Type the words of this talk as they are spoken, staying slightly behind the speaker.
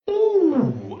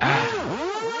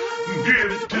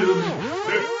Give it to me.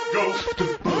 There goes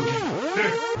the boogie.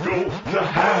 There goes the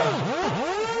house.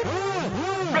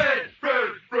 Red.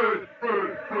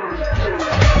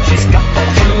 She's got the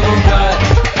true blood.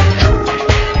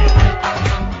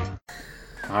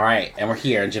 All right, and we're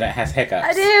here, and Jeanette has hiccups.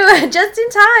 I do, just in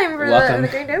time for Welcome the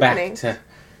grand back opening. to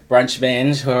Brunch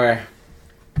Binge. We're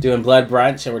doing Blood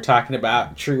Brunch, and we're talking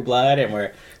about True Blood, and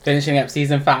we're finishing up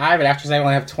season 5. And after that, we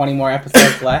only have 20 more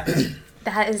episodes left.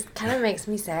 That is kind of makes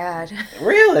me sad.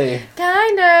 Really?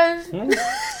 Kind of. Hmm?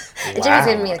 Jimmy's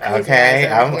giving me a crazy Okay,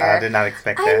 eyes over I here. did not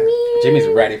expect I that. mean, Jimmy's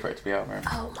ready for it to be over.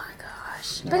 Oh my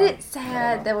gosh! No, But it's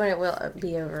sad that when it will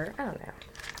be over. I don't know.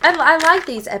 I like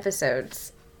these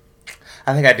episodes.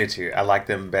 I think I do too. I like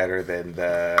them better than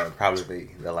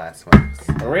probably the last ones.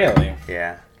 Really?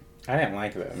 Yeah. I didn't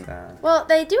like them. Well,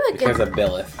 they do a Because good. of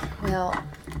Billith. Well,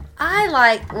 I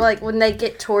like when they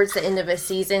get towards the end of a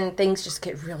season, things just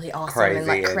get really awesome Crazy and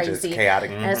like and crazy, just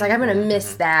chaotic. and it's like I'm gonna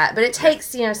miss that. But it takes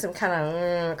some kind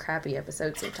of crappy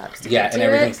episodes sometimes to Yeah, get and to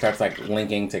everything it. starts like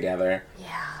linking together.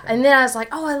 Yeah, and then I was like,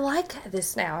 oh, I like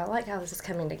this now. I like how this is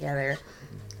coming together.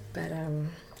 But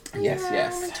Yes, yeah,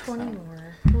 yes. only 20 So-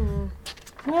 more.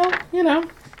 Well, you know,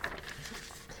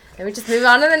 Then we just move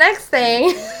on to the next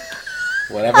thing.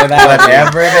 whatever that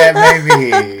Whatever that may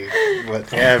be.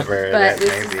 Whatever But that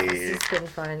this may be. has been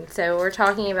fun. So we're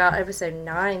talking about episode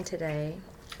 9 today.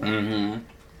 Mm-hmm.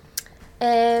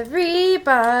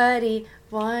 Everybody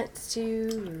wants to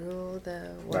rule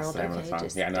the That's world. the name of the Okay, song.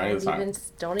 just Yeah, no, I knew the song.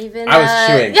 don't even. I was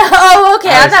chewing. Yeah. Oh, okay.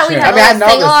 I I was thought we'd chewing. have I mean, I a know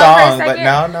little the sing-along song, for a but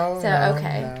second. no. So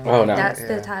okay. Oh, no. That's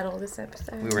the Yeah. title of this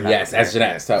episode. We were not Yes, as prepared.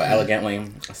 Jeanette so elegantly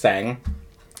sang.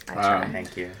 I tried.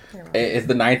 Thank you. You're welcome. It is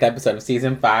the 9th episode of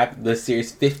season 5, the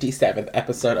series' 57th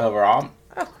episode overall.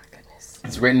 Oh my goodness.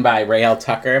 It's written by Rael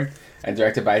Tucker and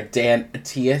directed by Dan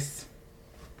Atias.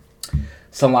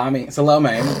 Salome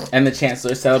and the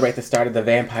Chancellor celebrate the start of the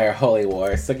vampire holy war.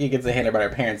 Sookie gets a hint about her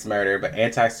parents' murder, but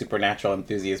anti-supernatural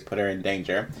enthusiasts put her in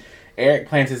danger. Eric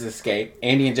plans his escape.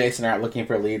 Andy and Jason are out looking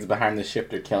for leads behind the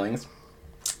Shifter killings.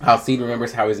 Alcide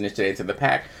remembers how he was initiated to the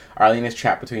pack. Arlene is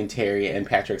trapped between Terry and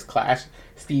Patrick's clash.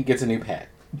 Steve gets a new pet.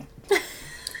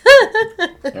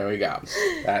 There we go.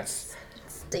 That's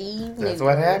Steve. That's Newland.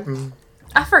 what happened.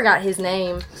 I forgot his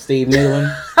name. Steve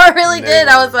Newland. I really did.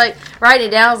 I was Newland. like, write it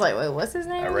down. I was like, wait, what's his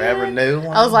name? A again? Reverend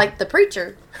Newland. I was like, the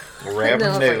preacher. Reverend And then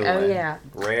I was like, Newland. oh yeah.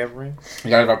 Reverend. You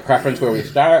guys have a preference where we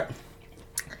start?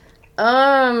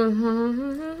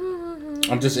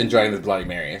 I'm just enjoying this Bloody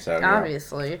Mary, so. You know.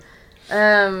 Obviously.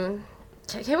 Can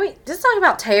we just talk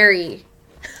about Terry?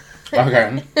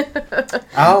 Okay.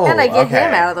 Oh, Gotta get okay.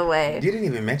 him out of the way. You didn't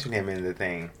even mention him in the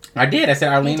thing. I did. I said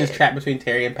Arlene You is did. trapped between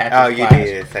Terry and Patrick's Oh, you clash.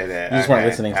 did say that. You just weren't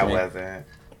listening to I me. wasn't.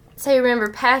 So you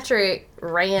remember Patrick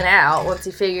ran out once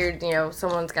he figured,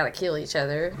 someone's got to kill each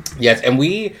other. Yes, and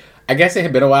I guess it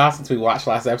had been a while since we watched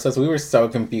last episode, so we were so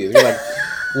confused. We were like,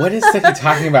 what is Sookie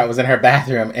talking about? Was in her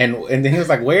bathroom, and then he was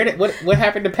like, what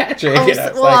happened to Patrick? Oh, And I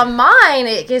was well, like, on mine,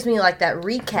 it gives me like that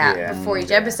recap Yeah. before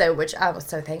each Yeah. episode, which I was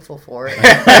so thankful for.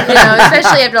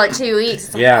 Especially after like 2 weeks.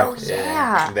 It's like, Yeah. oh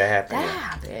yeah, That that happened.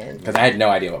 happened. because I had no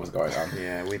idea what was going on.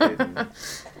 Yeah, we didn't.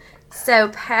 So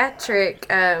Patrick,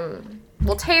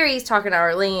 Terry's talking to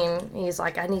Arlene. He's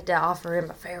like, I need to offer him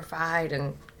a fair fight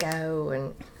and go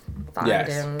and find Yes.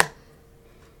 him.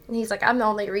 And he's like, I'm the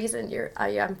only reason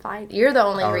I'm fighting. You're the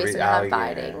only reason I'm yeah.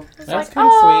 fighting. It's That's like, kind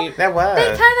of oh, sweet. That was. they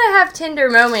kind of have tender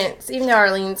moments, even though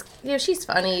Arlene's, she's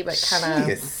funny, but kind She of,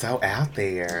 is so out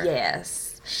there.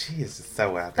 yes. She is just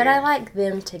so out But there. I like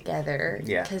them together.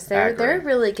 Yeah, because I agree. they're a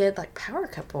really good like power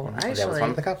couple. Actually, That was one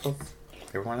of the couples.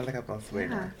 They were one of the couples.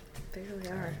 yeah, they really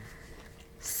are.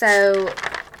 So,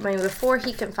 before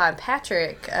he can find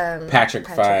Patrick, Patrick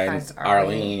finds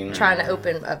Arlene. trying to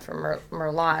open up for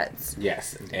Merlotte's.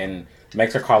 Yes, and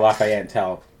makes her call Lafayette and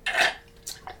tell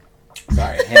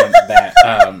him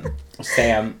that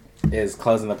Sam is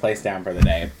closing the place down for the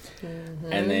day.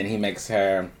 Mm-hmm. And then he makes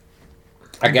her,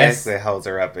 I guess, Basically holds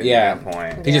her up at yeah. that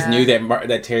point. he just Yeah. knew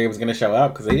that Terry was going to show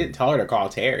up because they didn't tell her to call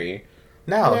Terry.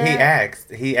 No, Yeah.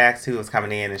 he asked who was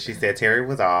coming in, and she said Terry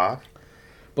was off.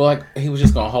 But like he was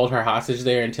just going to hold her hostage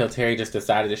there until Terry just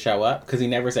decided to show up because he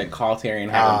never said call Terry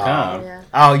and have him come. Yeah.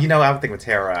 Oh, I would think with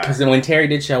Tara. Because then when Terry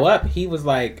did show up, he was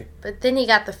like, But then he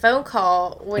got the phone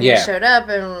call when Yeah. he showed up,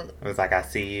 and It was like, I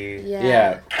see you.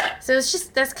 yeah, So it's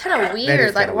just that's kind of is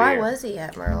weird. Like, kinda why weird. was he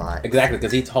at Merlot? exactly,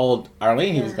 because he told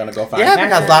Arlene he was going to go find Yeah,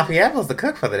 Patrick. because Lafayette was the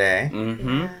cook for the day.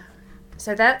 Mm-hmm.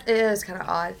 So that is kind of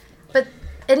odd. But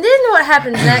and then what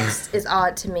happens next is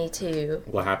odd to me too.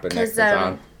 What happened next?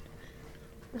 Because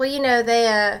well,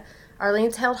 they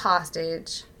Arlene's held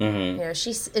hostage. Mm-hmm.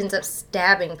 She ends up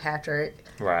stabbing Patrick.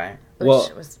 Right. Which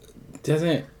Well, was,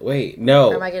 wait, or am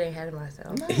no. I getting ahead of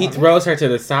myself? He throws her to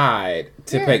the side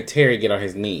to Yeah. make Terry get on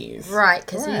his knees. Right,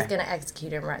 because he's Right. going to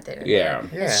execute him right there. and Yeah.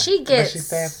 there. Yeah. And she But gets she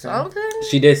stabs him. something.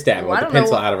 She did stab him Well, I with the don't know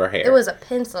pencil what- out of her hair. It was a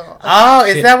pencil. Oh,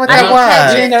 is that what I that didn't catch You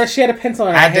was? didn't know she had a pencil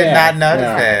in her I hair. did not notice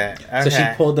Yeah. that. So she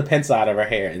Okay. pulled the pencil out of her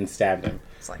hair and stabbed him.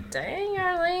 It's like, dang,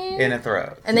 Arlene. in the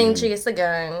throat. And then she gets the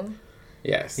gun.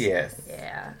 Yes. Yes.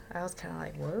 Yeah, I was kind of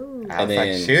like, whoa. I was And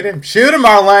like, then- shoot him,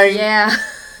 Marlene. Yeah.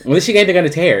 Well, then she gave the gun to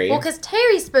Terry. Well, because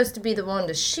Terry's supposed to be the one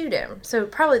to shoot him. So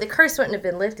probably the curse wouldn't have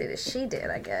been lifted as she did,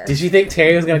 I guess. Did you think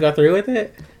Terry was gonna go through with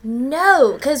it?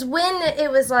 No, because when it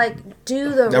was like, do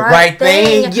the The right right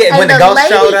thing. thing, yeah, and when the ghost lady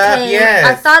showed up, came, yes.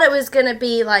 I thought it was going to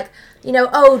be like, you know,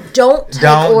 oh, don't take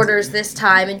Don't orders this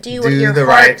time and do what do your the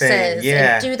heart right thing, says.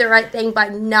 yeah. And do the right thing by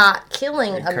not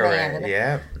killing a Correct. man.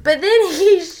 Yeah. But then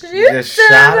he shoots Just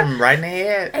shot him right in the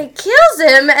head. and kills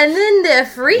him, and then the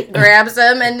freak grabs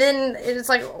him, and then it's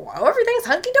like, wow, everything's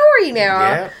hunky dory now.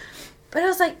 Yeah. But I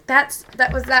was like, that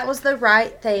was the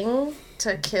right thing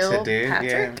to kill To do.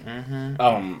 Patrick. Yeah. Mm-hmm.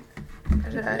 I It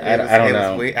was- don't it was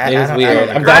know. weird. It was I weird. don't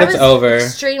I'm agree. glad I it's was over.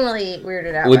 extremely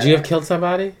weirded out. Would by you have that. killed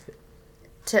somebody?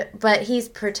 But he's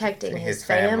protecting his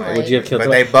family. Would you have killed But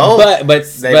somebody? they both- But But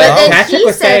both- then Patrick he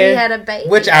was said saying. he had a baby.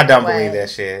 Which I don't anyway. believe that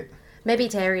shit. Maybe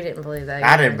Terry didn't believe that.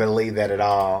 I either. didn't believe that at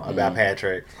all about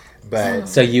Patrick. But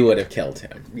So you would have killed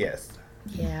him. yes.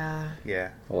 Yeah. Yeah.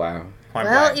 Wow. Point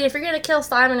Well, blank. if you're gonna kill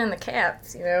Simon and the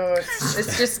cats, you know,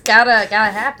 it's just gotta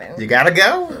happen. You gotta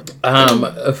go.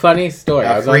 A funny story.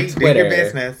 I was on Free, do Twitter your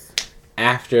business.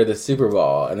 after the Super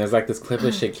Bowl, and there's like this clip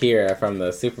of Shakira from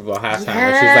the Super Bowl halftime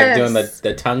where she's like doing Yes.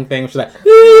 the tongue thing. She's like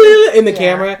in the Yeah.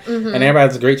 camera, Mhm. and everybody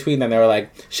was retweeting, and they were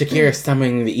like, "Shakira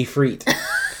summoning the Ifrit,"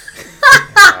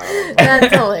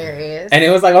 That's hilarious. and it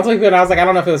was like multiple people, and I was like, I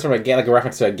don't know if it was from like a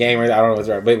reference to a game or I don't know if it was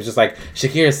right, but it was just like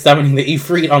Shakira summoning the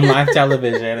Ifrit on live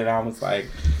television, and I was like,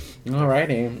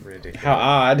 alrighty, Ridiculous. how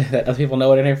odd that other people know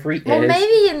what an Ifrit Well, is.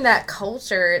 maybe in that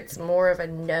culture, it's more of a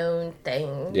known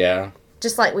thing. Yeah.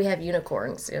 Just like we have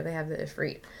unicorns, you know, they have the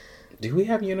Ifrit. Do we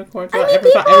have unicorns? I mean,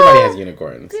 Everybody has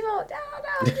unicorns. People, I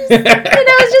don't know, just, you know,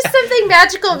 it's just something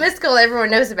magical, mystical everyone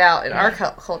knows about in our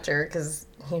culture because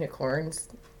unicorns.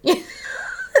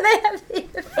 They have the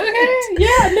Ifrit.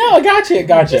 Yeah, no, I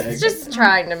gotcha. It's just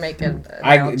trying to make an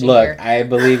I analogy look. here. I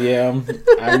believe you.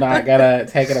 I'm not gonna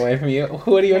take it away from you.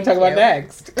 What do you want to talk about you.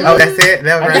 next? Oh, that's it?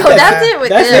 That was No, right? that's it with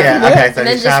That's them. it. Yeah, okay, so And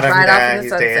he then shot just him, right off died, in the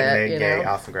he's sunset, dead, you gay. know.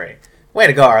 Awesome, great. Way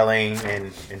to go, Arlene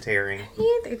and Terry. Yeah,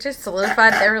 they just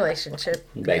solidified their relationship.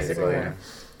 Basically.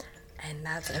 And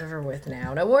that's over with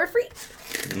now. No more free.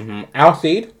 Mm-hmm.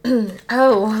 Alcide.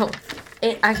 Oh,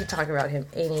 I could talk about him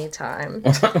anytime.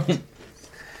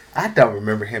 I don't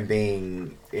remember him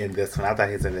being in this one. I thought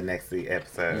he was in the next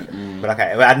episode. But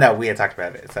okay, well, I know we had talked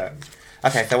about it. So,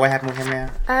 okay, so what happened with him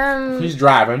now? He's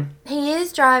driving. He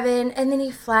is driving, and then he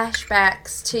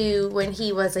flashbacks to when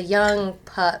he was a young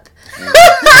pup.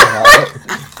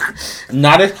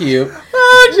 Not as cute.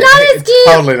 Not as cute,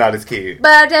 Totally not as cute.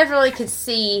 but I definitely could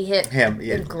see Him,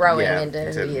 yeah, growing yeah,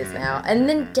 into who he is mhm, now. And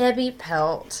then Debbie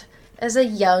Pelt as a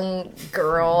young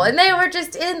girl, and they were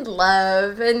just in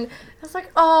love, and I was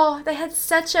like, oh, they had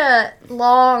such a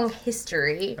long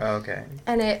history, Okay.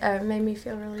 and it made me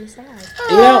feel really sad.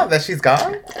 You know- that she's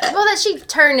gone? Well, that she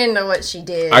turned into what she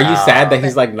did. Are you sad that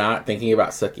he's like not thinking about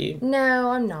Sookie?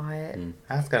 No, I'm not.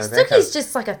 I was gonna say, Sookie's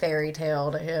just like a fairy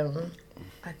tale to him,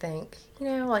 I think. You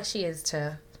know, like she is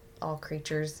to all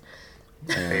creatures.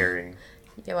 very.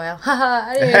 Yeah, well, haha,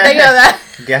 I didn't even think of that.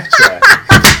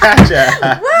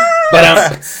 Gotcha.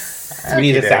 But we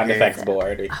need a sound Okay. effects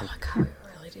board. Oh my god, we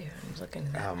really do. I'm looking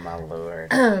at that. Oh my lord.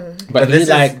 But But he's this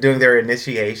like is doing their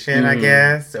initiation, I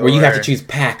guess. where you have to or- choose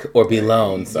pack or be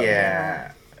lone. So.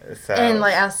 Yeah. So. And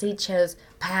like Alcide chose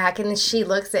Pack, and then she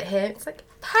looks at him. It's like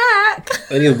Pack.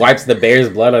 And he wipes the bear's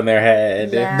blood on their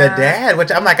head. Yeah. the dad,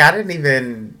 which I'm like, I didn't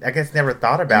even, I guess, never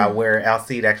thought Mm. about where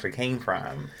Alcide actually came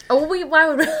from. Oh, why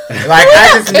would? Like,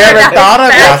 I just care never about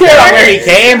thought his about We care about where he that.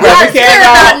 came from. Let's We care care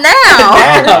about about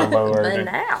now. Oh, Lord. The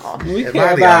now. We Am care I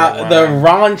the about only the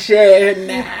one? raunch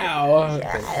now.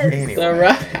 Yes. Anyway. The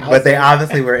rough But they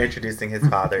obviously were introducing his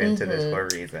father into this Mm-hmm. for a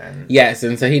reason. Yes,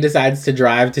 and so he decides to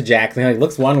drive to Jackson. He like,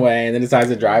 looks one way and then decides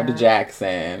to drive to Yeah.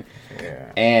 Jackson.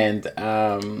 Yeah.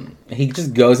 And he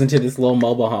just goes into this little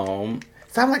mobile home.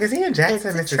 So I'm like, is he in Jackson, It's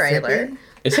a Mississippi? trailer.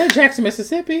 It said Jackson,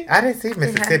 Mississippi. I didn't see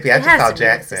Mississippi. It I just has saw to be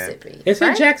Jackson. Mississippi, It said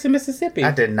right? Jackson, Mississippi.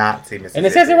 I did not see Mississippi. And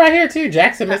it says it right here too,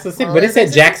 Jackson, Mississippi. well, But it it said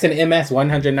is- Jackson MS I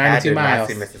 192 did not miles.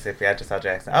 see Mississippi. I just saw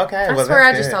Jackson. Okay, I well, swear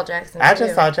that's I just good. saw Jackson. I too.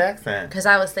 just saw Jackson. Because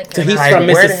I was thinking. So he's about from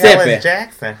Where the hell Mississippi. is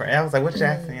Jackson? I was like, what's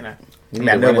Jackson? You know. We I need mean,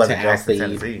 I to know it run wasn't into Jackson,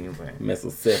 Alcide, Tennessee. But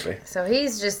Mississippi. So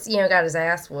he's just, got his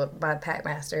ass whooped by the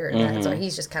Packmaster, and that's why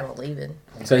he's just kind of leaving.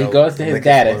 So he goes to his Lick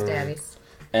daddy, wounds. Daddy's.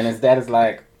 and his dad is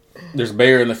like, "There's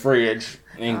beer in the fridge,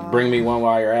 and bring me one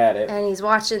while you're at it." And he's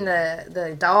watching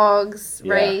the dogs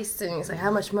Yeah. race, and he's like,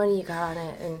 "How much money you got on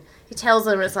it?" And he tells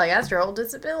him, it's like, "That's your old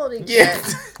disability check."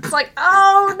 Yes. It's like,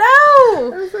 oh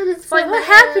no! It's like, what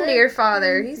happened to your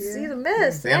father? He's a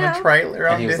mess in now. a trailer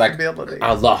And on he was like, disability.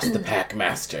 "I lost the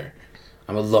Packmaster.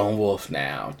 I'm a lone wolf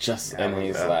now." And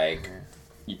he's was like,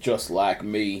 "You're just like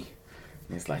me."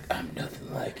 And he's like, "I'm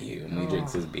nothing like you." And he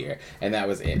drinks his beer. And that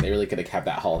was it. They really could have kept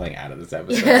that whole thing out of this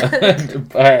episode. Yeah.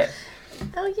 But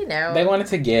Well, they wanted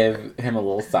to give him a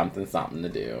little something to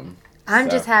do. I'm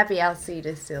so. just happy Alcide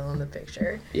is still in the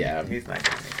picture. Yeah. He's not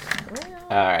gonna make it. Well,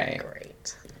 All right.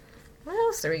 great. What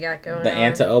else do we got going The on?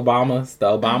 anti-Obamas. The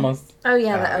Obamas. Oh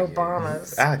yeah, the Oh,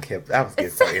 Obamas. yes. I was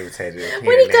getting so irritated.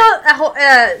 When he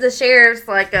got the sheriff's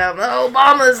like, the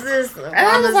Obama's this, the Obama's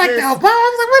I was like, this. the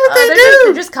Obamas, like, what did they They're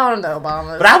do? just calling them the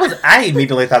Obamas. But I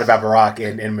immediately thought about Barack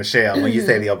and Michelle when you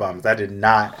say the Obamas. I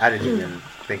didn't even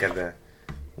think of the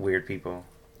weird people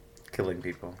killing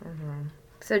people.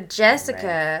 So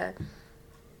Jessica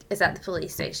is at the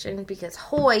police station because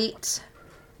Hoyt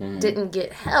didn't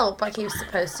get help like he was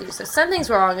supposed to. So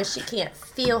something's wrong and she can't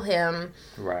feel him.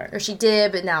 Right. Or she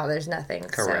did, but now there's nothing.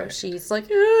 Correct. So she's like,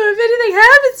 if anything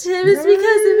happens to him, it's because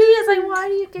of me. It's like, why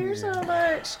do you care so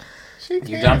much? She You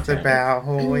cares jumped in. about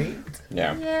Hoyt.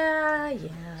 Yeah. Yeah.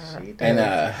 She does. And,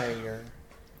 Her.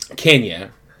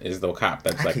 Kenya is the cop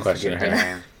that's I like keep questioning forgetting her.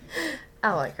 her name.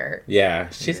 I like her. Yeah,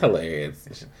 she's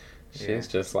hilarious. She's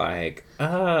just like,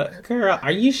 girl,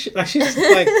 are you like, she's just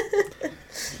like,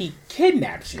 he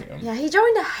kidnapped you. Yeah, he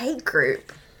joined a hate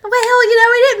group. Well,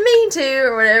 he didn't mean to,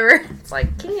 or whatever. It's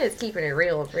like, Kenya's keeping it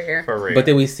real over here. For real. But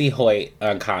then we see Hoyt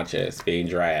unconscious, being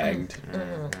dragged.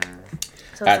 So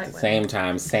it's At like, the well, same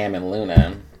time, Sam and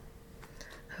Luna,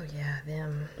 oh yeah,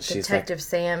 them. She's Detective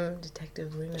Sam,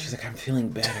 Detective Luna. she's like, I'm feeling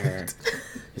better.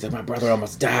 He's like, my brother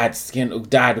almost died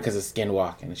because of skin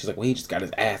walking. And she's like, well, he just got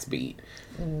his ass beat.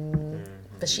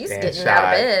 But she's And getting shot.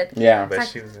 out of bed. Yeah. But like-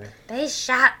 she was They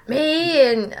shot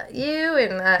me and you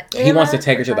and He wants to Emma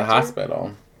take her to were the trying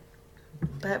hospital.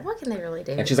 But what can they really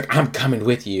do? And she's like, I'm coming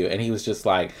with you. And he was just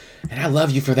like, and I love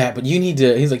you for that, but you need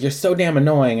to, he's like, you're so damn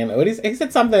annoying. And what he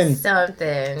said something to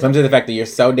the fact that you're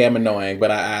so damn annoying, but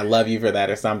I love you for that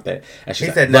or something. And she's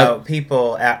He like, said, "Look, no,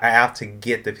 people are out to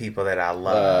get the people that I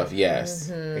love. yes.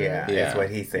 Yeah, Yeah. that's what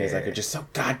he said. He's like, you're just so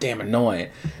goddamn annoying.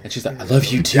 And she's like, I love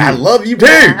you too. I love you too.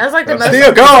 That was like the I'm most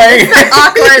still going.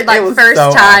 awkward, like It was first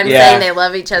so time Yeah. saying they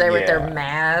love each other, but they're Yeah.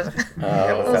 mad. It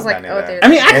I was like, oh, they're I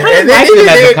mean, I kind of And like then them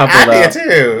as a did- couple, I though. did too.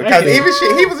 Because I did.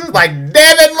 even he was just like,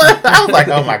 damn it, look. I was like,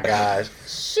 oh my gosh.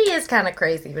 she is kind of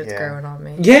crazy, but it's Yeah. growing on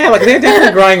me. Yeah, like they're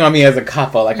definitely growing on me as a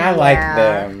couple. Like I like Yeah.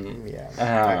 them. Yeah,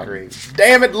 I Um, agree.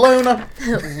 Damn it, Luna.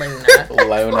 Luna.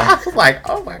 Lona. I was like,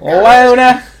 oh my god.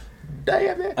 Lona.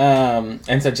 Damn it.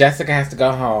 And so Jessica has to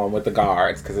go home with the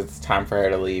guards because it's time for her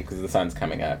to leave because the sun's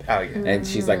coming up. Oh yeah. And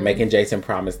she's like making Jason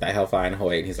promise that he'll find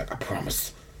Hoyt. And he's like, I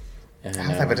promise. And, I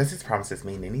was like, but does his promises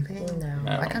mean anything? No.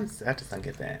 No. I just don't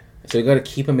get that. So we go to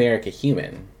Keep America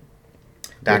Human.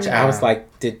 Which I was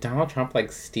like, did Donald Trump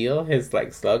like steal his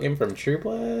like slogan from True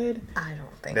Blood? I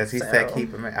don't think does he so. say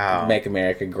keep him? Oh. Make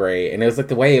America Great. And it was like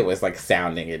the way it was like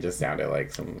sounding, it just sounded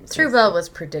like some True Blood was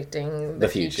predicting the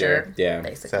future, yeah.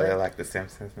 basically. So they're like the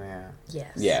Simpsons now.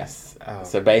 Yes. Yes. Oh,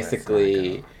 So that's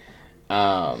basically,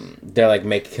 they're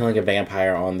like killing a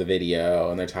vampire on the video,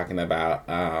 and they're talking about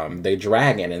the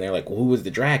dragon, and they're like, well, who was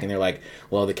the dragon? They're like,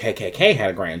 well, the KKK had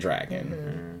a grand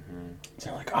dragon. So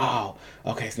they're like, oh,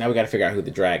 okay, so now we got to figure out who the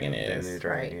dragon is,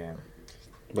 Then right. Right. Yeah.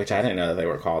 which I didn't know that they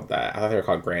were called that. I thought they were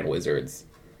called Grand Wizards.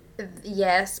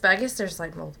 Yes, but I guess there's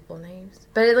like multiple names.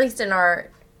 But at least in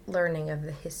our learning of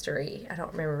the history, I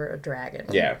don't remember a dragon.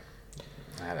 Yeah.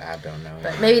 I don't know.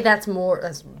 But maybe that's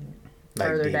Like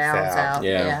further deep down south.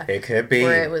 Yeah. It could be.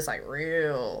 Where it was like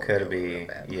real. Could real, be. real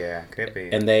bad. Yeah, could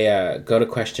be. And they go to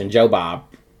question Joe Bob.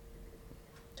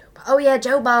 Oh yeah,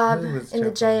 Joe Bob Who was in Joe the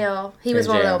Bob? jail. He In was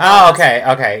one of jail. those. Oh, okay.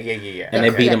 Yeah. And they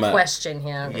okay. beat him up. Question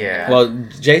him. Yeah. Well,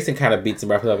 Jason kind of beats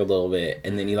him up a little bit,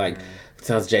 and then he like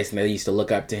tells Jason that he used to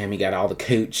look up to him. He got all the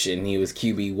cooch, and he was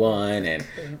QB1. And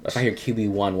if I hear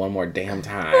QB1 one more damn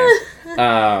time,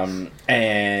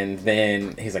 and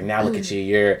then he's like, "Now look at you,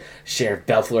 you're Sheriff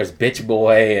Belflore's bitch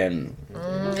boy." And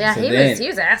Yeah, So he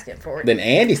was asking for it. then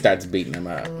Andy starts beating him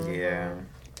up. Yeah.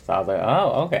 So I was like,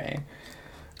 "Oh, okay."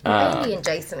 Andy and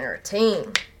Jason are a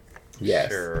team.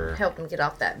 Yes. Sure. Help him get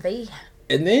off that V.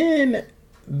 And then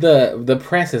the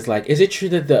press is like, is it true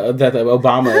that the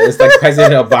Obama is like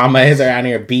President Obama is around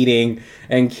here beating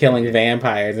and killing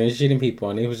vampires and shooting people?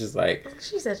 And he was just like,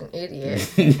 she's such an idiot.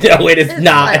 no, it is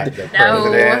not.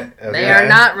 No, they are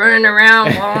not running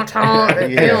around wanton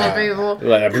and killing people.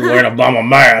 Like, people wearing a Obama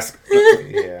mask.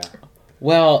 Yeah.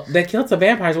 Well, they killed some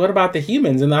vampires. What about the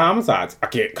humans and the homicides? I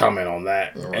can't comment on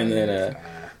that. Right. And then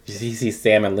you see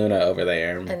Sam and Luna over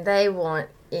there. And they want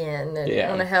in and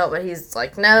want to help, but he's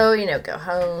like, no, go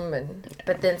home.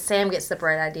 But then Sam gets the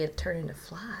bright idea to turn into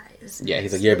flies. Yeah,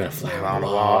 he's like, you're gonna fly On the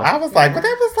wall. I was like, but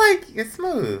that was like, it's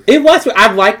smooth. It was.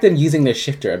 I like them using their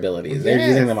shifter abilities. They're Yes.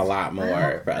 using them a lot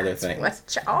more for other things.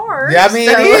 What's ours? Yeah, I mean,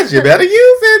 it is. You better use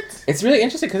it. It's really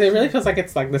interesting because it really feels like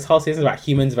it's like this whole season about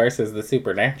humans versus the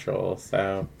supernatural.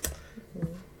 So,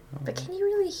 But can you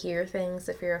really hear things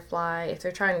if you're a fly? If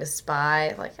they're trying to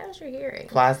spy, like, how's your hearing?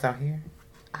 Flies down here.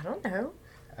 I don't know.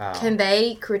 Oh. Can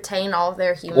they retain all of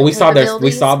their human well, we saw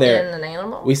their in an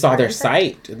animal? we saw Or their anything?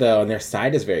 sight though, and their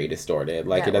sight is very distorted.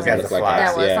 Like it doesn't was look the like fly. us.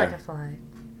 That was Yeah, like a fly.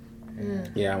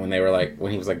 yeah.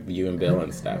 When he was like you and Bill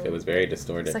and stuff, it was very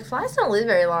distorted. It's like flies don't live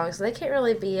very long, so they can't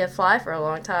really be a fly for a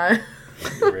long time.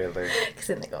 Really? Because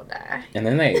then they're going to die. And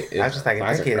then I was just like,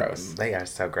 flies they, are gross. they are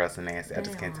so gross and nasty. I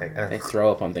just can't take it. They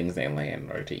throw up on things they land in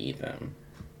order to eat them.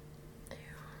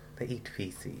 They eat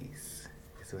feces.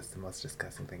 This was the most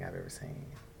disgusting thing I've ever seen.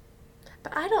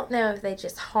 But I don't know if they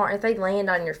just if they land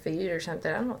on your food or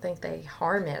something. I don't think they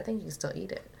harm it. I think you can still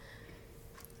eat it.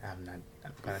 I'm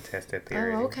going to test that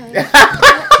theory. Oh, okay.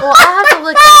 Well, I'll have to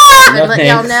look it up and No let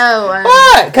y'all thanks. know.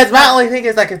 What? Because my only thing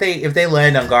is like if they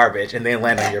land on garbage and then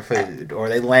land on your food, or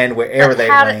they land wherever they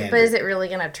land. But is it really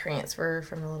going to transfer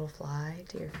from the little fly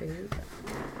to your food?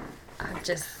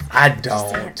 I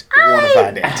don't want to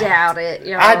find I out. doubt it,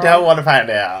 y'all. I don't want to find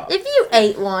out. If you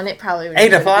ate one, it probably would Ate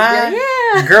be a fly?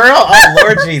 Yeah. Girl, oh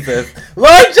Lord Jesus.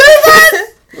 Lord Jesus!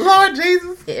 Lord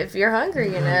Jesus. If you're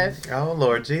hungry enough. Oh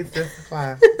Lord Jesus, it's a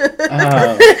fly.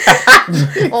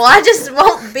 Well, I just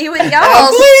won't be with y'all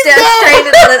Please don't.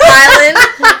 stranded on an island.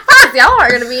 'Cause y'all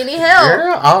aren't going to be any help.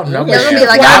 Girl, oh no. Y'all going to Yeah. be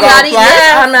like, Fly I'm not on eating fly.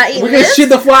 this. I'm not eating We're gonna this. shoot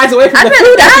the flies away from I'd the rather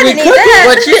food die after we than eat cook that. it.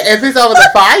 But if it's over the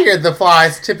fire, the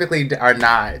flies typically are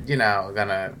not,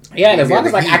 gonna. Yeah, and as be long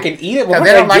able as to like I heat. can eat it Because before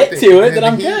they I don't like get the- to it, then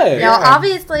I'm the heat. good. Yeah. Y'all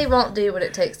obviously won't do what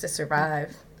it takes to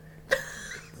survive.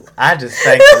 I just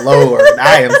thank the Lord.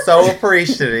 I am so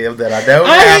appreciative that I don't.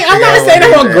 I'm not saying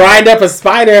I'm gonna grind up a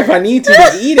spider if I need to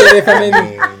eat it if I'm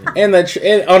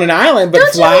on an island, but Don't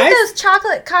you flies. eat those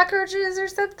chocolate cockroaches or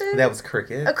something? That was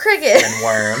cricket. A cricket. And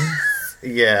worms.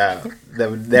 Yeah,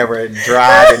 they were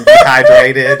dried and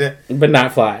dehydrated. But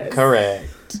not flies. Correct.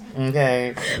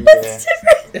 Okay. That's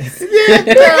different. Yeah,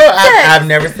 no, I've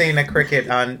never seen a cricket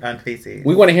on feces.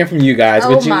 We want to hear from you guys.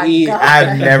 Oh Would you my eat? God.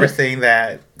 I've never seen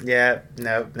that. Yeah,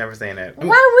 no, never seen it. Why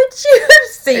would you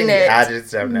have seen it? I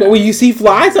just don't know. But when you see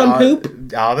flies on poop,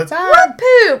 all the time. What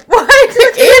poop? Why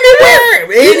did you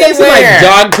Anywhere, you get some like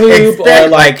dog poop or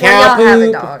like cow Well, y'all have a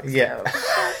poop. dog. Yeah.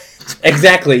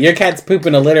 Exactly. Your cat's poop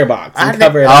in a litter box and I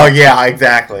cover it. Oh up. yeah,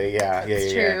 exactly. Yeah,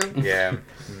 It's yeah, true. yeah.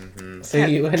 So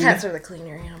you, Cats are the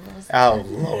cleaner animals. Oh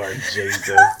Lord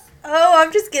Jesus. Oh,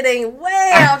 I'm just getting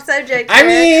way off subject. I here.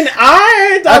 mean,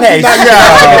 I don't Okay, think so-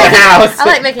 the house. I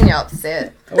like making y'all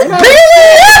upset. Oh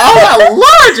my Lord,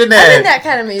 I'm in Jeanette. that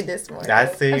kind of mood this morning. I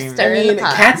see. I'm I stirring mean, the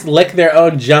pot. cats lick their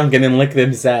own junk and then lick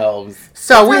themselves.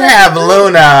 So we have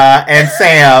Luna and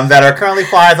Sam that are currently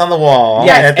flies on the wall.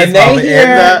 Yes, at this and they moment in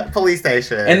hear- the police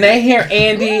station. And they hear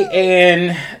Andy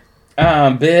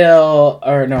and Bill,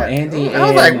 or no, Andy and I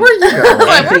was like, where you I was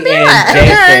like, going? where Andy Bill at?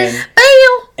 and Jason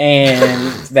Bill.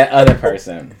 and that other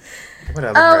person. What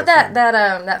other Oh, person?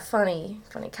 that funny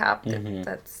cop. Mhm.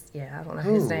 That's I don't know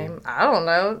his Who? name. I don't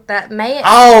know that man.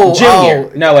 Oh, Junior.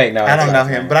 oh. No, wait, no. I don't know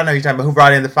him, but I know you're talking about who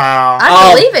brought in the file.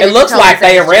 I believe it. It if looks you told me like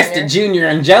they it was arrested Junior. Junior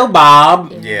and Joe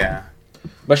Bob, Yeah.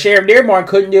 but Sheriff Dearborn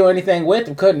couldn't do anything with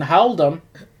them, couldn't hold them.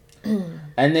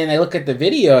 And then they look at the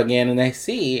video again and they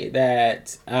see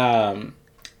that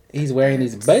he's wearing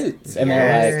these boots, and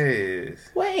they're like, Yes.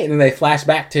 wait, and they flash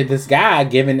back to this guy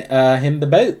giving him the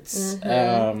boots.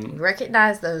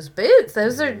 Recognize those boots.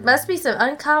 Those must be some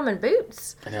uncommon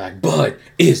boots. And they're like, Bud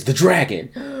is the dragon.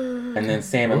 And then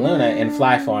Sam and Luna in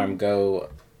Fly Farm go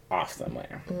off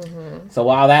somewhere. So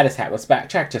while that is happening, let's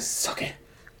backtrack just a second,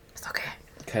 It's okay.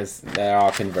 because they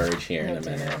all converge here in a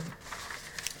minute.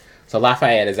 So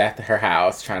Lafayette is at her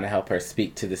house trying to help her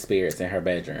speak to the spirits in her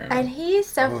bedroom. And he's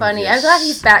so Oh, funny. yes. I'm glad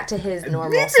he's back to his normal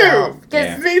Me too. self. 'Cause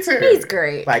Yeah. Me too. he's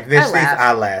great. Like this, I these laugh.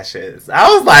 eyelashes. I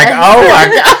was like, Yes. oh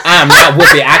my god. I'm not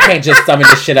Whoopi. I can't just summon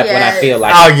this shit up when I Yes. feel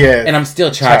like Oh it. yes. And I'm still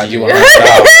charging you Charging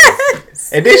 $100.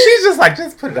 And then she's just like,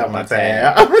 just put it on my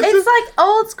tab. It's like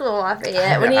old school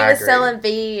Lafayette when he I was agree. selling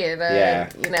V and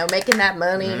Yeah. making that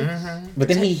money. Mm-hmm. But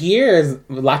then he hears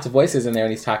lots of voices in there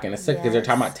when he's talking to Sookie because they're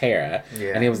talking about Tara.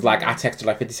 Yeah. And he was like, I texted her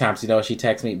like 50 times. You know what she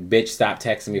texted me? Bitch, stop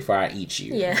texting me before I eat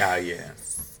you. Yeah. Oh,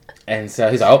 yes. And so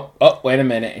he's like, oh, wait a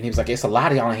minute. And he was like, it's a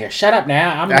lot of y'all in here. Shut up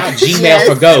now. I'm not Gmail Yes.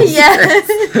 for ghosts.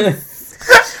 Yes.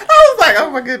 I was like, oh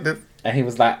my goodness. And he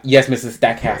was like, yes, Mrs.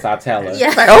 Stackhouse, I'll tell her. Yeah.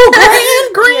 Like,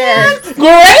 oh, Gran.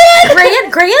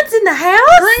 Gran! Grant's in the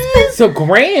house. So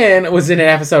Gran was in an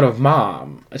episode of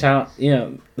Mom, which I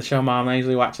don't, the show Mom I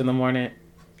usually watch in the morning.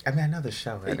 I mean, I know the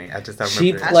show, honey. I just don't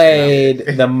She remember. played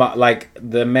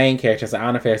the main character. So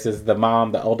Anna Faris is the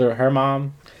mom, her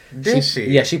mom. Did she?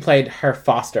 Yeah, she played her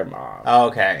foster mom. Oh,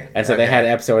 okay. And so okay. they had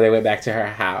an episode where they went back to her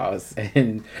house,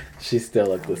 and she still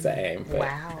looked the same. But,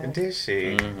 Wow. Did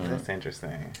she? Mhm. That's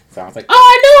interesting. So I was like, oh,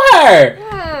 I knew her!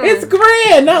 Hmm. It's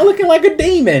Gran, not looking like a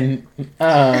demon.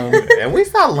 And we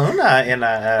saw Luna in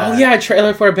a. Oh, yeah, a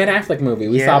trailer for a Ben Affleck movie.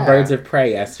 We saw Yeah. Birds of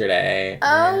Prey yesterday.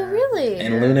 Oh, really?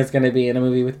 And Luna's going to be in a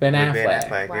movie with Ben with Affleck.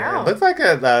 Ben Affleck, yeah. Wow. Looks like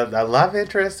a love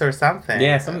interest or something.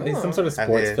 Yeah, some sort of I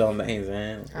sports did. film that he's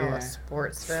in. Oh, Yeah. a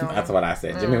sports film. That's what I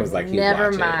said. Jimmy was like, he'd Never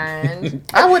watch it. mind.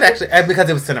 I would actually, because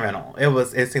it was sentimental.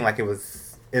 It seemed like it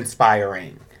was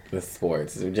inspiring. The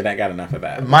sports. Jeanette got enough of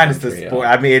that. Minus the For real. sport.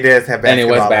 I mean, it does have And it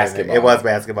basketball. was in basketball. It was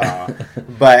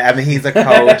basketball. But, I mean, he's a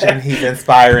coach and he's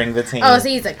inspiring the team. Oh, so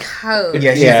he's a coach.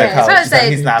 Yeah, he's a I was coach, about to so say,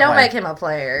 he's not don't playing. make him a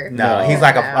player. No, No. he's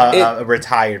like No. a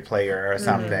retired player or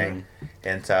something.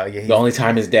 And so, yeah. The only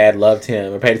time his dad loved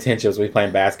him or paid attention was when he was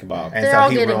playing basketball. And They're so all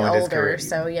he getting ruined his older, career.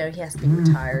 so he has to be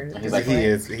retired. He's like, he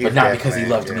is. He but is not because he definitely,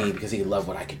 loved yeah. me, because he loved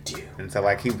what I could do. And so,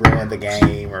 like, he ruined the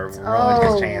game or ruined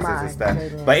Oh, his chances my and stuff.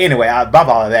 goodness. But anyway, above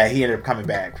all of that, he ended up coming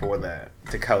back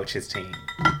to coach his team.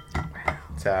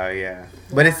 So yeah,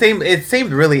 but it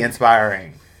seemed really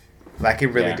inspiring. Like it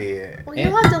really Yeah. did. Well,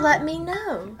 you'll have to let me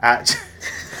know.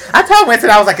 I told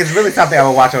Winston I was like, it's really something I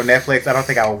would watch on Netflix. I don't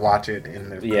think I would watch it in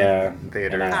the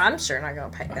theater. And I'm sure not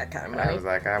going to pay that kind of I money. was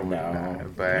like, I would No.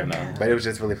 not. But No. but it was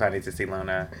just really funny to see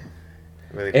Luna.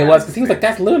 Really It funny was, to because he was see. like,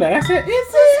 that's Luna. And I said, is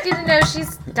It's it? good to know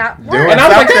she's got work. Doing And I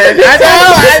was like, something. that's a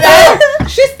I big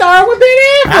She starred with Ben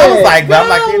Affleck. I was like, but I'm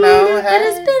like, you know, But hey.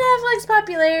 is Ben Affleck's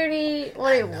popularity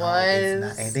what it No, was? it's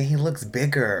not. And then he looks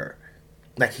bigger.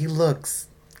 Like he looks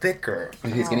thicker.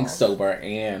 He's getting sober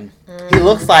and He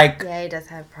looks like, Yeah, he does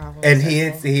have problems. and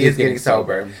doesn't he is getting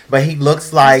sober. sober. But he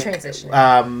looks like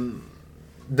transitioning.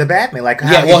 the Batman. Like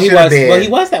how yeah, well, he should have was. been. Well, he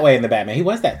was that way in the Batman. He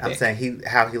was that I'm thick. saying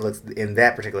how he looks in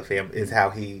that particular film is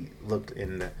how he looked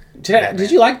in the.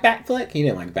 Did you like Batflick? You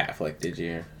didn't like Batflick, did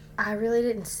you? I really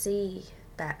didn't see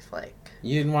Batflick.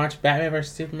 You didn't watch Batman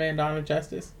vs Superman: Dawn of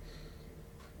Justice?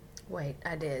 Wait,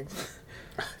 I did.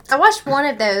 I watched one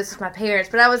of those with my parents,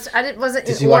 but wasn't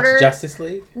Did in you order. watch Justice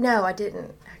League? No, I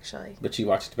didn't actually. But you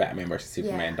watched Batman vs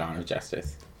Superman: Yeah. Dawn of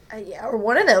Justice. Yeah, or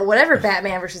one of the whatever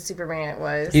Batman versus Superman it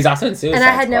was. He's also in Suicide and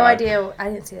I had no Squad. idea. I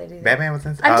didn't see that either. Batman was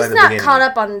in. I'm in just the not beginning. caught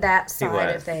up on that He side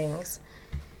was. of things.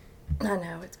 I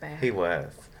know it's bad. He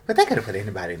was, but they could have put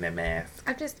anybody in that mask.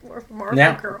 I'm just more Marvel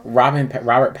Now, girl.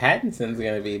 Robert Pattinson's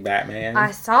going to be Batman.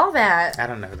 I saw that. I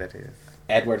don't know who that is.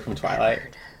 Edward from Twilight.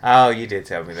 Oh, you did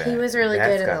tell me that. He was really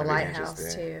That's good in gonna The be Lighthouse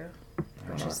interesting. too. I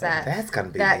don't Which know was what that that That's gonna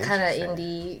be that kind of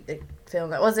interesting. indie film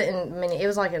that wasn't in many. It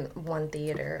was like in one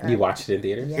theater. You watched it in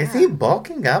theaters? Yeah. Is he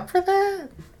bulking up for that?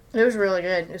 It was really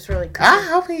good. It was really cool. I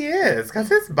hope he is, because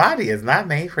his body is not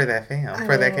made for that film,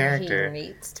 for that He character.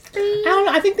 needs to be. I don't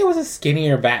know. I think there was a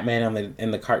skinnier Batman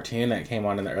in the cartoon that came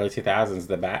on in the early 2000s.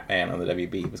 The Batman on the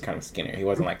WB was kind of skinnier. He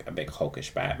wasn't like a big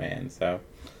hulkish Batman. So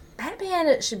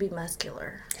Batman should be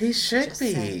muscular. He should Just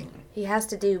be. saying. He has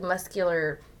to do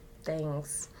muscular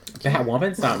things. that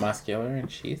woman's not muscular and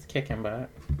she's kicking butt.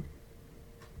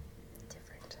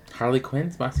 Different. Harley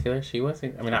Quinn's muscular. She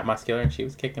wasn't. I mean, not muscular, and she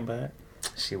was kicking butt.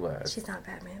 She was. She's not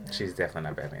Batman though. She's definitely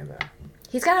not Batman though.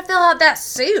 He's got to fill out that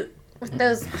suit with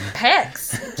those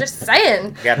pecs. Just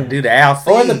saying. Got to do the LC.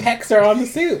 Or the pecs are on the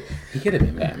suit. He could have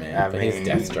been Batman. I but mean, he's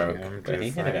Deathstroke. I'm But he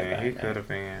just could have been saying, he Batman. could have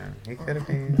been. He could have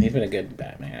been. He's been a good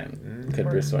Batman. Good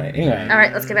Bruce Wayne. Anyway. All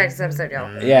right, let's get back to this episode,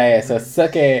 y'all. Yeah. So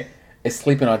Suke is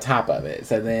sleeping on top of it.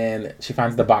 So then she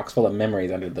finds the box full of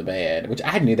memories under the bed, which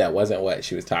I knew that wasn't what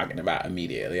she was talking about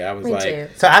immediately. I was Me like, too.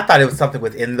 So I thought it was something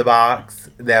within the box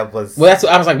that was. well, that's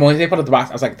what I was like. When they put it in the box,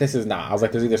 I was like, this is not. I was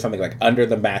like, there's either something like under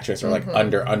the mattress or like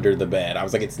under the bed. I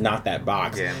was like, it's not that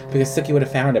box. Yeah. Because Suki would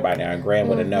have found it by now and Graham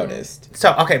would have noticed.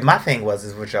 So okay, my thing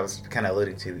was which I was kind of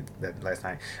alluding to that last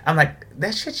night. I'm like,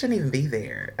 that shit shouldn't even be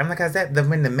there. I'm like, cause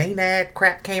when the Maynard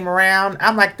crap came around,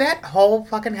 I'm like, that whole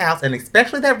fucking house and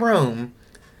especially that room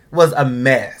was a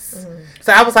mess.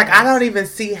 So I was like, I don't even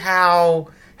see how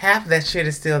half that shit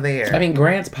is still there. I mean,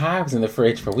 Grant's pie was in the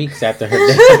fridge for weeks after her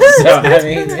death. So, I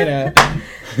mean, you know.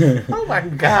 Oh my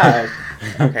god.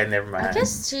 Okay, never mind. I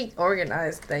guess she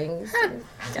organized things.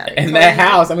 And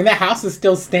that house is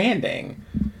still standing.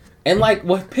 And, like,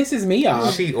 what pisses me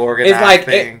off She organized like,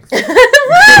 things.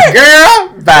 What?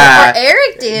 Girl, Or bye.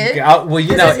 Eric did. Well,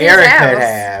 you know, This is his Eric house. could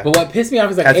have. But what pissed me off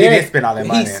is like 'Cause he Eric, did spend all that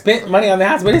money. He spent money on the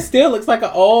house, but it still looks like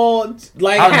an old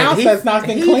like Oh, no, house that's not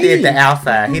been he cleaned. did the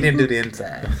outside. He didn't do the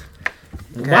inside.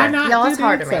 Why not? Y'all, do it's the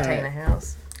hard to inside? maintain a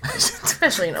house,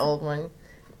 especially an old one.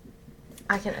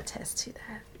 I can attest to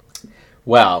that.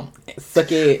 Well,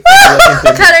 Sookie,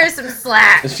 Cut her some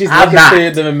slack. she's I'm looking not.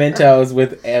 through the mementos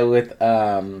with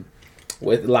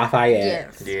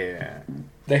Lafayette. Yes. Yeah.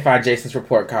 They find Jason's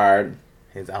report card.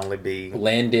 His only B.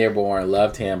 Lynn Dearborn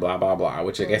loved him, blah blah blah,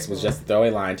 which I guess was just a throwaway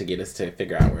line to get us to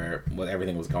figure out what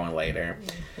everything was going later.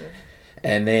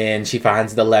 And then she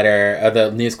finds the letter,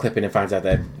 the news clipping, and finds out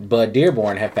that Bud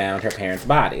Dearborn had found her parents'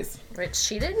 bodies. Which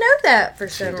she didn't know that for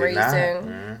She some did not.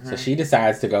 reason. So she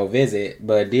decides to go visit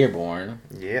Bud Dearborn,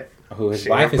 Yep. who his Sure,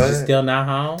 wife is just Bud. still not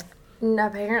home. No,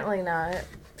 apparently not.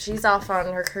 She's off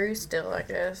on her cruise still, I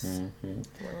guess. Mm-hmm.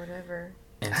 Or whatever.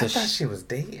 And I so thought she, she was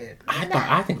dead.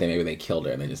 I think that maybe they killed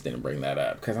her and they just didn't bring that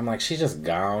up because I'm like, she's just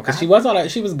gone because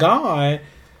she was gone,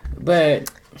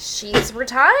 but She's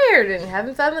retired and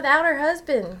having fun without her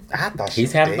husband. I thought she He's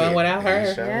was having dead. fun without her.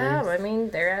 He sure Yeah, is. I mean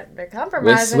they're with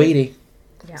compromising. Sweetie,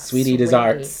 Yeah, Sweetie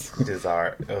Desarts.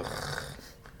 Desart. Ugh.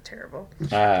 Terrible.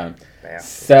 Bad.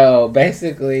 So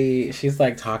basically, she's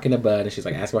like talking to Bud, and she's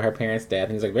like asking about her parents' death,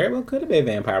 and he's like, "Very well could have been a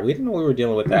vampire. We didn't know we were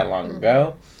dealing with that long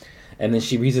ago." And then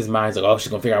she reads his mind, like, "Oh, she's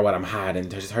gonna figure out what I'm hiding."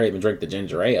 Just hurry up and drink the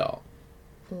ginger ale.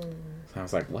 So I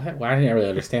was like, "What? Why didn't I really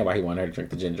understand why he wanted her to drink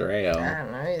the ginger ale?" I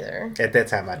don't know either. At that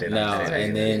time, I didn't No, understand.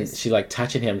 and then she like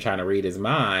touching him, trying to read his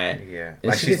mind. Yeah. And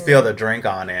Like she she just- spilled a drink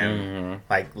on him. Mhm.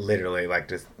 Like literally, like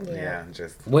just, Yeah. yeah,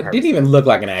 just. What didn't even look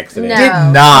like an accident. No.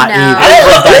 Did not No. even. It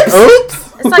was like, oops.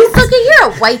 It's like, Suki, you're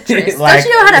a waitress. Like,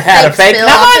 Don't you know how to how to fake fake- spill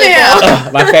Come on on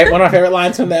people? now. One of my favorite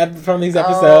lines from these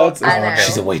episodes. Oh, I is, know.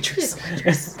 She's a waitress. She's a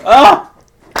waitress. Oh,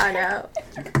 I know.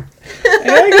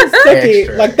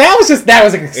 Extra. like that was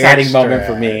an exciting Extra. moment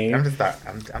for me. I'm just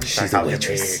She's just a calling him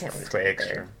waitress. eggs for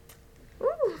extra.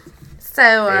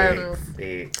 So,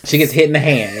 Eggs. She gets hit in the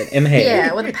hand.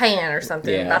 yeah, with a pan or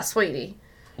something Yeah. by Sweetie.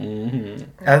 Mm-hmm.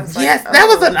 I was like, Yes, that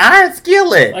was oh. an iron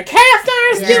skillet. Like cast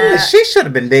iron Yeah. skillet. She should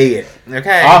have been dead.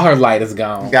 Okay. All her light is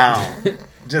gone. Gone.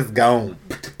 Just gone.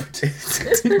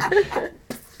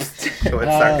 Short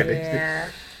circuited. Yeah.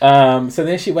 So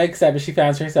then she wakes up and she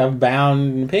finds herself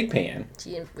bound in a pig pen.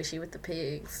 She with the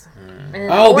pigs. Mm. And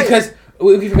Oh, boy, because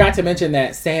we forgot to mention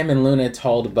that Sam and Luna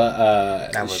told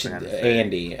wasn't gonna say.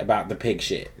 Andy about the pig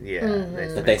shit. Yeah.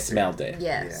 Mhm. That they smelled it.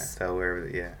 Yeah. Yes. So where?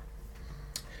 Yeah.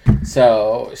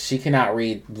 So she cannot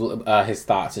read his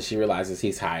thoughts, and she realizes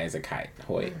he's high as a kite.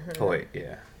 Hoyt. Toy.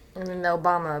 Yeah. And then the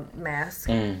Obama mask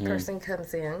Mhm. person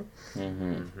comes in.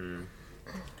 Mm-hmm.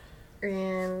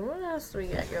 And what else we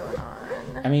got going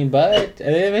on? I mean, Bud.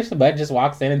 And then eventually, Bud just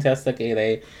walks in and tells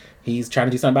Sookie he's trying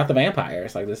to do something about the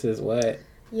vampires. Like this is what.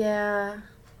 Yeah.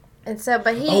 And so,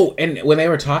 but he. Oh, and when they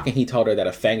were talking, he told her that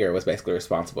a Fenger was basically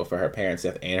responsible for her parents'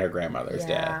 death and her grandmother's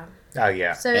death. yeah. Oh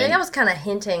yeah. So And- I was kind of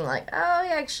hinting, like, oh,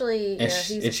 actually, And,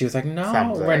 he's. and she was like, no,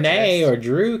 Sounds like Renee this. or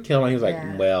Drew killed him. He was like,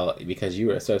 Yeah. well, because you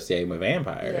were associated with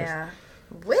vampires. yeah.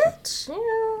 Which, you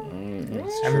know, Mm,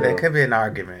 it's I mean, true. there could be an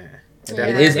argument. Yeah.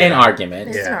 It is an argument.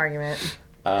 it's an Yeah. argument.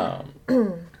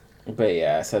 But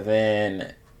yeah, so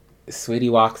then Sweetie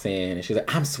walks in and she's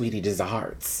like, I'm Sweetie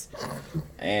Desarts.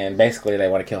 And basically they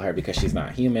want to kill her because she's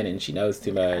not human and she knows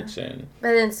too much. And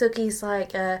But then Sookie's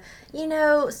like,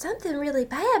 something really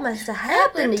bad must have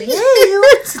happened to you.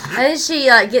 And then she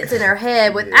gets in her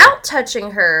head without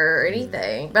touching her or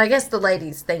anything. But I guess the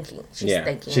lady's thinking. She's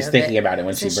thinking. she's of thinking it. about it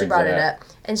when So she brings brought it up.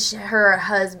 And her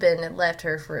husband had left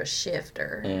her for a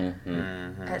shifter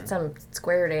Mhm. at some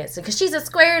square dancing. Because she's a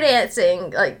square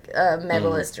dancing,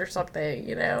 medalist or something,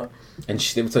 you know. And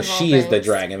so all she is the things.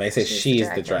 dragon. They say She's she's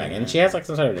the the dragon. dragon. And she has like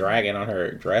some sort of dragon on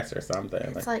her dress or something.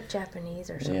 It's like Japanese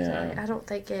or something. Yeah. I don't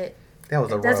think it That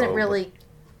was a doesn't robe. really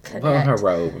connect. well, her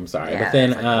robe, I'm sorry. Yeah, But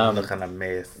then It's like looking a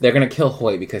mess. they're going to kill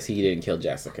Hoyt because he didn't kill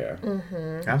Jessica.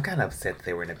 I'm kind of upset that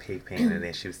they were in a pig pen and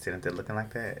then she was sitting there looking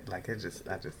like that. Like I just.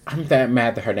 I'm that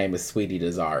mad that her name is Sweetie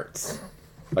Desarts.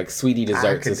 Like Sweetie I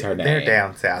Desserts could- is her name. They're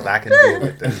down south. I can deal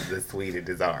with the Sweetie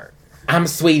Desart. I'm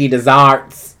Sweetie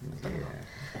Desarts.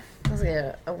 Let's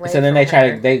get away So then from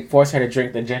her. they force her to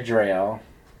drink the ginger ale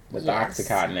with Yes. the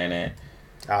Oxycontin in it.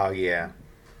 Oh yeah.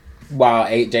 While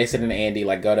Jason and Andy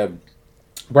like go to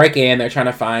break in. They're trying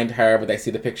to find her, but they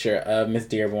see the picture of Miss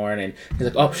Dearborn, and he's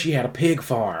like, "Oh, she had a pig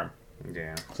farm."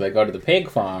 Yeah. So they go to the pig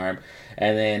farm,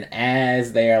 and then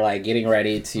as they are like getting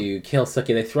ready to kill Sookie,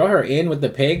 they throw her in with the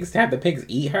pigs to have the pigs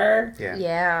eat her. Yeah.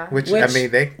 Yeah. Which I mean,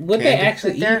 they would can they do-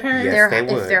 actually eat They're- her? Yes, they're- they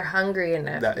If would. they're hungry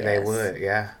enough, They yes. would.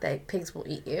 Yeah. Pigs will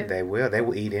eat you. They will. They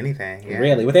will eat anything. Yeah.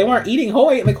 Really? But they weren't eating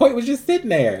Hoyt. Like Hoyt was just sitting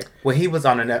there. Well, he was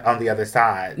on the other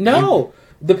side. No.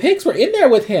 The pigs were in there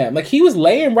with him. Like, he was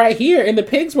laying right here, and the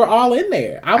pigs were all in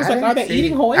there. I was I like, didn't are they see-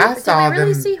 eating Hoyt? I Did saw we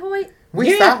really them. see Hoyt? We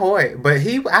Yeah. saw Hoyt, but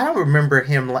I don't remember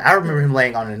him. I remember him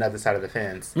laying on another side of the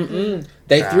fence. Mm-mm.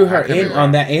 They threw her I could be in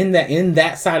on that in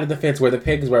that side of the fence where the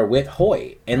pigs were with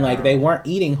Hoyt, and like they weren't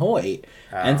eating Hoyt.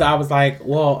 And so I was like,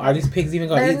 well, are these pigs even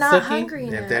going to They're eat not Sookie? hungry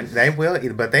If enough. they will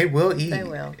eat, but they will eat. They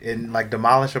will. And like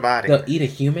demolish a body. They'll eat a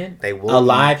human. They will a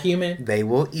live human. They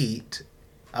will eat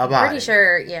a body. Pretty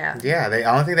sure, yeah. Yeah, they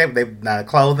only thing they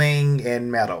clothing and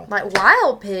metal. Like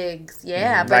wild pigs,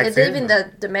 yeah. Mhm. But Like it's Caesar. even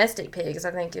the domestic pigs,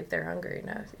 I think, if they're hungry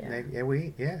enough. Yeah. Yeah, we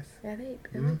eat. Yes. Yeah, they eat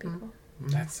Mm-hmm. people.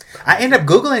 That's I ended up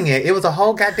googling it. It was a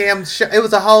whole goddamn show. It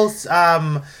was a whole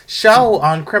show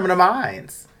on Criminal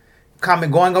Minds,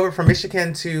 going over from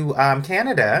Michigan to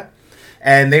Canada,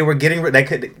 and they were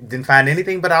didn't find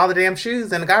anything but all the damn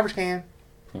shoes in the garbage can.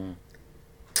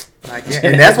 Like, yeah.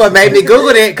 And that's what made me Google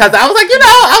it, because I was like,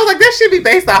 that should be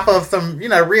based off of some,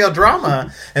 real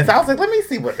drama. And so I was like, let me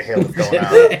see what the hell is going on.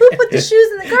 Who put the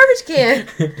shoes in the garbage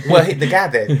can? Well, the guy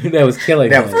that that was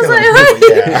killing that him. was like, killing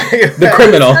people, yeah. The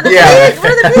criminal. Are the Yeah. pigs?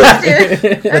 What are the pigs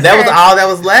doing? But that was all that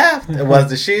was left. Was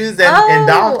the shoes and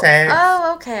dog tags.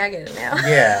 Oh, okay, I get it now.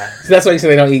 Yeah. So that's why you say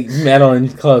they don't eat metal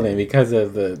and clothing, because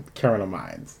of the Criminal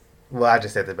Minds. Well, I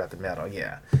just said that about the metal.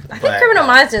 Yeah. I think Criminal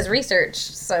Minds does research,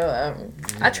 so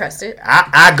I trust it.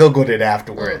 I googled it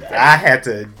afterwards. Mm. I had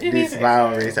to do my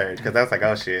own research because I was like,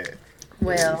 oh shit,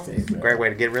 Well, great way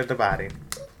to get rid of the body.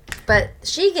 but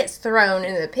she gets thrown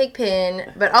into the pig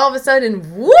pen, but all of a sudden,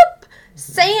 whoop!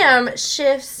 Sam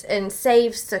shifts and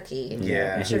saves Sookie.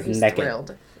 Yeah. I'm sure He's he's naked.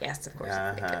 thrilled. Yes, of course. he's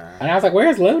naked. Uh-huh. And I was like,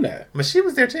 where's Luna? But she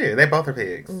was there too. They both are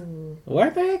pigs. Were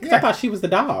they? 'Cause I Yeah. thought she was the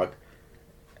dog.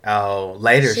 Oh,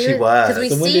 later she was. Because we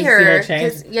So when see did you see her. her change?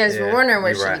 Because yes, Yeah, we're wondering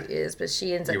where you're right. she is, but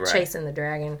she ends up You're right. chasing the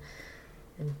dragon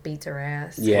and beats her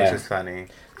ass. Yeah. Which is funny.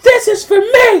 This is for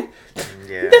me!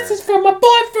 Yeah. This is for my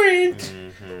boyfriend!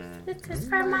 Mm-hmm. This is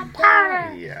for my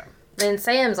daughter. Yeah. Then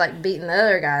Sam's like beating the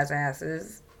other guys'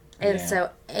 asses, and Yeah. so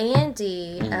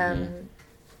Andy,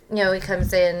 he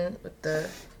comes in with the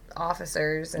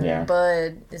officers, and Yeah.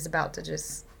 Bud is about to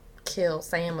just kill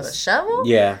Sam with a shovel.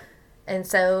 Yeah. And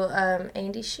so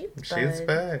Andy shoots Bud. Shoots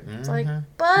Bud. It's like Mhm.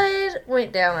 Bud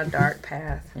went down a dark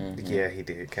path. Yeah, he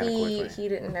did kind of quickly. He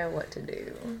didn't know what to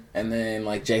do. And then,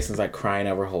 like, Jason's, like, crying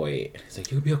over Hoyt. He's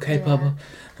like, you'll be okay, Yeah. Bubba.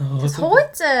 Oh, Because it's okay."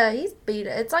 Hoyt's he's beat.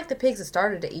 It's like the pigs have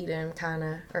started to eat him, kind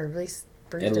of, or at least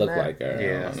bruised It him looked up. like her.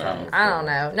 Yeah, I don't know. I don't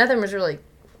know. Nothing was really,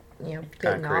 bitten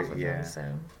Concrete, off of yeah. him.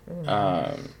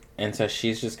 So And so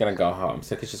she's just gonna go home.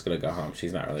 Sookie's just gonna go home.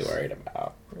 She's not really worried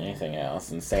about anything else.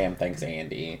 And Sam thanks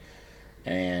Andy.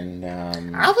 And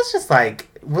I was just like,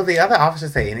 will the other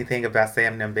officers say anything about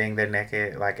Sam and them being there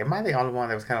naked? Like, am I the only one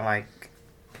that was kind of like,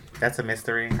 that's a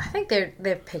mystery? I think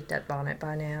they've picked up on it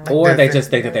by now. or they Does it- just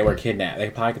think that they were kidnapped. They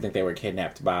probably could think they were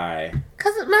kidnapped by.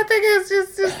 Because my thing is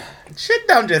just shit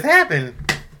don't just happen.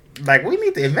 Like, we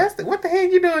need to investigate. What the hell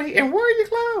you doing here? And where are your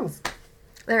clothes?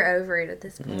 They're over it at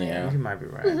this point. Yeah. You might be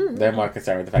right. They're more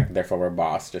concerned with the fact that their former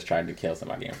boss just tried to kill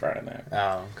somebody in front of them.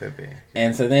 Oh, could be.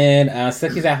 And so then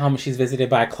Sookie's at home and she's visited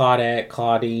by Claudette,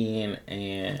 Claudine,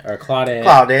 Claudette.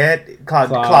 Claudette.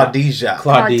 Claudesia. Claudesia.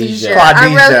 Claudesia. I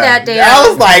wrote that down. I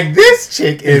was like, this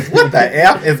chick is, what the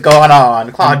F is going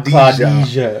on? Claudesia.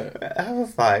 Claudesia. I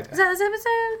was like, Is that this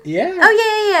episode? Yeah.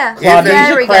 Oh yeah. Claudesia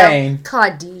There we Crane. go.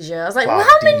 Claudesia. I was like, well,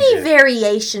 how many Claudesia.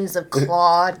 variations of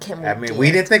Claude can we? I mean, get?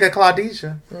 we didn't think of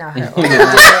Claudesia. No.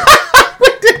 we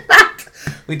did not.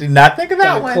 We did not think of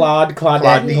that one. Claude,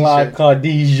 Claudette,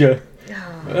 Claudesia.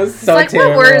 That's so It's like,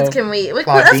 terrible. what words can we? Let's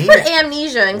Claudine? put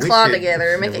amnesia and We Claude should-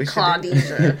 together and make we it should-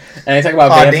 Claudesia. And they talk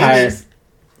about Claudini. vampires.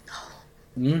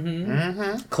 Mm-hmm.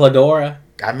 Mm-hmm. Cladora.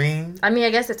 I mean, I mean, I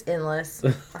guess it's endless.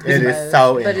 it is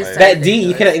so But it's endless. That D,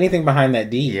 you could have anything behind that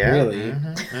D, Yeah. really.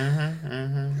 Mm-hmm, mm-hmm,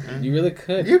 mm-hmm. You really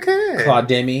could. You could.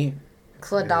 Claudemi.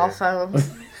 Claudolfo.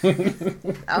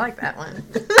 I like that one.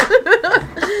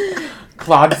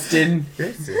 Claudston.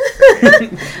 This is. We I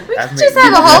could mean, just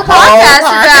have a you whole could have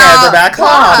podcast about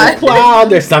Claude. Claude.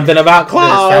 There's something about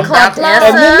Claude. There's something about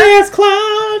And then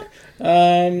Claudessa.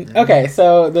 there's Claude. Okay,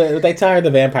 so they tell her the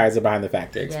vampires are behind the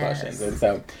factory explosions. Yes. And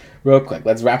so, real quick,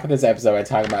 let's wrap up this episode by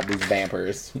talking about these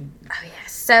vampires. Oh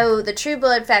yes. So the True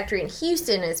Blood factory in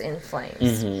Houston is in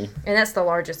flames, Mm-hmm. and that's the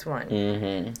largest one.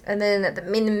 Mm-hmm. And then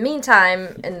in the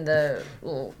meantime, in the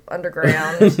little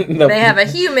underground, The- they have a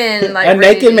human, like A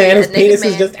ready naked to man, eat, his a naked penis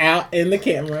is man. just out in the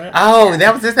camera. Oh,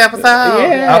 that was this episode?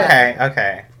 Yeah.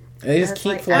 Okay. They just That's keep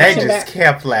like- They flashing just back.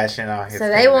 kept flashing on his So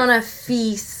they penis. want to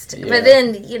feast, Yeah. but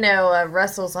then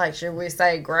Russell's like, "Should we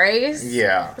say grace?"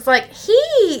 Yeah. It's like he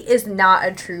is not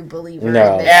a true believer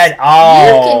No. in this. At all.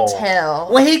 You can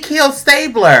tell. When he killed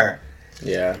Stabler,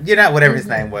 Yeah. whatever his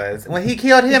name was. When he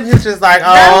killed him, he was just like,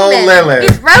 oh, Roman. Lilith.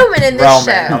 It's Roman in this Roman.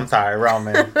 show. I'm sorry,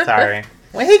 Roman. Sorry.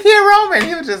 When he killed Roman,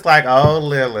 he was just like, oh,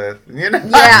 Lilith. Yeah,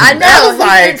 I know. That was He's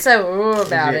like, been so ooh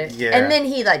about it. Yeah. And then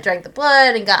he like drank the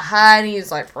blood and got high, and he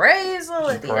was like, "Praise the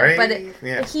Lord." Praise, But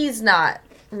yeah. he's not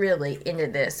really into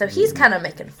this, so he's kind of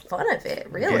making fun of it,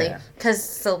 really, Yeah. because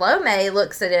Salome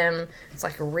looks at him. It's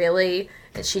like, really,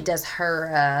 and she does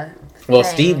her. Well,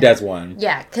 thing. Steve does one.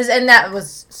 Yeah, and that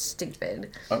was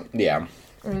stupid. Yeah.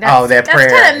 And Oh, that prayer,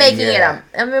 kind of making yeah.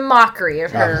 it a mockery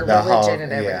of her The whole- religion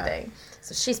and yeah. everything.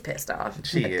 So she's pissed off.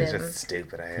 she But is then- just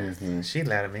stupid ass. Mm-hmm. She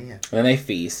let him in. Then they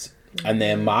feast, and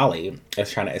then Molly is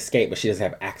trying to escape, but she doesn't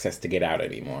have access to get out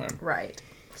anymore. right.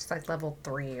 It's like level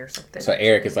 3 or something. So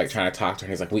Eric is like trying to talk to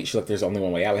her. He's like, "Wait, look, there's only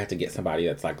one way out. We have to get somebody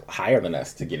that's like higher than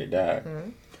us to get it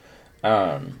done."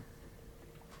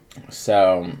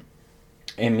 So,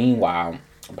 and meanwhile,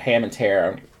 Pam and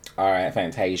Tara are at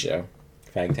Fantasia,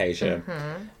 and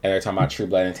they're talking about True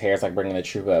Blood. And Tara's like bringing the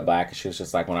True Blood back, and she was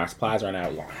just like, "When our supplies run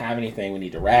out, we don't have anything. We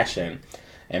need to ration."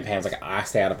 And Pam's like, "I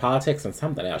stay out of politics and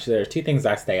something else." There's 2 things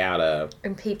I stay out of.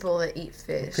 And people that eat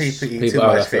fish. People eat People too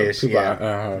are much fish. people Yeah.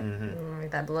 are-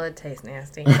 That blood tastes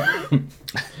nasty.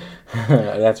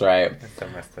 That's right. That's so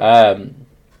messed up.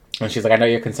 And she's like, "I know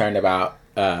you're concerned about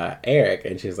Eric,"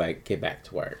 and she's like, "Get back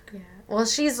to work." Yeah. Well,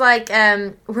 she's like,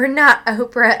 we're not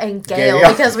Oprah and Gail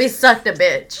Gail. because we sucked a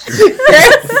bitch.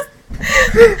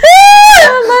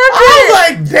 I was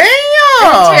like,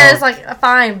 damn. Tara's like,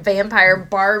 fine, vampire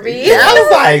Barbie. I was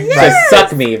like, So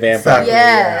suck me, vampire. Suck me.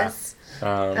 Yes.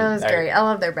 Um, That was great. I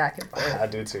love their back and forth. I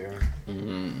do too.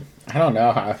 I don't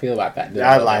know how I feel about that.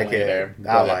 I like it. Later, I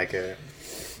but- like it.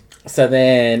 So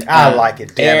then, I like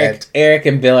it, damn Eric, it. Eric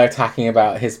and Bill are talking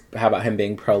about him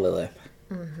being pro Lilith,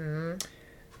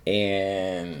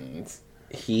 and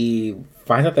he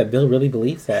finds out that Bill really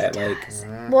believes that. Like,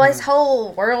 Well, his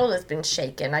whole world has been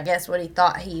shaken. I guess what he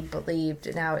thought he believed,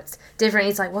 and now it's different.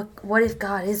 He's like, what if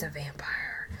God is a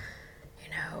vampire?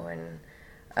 And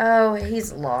oh,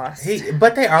 he's lost.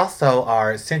 But they also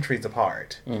are centuries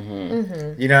apart.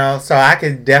 mm-hmm. So I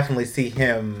could definitely see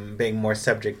him being more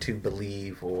subject to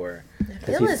believe or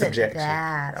Bill he's isn't subject to-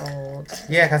 that old.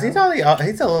 yeah, because he's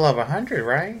a little over 100,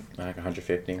 right? like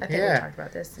 150. I think Yeah. we talked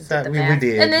about this. And So did the we math.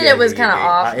 did. And then yeah, it was yeah, kind of yeah.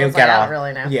 off. I was like, I don't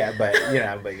really know. Yeah, but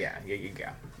yeah, you go.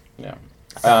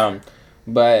 Yeah.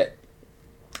 But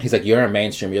he's like, "You're a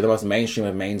mainstream. You're the most mainstream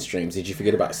of mainstreams. Did you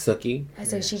forget about Sookie?" I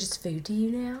said, is she just food to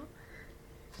you now?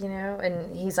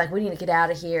 And he's like, we need to get out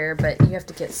of here, but you have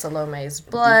to get Salome's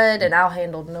blood, and I'll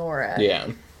handle Nora. Yeah.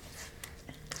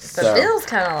 But Bill's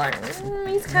kind of like,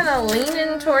 he's kind of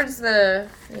leaning towards the,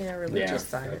 religious Yeah.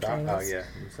 side of things. Oh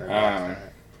yeah.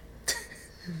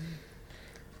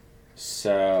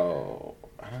 So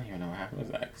I don't even know what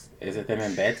happens next. Is it them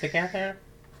in bed together?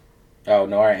 Oh,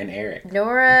 Nora and Eric.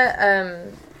 Nora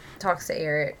talks to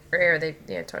Eric, or they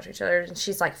talk to each other, and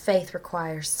she's like, faith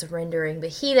requires surrendering, but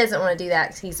he doesn't want to do that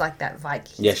because he's like that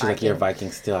Viking. Yeah, she's like, "You're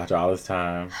Viking still after all this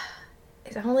time."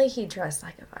 If only he dressed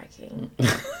like a Viking.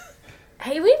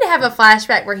 Hey, we need to have a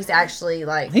flashback where he's actually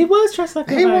like. He was dressed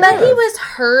like a He Viking. But he was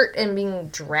hurt and being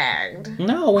dragged.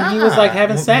 No, when he was like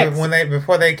having sex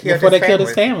before they killed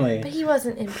his family. But he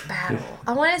wasn't in battle.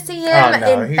 I want to see him Oh,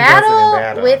 no, in, he battle wasn't in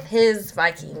battle. with his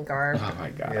Viking garb. Oh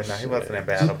my gosh. Yeah, no, he wasn't in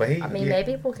battle, but he. I mean,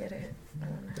 maybe we'll get it.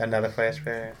 Another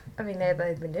flashback. I mean, they've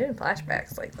been doing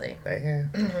flashbacks lately. They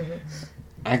have.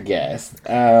 I guess.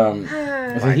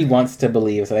 So he wants to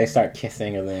believe, so they start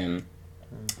kissing, and then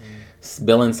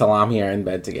Bill and Salami are in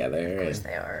bed together. Of course And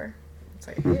they are. It's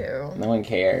like, ew. no one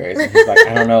cares. And he's like,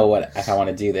 "I don't know if I want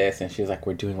to do this," and she's like,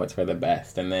 "We're doing what's for the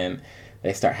best." And then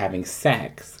they start having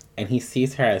sex, and he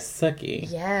sees her as Sookie.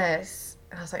 Yes.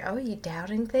 And I was like, oh, you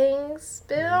doubting things,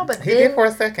 Bill? But He then, did for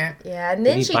a second. yeah, and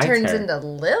Then then he she bites turns her. into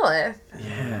Lilith.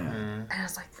 Yeah. And I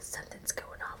was like, something's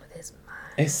going on with his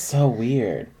mind. It's so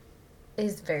weird.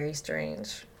 It's very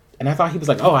strange. And I thought he was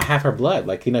like, "Oh, I have her blood,"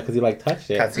 like, because he like touched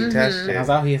it. Because he touched And I it. was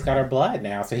like, "Oh, he's got her blood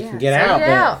now, so he can get so out." get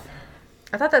But out.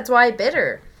 I thought that's why he bit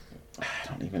her. I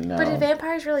don't even know. But did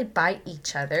vampires really bite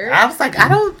each other? I was like, I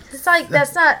don't. It's like,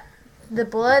 that's not the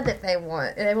blood that they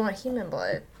want. They want human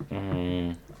blood.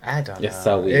 Mm. I don't know. It's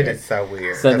so weird. It is so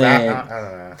weird. So 'Cause then- I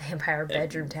don't know. Vampire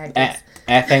bedroom tactics.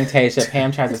 At Fantasia,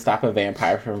 Pam tries to stop a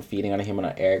vampire from feeding on a human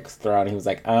on Eric's throne. He was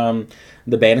like,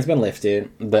 the ban has been lifted.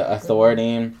 The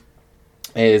authority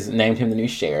is named him the new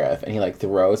sheriff, and he like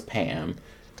throws Pam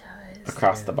Does.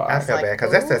 across the I bar. feel like, bad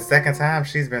because that's the second time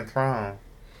she's been thrown.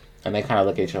 And they kind of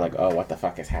look at each other like, oh, what the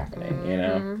fuck is happening, you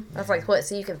know? I was like, what,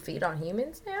 so you can feed on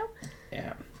humans now?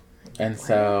 Yeah. And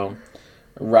so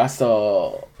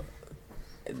Russell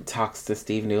talks to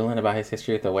Steve Newland about his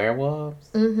history with the werewolves.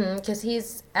 Mm-hmm, because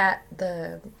he's at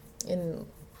in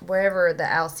wherever the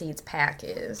Alcides pack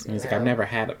is. And he's like, I've never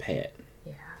had a pet.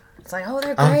 Yeah. It's like, oh,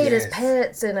 they're Oh, great as yes.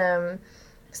 pets. And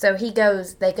so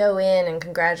they go in and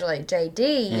congratulate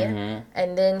JD. Mhm.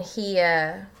 And then he,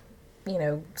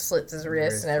 slits his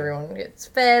wrist and everyone gets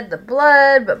fed the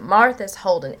blood. But Martha's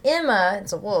holding Emma,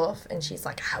 it's a wolf, and she's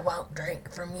like, I won't drink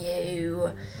from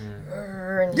you.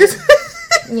 And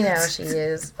she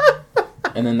is.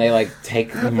 And then they like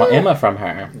take Emma from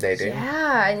her. They do.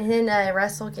 Yeah, and then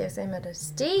Russell gives Emma to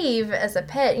Steve as a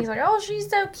pet. And he's like, oh, she's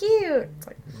so cute. It's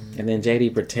like, And then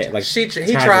JD pretend like He tried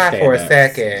to tried for a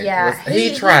stand up. second. yeah,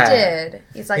 He tried. He did.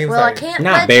 He's like, He was well, like- I can't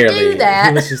Not let barely. you do that.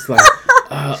 He was just like,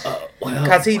 well.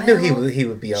 Because he knew Well, he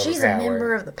would be overpowered. She's a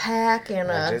member of the pack,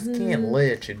 and I just can't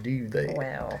let you do that.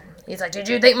 well, he's like, did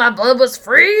you think my blood was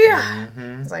free?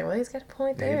 Mhm. It's like, well, he's got a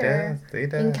point He there. does. He He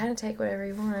can does. kind of take whatever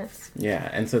he wants. Yeah,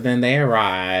 and so then they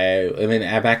arrive, and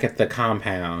then back at the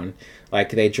compound,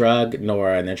 like they drug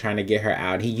Nora, and they're trying to get her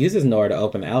out. He uses Nora to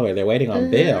open the elevator. They're waiting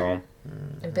on Bill.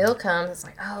 And Bill comes. It's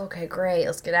like, oh, okay, great.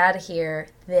 Let's get out of here.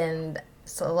 Then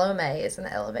Salome is in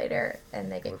the elevator,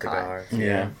 and they get With the caught. guards.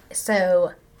 Yeah.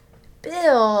 So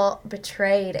Bill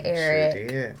betrayed Eric. Sure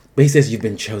did. But he says you've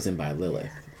been chosen by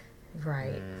Lilith.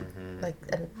 Right. Mm-hmm. Like,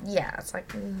 yeah, it's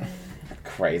like,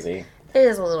 Crazy. it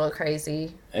is a little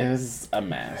crazy. It was a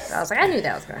mess. I was like, I knew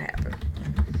that was going to happen.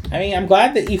 I mean, I'm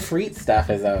glad the Ifrit stuff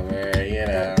is over, you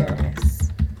know. Goodness.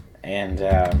 And,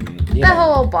 The yeah.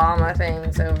 whole Obama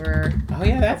thing's over. Oh,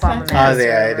 yeah, that's Obama nice. man. Oh,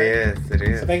 yeah, Over. it is. It So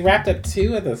is. they wrapped up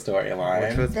 2 of the Which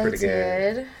storyline. was They pretty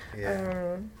good. did.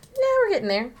 Yeah. Yeah, we're getting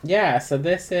there. Yeah, so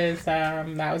this is,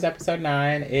 that was episode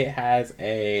 9. It has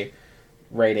a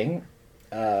rating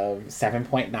of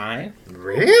 7.9.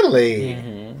 Really?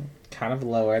 Mm-hmm. Kind of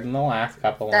lower than the last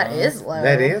couple That ones. is low.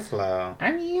 That is low.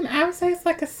 I mean, I would say it's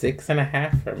like a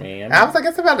 6.5 for me. I was like,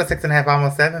 it's about a 6.5,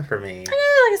 almost 7 for me.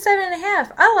 Yeah, like a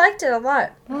 7.5. I liked it a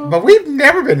lot. But we've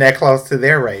never been that close to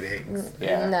their ratings.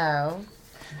 Yeah. No.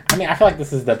 I mean, I feel like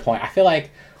this is the point. I feel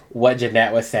like what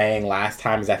Jeanette was saying last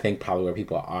time is, I think, probably where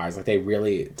people are. Is like they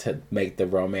really to make the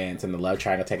romance and the love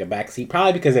triangle take a backseat.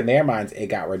 Probably because in their minds it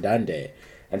got redundant,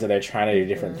 and so they're trying to do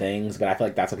different things. But I feel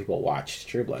like that's what people watched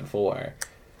True Blood for.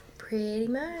 Pretty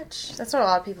much. That's what a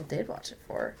lot of people did watch it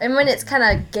for. And when it's kind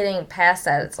of getting past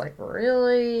that, it's like,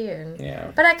 really? And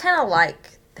Yeah. But I kind of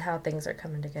like how things are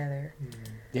coming together.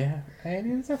 Yeah, I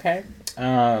mean, it's okay.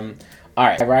 All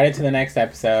right, right into the next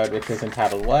episode, which is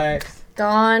entitled what?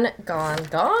 Gone. Gone.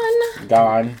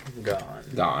 Gone.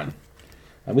 Gone.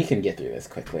 And we can get through this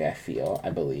quickly, I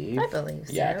believe. I believe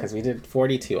so. Yeah, because we did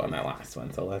 42 on that last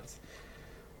one, so let's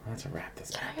wrap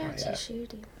this I bad got boy you, up.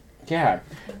 shooting. Yeah.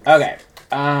 Okay.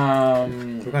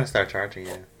 We're going to start charging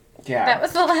you. Yeah. That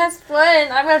was the last one. I'm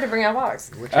going to have to bring out a box.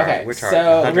 Okay, we're so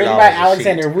charging written $100 by a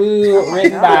Alexander sheet. Wu,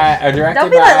 written by, directed Don't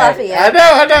be by, like Lafayette.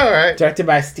 I know, right? directed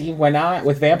by Steve Wenat,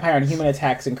 with vampire and human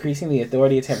attacks increasing, the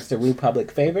authority attempts to woo public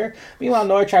favor. Meanwhile,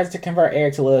 Nora tries to convert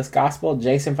Eric to Lilith's gospel.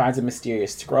 Jason finds a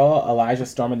mysterious scroll. Elijah,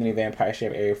 storming the new vampire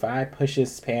ship Area 5,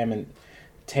 pushes Pam and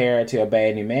Tara to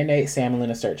obey a new mandate. Sam and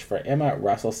Luna search for Emma.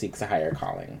 Russell seeks a higher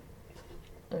calling.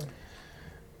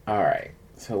 All right.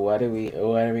 So what are we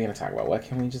going to talk about? What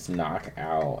can we just knock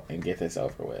out and get this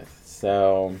over with?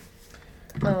 So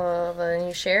The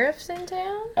new sheriff's in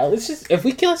town? let's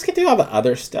get through all the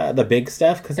other stuff, the big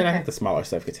stuff, because then I Okay. think the smaller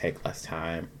stuff could take less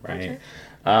time, right?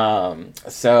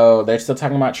 So they're still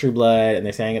talking about True Blood, and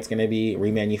they're saying it's going to be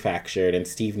remanufactured, and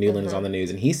Steve Newland is on the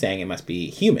news, and he's saying it must be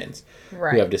humans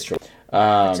Right. who have destroyed. Which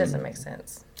doesn't make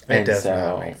sense. It And does so-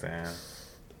 not make sense.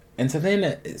 And so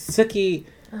then Sookie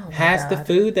Oh my has the God.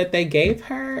 food that they gave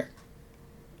her.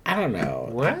 I don't know.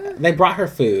 What? They brought her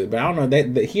food, but I don't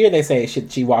know. Here they say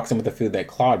she walks in with the food that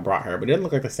Claude brought her, but it didn't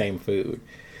look like the same food.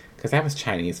 Because that was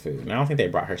Chinese food. And I don't think they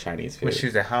brought her Chinese food. When she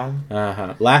was at home?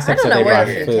 Uh-huh. Last I don't episode know they where brought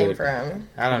the her food came food. from.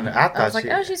 I don't know. I thought I was like, she...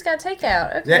 oh, she's got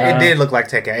takeout. Okay. Yeah, it did look like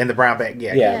takeout in the brown bag.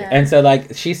 Yeah. Yeah. Yeah. And so,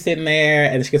 like, she's sitting there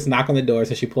and she gets a knock on the door,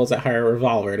 so she pulls out her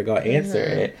revolver to go answer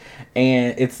it.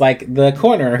 And it's like the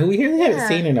coroner, who we really haven't Yeah.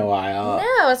 seen in a while.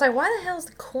 No, it's like, why the hell is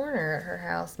the corner at her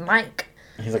house? Mike.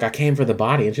 He's like, I came for the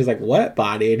body. And she's like, what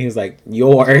body? And he was like,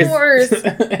 yours. Yours.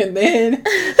 And then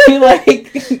he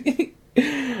like,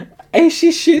 and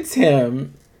she shoots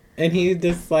him. And he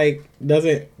just like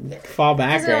doesn't fall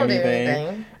back or Doesn't do anything.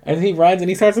 anything. And he runs and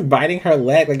he starts biting her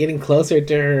leg, like getting closer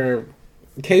to her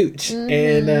cooch.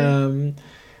 And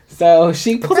so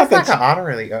she pulls out That's the... like an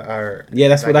artery. Or yeah,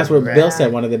 that's like what a Bill vein.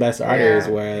 said. One of the best arteries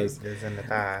Yeah. was... Is in the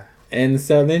thigh. And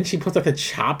so then she pulls out the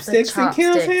chopsticks and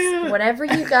kills him. Whatever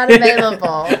you got available.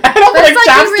 I don't But like it's like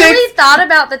chopsticks. you really thought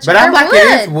about the But I'm like,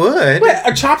 it is wood. wood. But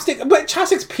a chopstick, but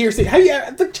chopsticks piercing. Have you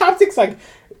the chopsticks like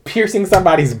piercing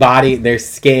somebody's body, their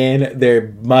skin, their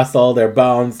muscle, their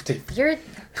bones? You're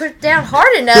put it down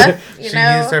hard enough, you She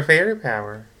know. used her fairy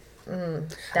power.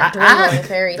 That I- dwindling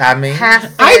fairy. I mean, half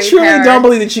I fairy truly power. don't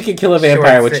believe that she could kill a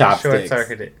vampire with Short chopsticks.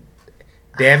 circuited.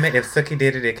 Damn it! If Sookie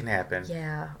did it, it can happen.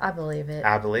 Yeah, I believe it.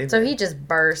 I believe So it. he just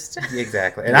burst.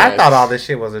 Exactly. And I thought all this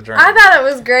shit was a dream. I thought it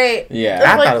was great. Yeah. It was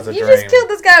I like, thought it was a you dream. just killed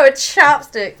this guy with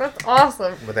chopsticks. That's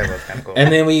awesome. But that was kind of cool.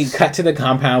 And then we cut to the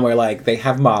compound where like they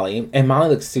have Molly, and Molly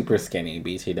looks super skinny.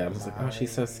 BT Dubs was like, oh,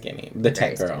 she's so skinny. The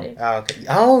tech Very girl. skinny. Oh, okay.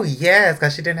 Oh, yes,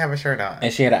 because she didn't have a shirt on.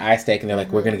 And she had an eye stake, and they're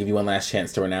like, we're going to give you one last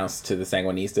chance to renounce to the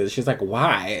Sanguinistas. She's like,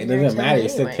 why? It You're doesn't gonna matter. kill You me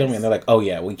still kill me. anyways. And they're like, oh,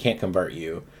 yeah, we can't convert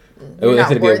you. It You're was not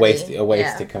going to be a worthy. waste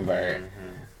Yeah. to convert.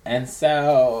 And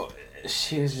so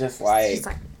she was just like, She's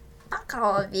like, fuck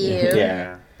all of you.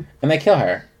 yeah. And they kill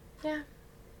her. I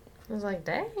was like,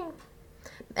 dang.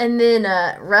 And then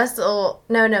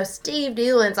Steve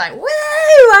Doolan's like, woo,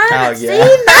 I haven't yeah.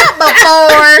 seen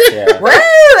that before. Yeah.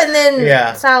 Woo! And then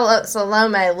Yeah.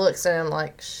 Salome looks at him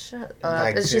like, shut up.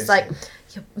 Like and she's this. like,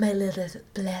 may Lilith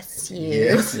bless you.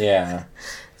 Yes. Yeah.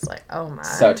 It's like, oh my.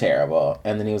 So terrible.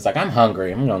 And then he was like, I'm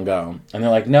hungry. I'm going to go. And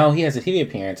they're like, no, he has a TV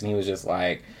appearance. And he was just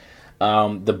like,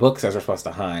 the book says we're supposed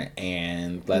to hunt.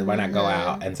 And why not go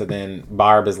out? And so then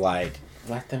Barb is like,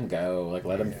 let them go. Like,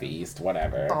 let them feast.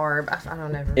 Whatever. Barb. I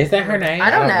don't know. Is that her name? I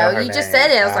don't know. her You just name.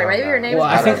 said it. I was I like, don't maybe her know. name Well,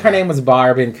 is I think Barb. her name was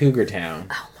Barb in Cougar Town.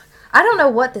 I don't know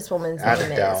what this woman's I name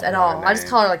don't is at know all. her I just name.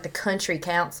 call her like the country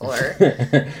counselor.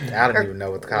 I don't even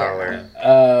know what to call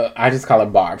her. I just call her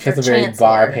Barb. She has a Or very Chancellor,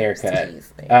 Barb haircut.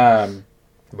 Steve's name.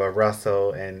 But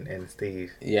Russell and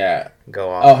Steve Yeah. go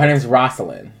off. Oh, her name's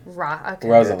Rosalind. Okay.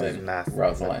 Rosalind. That does not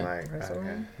Rosalind. look like-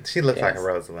 Rosalind? okay. She looks like a Yes.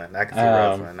 Rosalind. I can see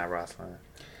Rosalind, not Rosalind.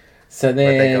 So But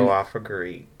they then, go off for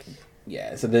Greek.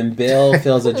 yeah. So then Bill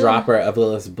fills a dropper of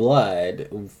Lilith's blood,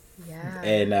 Yeah.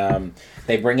 and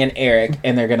they bring in Eric,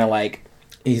 and they're gonna like.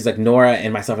 He's like, Nora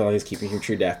and myself are always keeping you from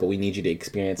true death, but we need you to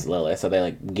experience Lilith. So they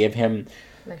like give him,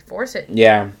 They force it.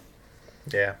 yeah,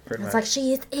 Yeah, pretty It's much. like,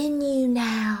 she is in you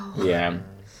now. yeah.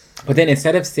 But then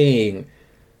instead of seeing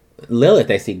Lilith,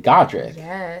 they see Godric.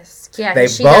 Yes. Yeah, They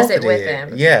 'cause she both does it did. with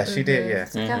him. Yeah, she did. Yeah.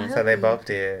 It's like, I'll So help they you. both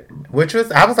did, which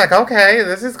was I was like, okay,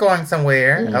 this is going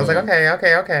somewhere. I was like,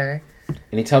 Mm-hmm. okay.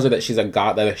 And he tells her that she's a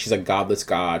godless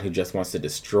god who just wants to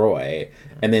destroy.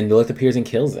 And then Lilith appears and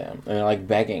kills them. And they're like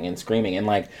begging and screaming. And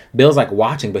like Bill's like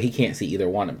watching, but he can't see either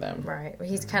one of them. Right.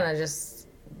 He's kind of just.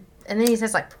 And then he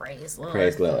says, like, praise Lilith.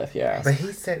 Praise Lilith, yeah. But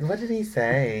he said, what did he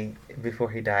say before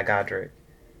he died, Godric?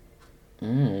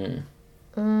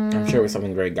 I'm sure it was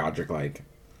something very Godric like.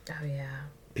 Oh, yeah.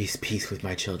 Peace with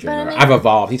my children. But I Or, mean- I've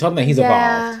evolved. He told me that he's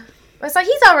evolved. It's like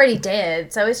he's already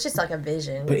dead, so it's just like a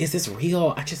vision. But is this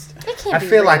real? it can't I be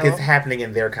feel like real. it's happening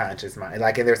in their conscious mind,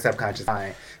 like in their subconscious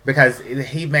mind, because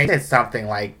he made something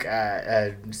like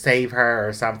save her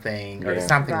or something or Yeah.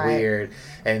 something Right. weird,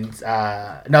 and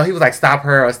no, he was like stop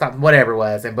her or stop whatever it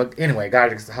was, and but anyway,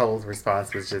 Godric's whole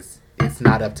response was just it's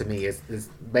not up to me. It's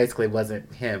basically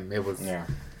wasn't him. It was Yeah.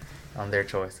 on their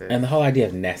choices. And the whole idea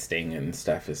of nesting and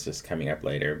stuff is just coming up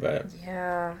later, but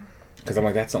Yeah. because I'm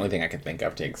like, that's the only thing I can think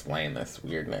of to explain this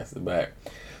weirdness. But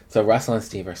so Russell and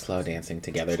Steve are slow dancing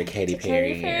together to Katy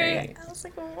Perry. Katy Perry. I was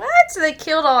like, what? So they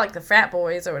killed all like the frat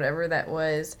boys or whatever that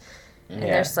was. And Yeah.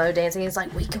 they're slow dancing. It's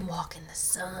like, we can walk in the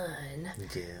sun.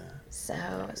 yeah, So,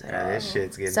 I was like, this oh.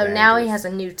 shit's getting So now he dangerous.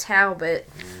 has a new Talbot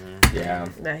Yeah.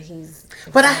 that he's.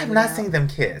 But I have not out. seen them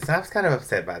kiss. I was kind of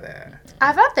upset by that.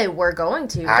 I thought they were going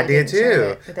to. I They did didn't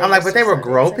show too. it, I'm like, but they were just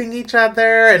slow groping dancing. each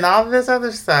other and all this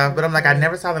other stuff. But I'm like, I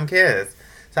never saw them kiss.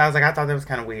 So I was like, I thought that was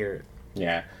kind of weird.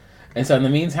 Yeah. And so in the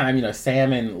meantime,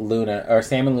 Sam and Luna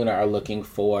are looking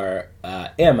for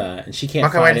Emma, and she can't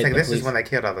Okay, find wait it. a second. The This is police- when they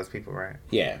killed all those people, right?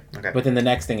 Yeah. Okay. But then the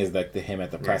next thing is like him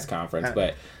at the press conference.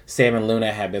 But Sam and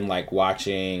Luna have been like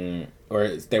watching, or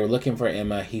they were looking for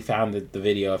Emma. He found the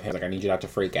video of him like, I need you not to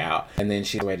freak out. And then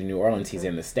she's away to New Orleans. He's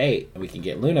in the state, and we can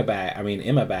get Emma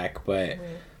back. But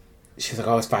she's like,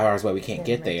 oh, it's 5 hours away. We can't Can't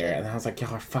get make there. it. And I was like,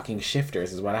 y'all are fucking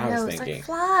shifters, is what I was No, it's thinking. like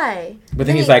fly. But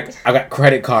then he's like, I got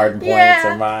credit card points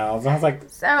Yeah. or miles. I was like,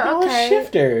 So y'all okay. are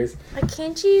shifters. Like,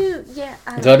 can't you? Yeah.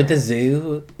 I Go don't to know. the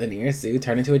zoo, the nearest zoo,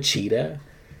 turn into a cheetah.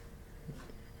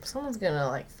 Someone's gonna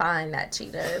like find that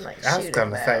cheetah and like I was shoot going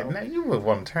it. to say, though. no, you would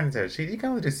want to turn into a cheetah. You can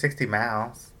only do 60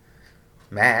 miles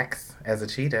max as a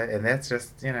cheetah, and that's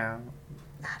just, I don't know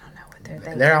what they're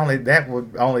thinking. that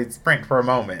would only sprint for a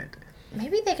moment.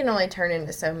 Maybe they can only turn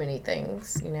into so many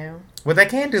things. Well, they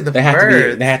can do the They have birds. to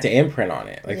be. They have to imprint on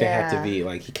it. Like they have to Yeah. be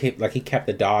like he kept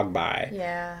the dog by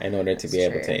Yeah. in order to that's be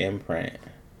able true. to imprint.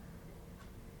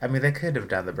 I mean, they could have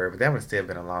done the bird, but that would have still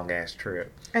been a long ass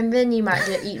trip And then you might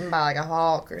get eaten by like a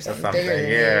hawk or or something, something. bigger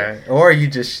than Yeah, or you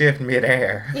just shift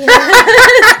midair. you.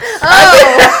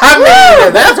 Oh. I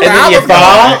mean, that's And where then I you was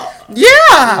fall going.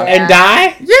 Yeah. and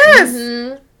die. Yes.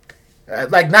 Mhm.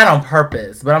 Like not on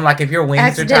purpose, but I'm like, if your wings are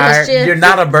Accidental tired, shift. you're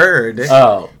not a bird.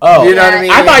 Oh. You know what I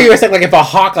mean? I thought you were saying like if a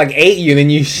hawk like ate you, then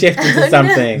you shift into No.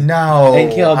 something. No,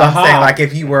 And kill the I'm saying hawk. like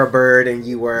if you were a bird and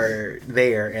you were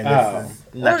there, and Oh. this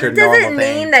is not your does normal it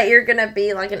thing. mean that you're gonna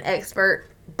be like an expert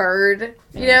bird?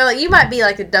 Like you might be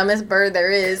like the dumbest bird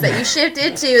there is that you shift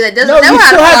into that doesn't No, know you how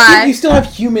still to have fly. you still have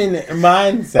human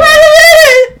mindset.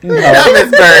 No.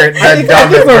 dumbest bird, the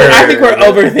dumbest bird. I think we're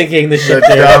overthinking the the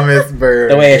shifter. dumbest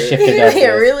bird. The way a shifter You'd does be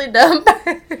a this. really dumb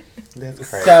bird. That's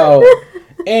crazy. So,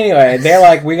 anyway, they're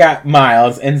like, we got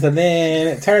Miles. And so then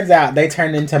it turns out they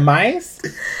turned into mice.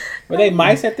 Were they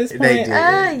mice at this point? They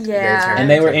did. Yeah. turned And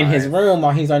they were into in his mice. room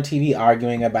while he's on TV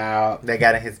arguing about. They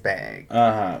got in his bag.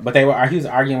 But he was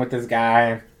arguing with this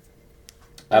guy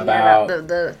about about.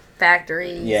 the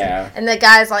factories. Yeah. And the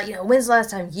guy's like, when's the last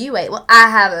time you ate? Well, I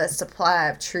have a supply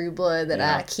of True Blood that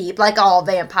Yeah. I keep, like all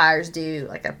vampires do,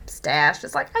 like a stash.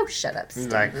 It's like, oh, shut up,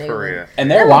 Steve Like Newman. for real. And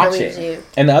they're No one believes watching. you.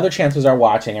 And the other chancellors are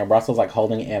watching, and Russell's like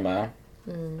holding Emma.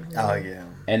 Oh yeah.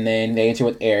 And then they enter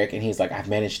with Eric, and he's like, I've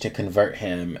managed to convert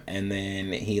him. And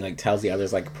then he like tells the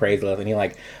others like praise Lilith, and he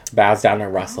like bows down to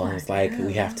Russell, and he's like,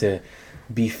 we have to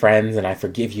be friends, and I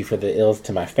forgive you for the ills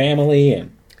to my family.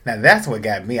 And Now that's what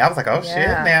got me. I was like, oh shit,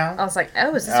 I now. was like,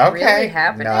 oh, is this Okay. really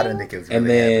happening? No, I didn't think it was really And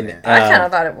then, happening. I kind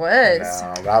of thought it was.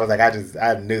 No, but I was like,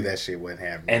 I knew that shit wouldn't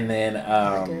happen. and then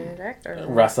Good actor.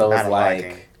 Russell was Not a like,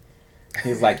 liking.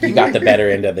 he's like, you got the better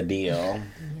end of the deal.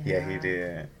 Yeah, he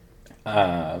did.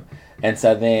 And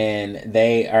so then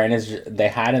they are in they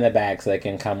hide in the bag so they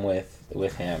can come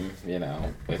with him,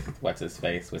 with what's his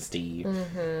face, with Steve.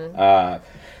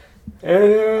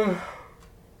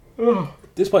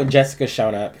 At this point, Jessica's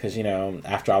shown up because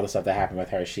after all the stuff that happened with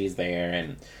her, she's there,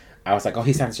 and I was like, oh,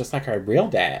 he sounds just like her real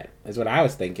dad. Is what I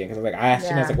was thinking, because I asked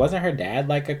him, I was like, wasn't her dad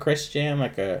like a Christian,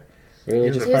 like a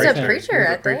religious He was person? a preacher, He was a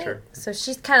I think. preacher. So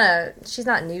she's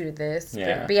not new to this.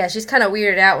 Yeah. But yeah, she's kind of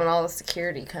weirded out when all the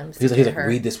security comes He's to like, get her.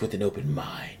 read this with an open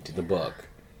mind, the book.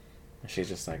 And she's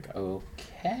just like,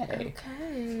 okay.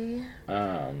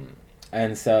 Okay.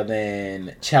 And so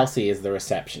then Chelsea is the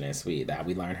receptionist. We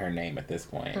learn her name at this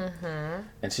point. Mm-hmm.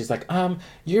 And she's like,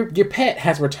 your pet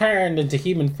has returned into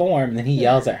human form. And then he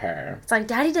yells at her. It's like,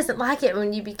 Daddy doesn't like it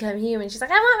when you become human. She's like,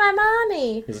 I want my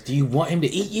mommy. He's like, do you want him to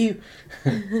eat you?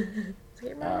 It's like,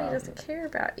 your mommy doesn't care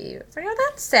about you. It's like, oh,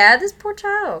 that's sad. This poor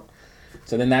child.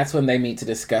 So then that's when they meet to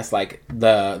discuss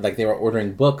they were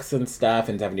ordering books and stuff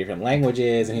in 7 different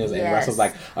languages. And and Yes. Russell's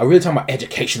like, are we really talking about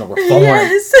educational reform?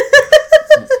 Yes.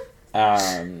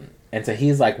 And so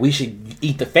he's like, we should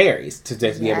eat the fairies to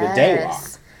just be able to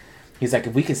daywalk. He's like,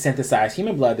 if we could synthesize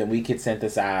human blood, then we could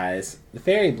synthesize the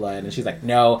fairy blood. And she's like,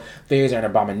 no, fairies are an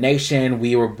abomination.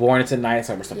 We were born into night,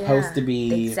 so we're supposed to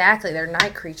be. Exactly. They're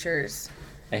night creatures.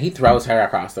 And he throws her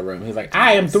across the room. He's like,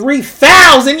 I am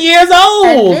 3,000 years old!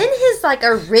 And then his,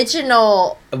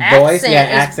 original Voice,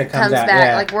 accent, comes comes out, back.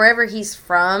 yeah. Like, wherever he's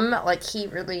from, he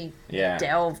really Yeah.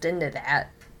 delved into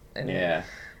that. And Yeah.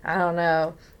 I don't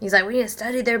know. He's like, we need to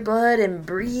study their blood and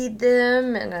breed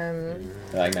them. And,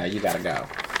 They're like, no, you gotta go.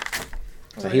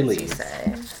 So what he does leaves.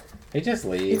 say? He just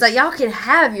leaves. He's like, y'all can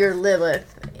have your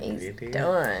Lilith. He's He did.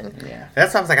 done. yeah.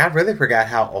 That's why I was like, I really forgot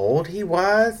how old he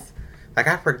was. Like,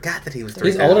 I forgot that he was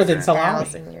 3,000. He's older than Salami.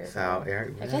 1,000 years So, old.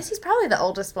 Eric, I guess he's probably the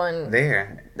oldest one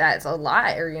there. that's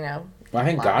alive, or, Well, I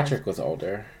think alive. Gotrek was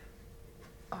older.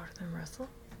 Older than Russell?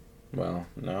 Well,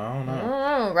 no. I don't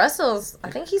know. Russell's,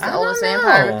 I think he's the I don't oldest know.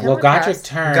 vampire. we've Well, come across.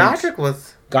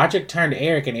 Godric turned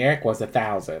Eric, and Eric was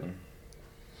 1,000.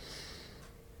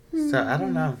 So, I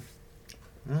don't know.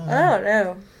 I don't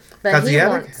know. But 'Cause he the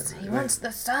other- wants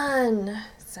the sun.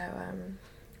 So,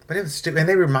 But it was stupid. And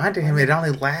they reminded him it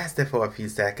only lasted for a few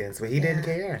seconds, but he didn't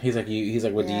care. He's like,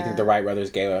 well, do you think the Wright brothers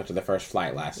gave up after the first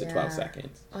flight lasted 12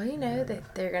 seconds? Well, you know,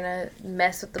 they're going to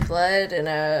mess with the blood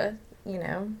and, you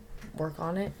know, work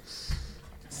on it.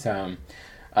 So,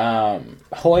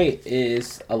 Hoyt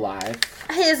is alive.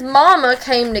 His mama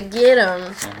came to get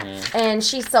him, and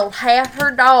she sold half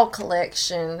her doll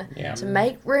collection to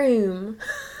make room.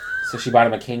 So she bought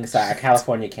him a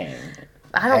California king.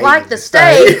 I don't like the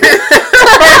state,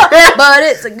 but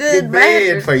it's a good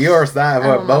mattress. For your size,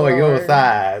 for a boy your Lord.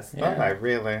 size. Yeah. I'm like,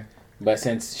 really? But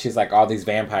since she's like, all these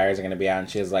vampires are going to be out, and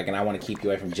she was like, and I want to keep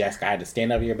you away from Jessica, I had to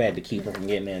stand over your bed to keep her from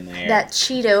getting in there. That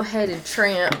Cheeto-headed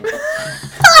tramp.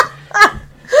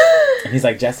 And he's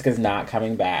like, Jessica's not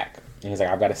coming back. And he's like,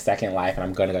 I've got a second life, and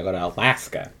I'm going to go to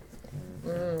Alaska.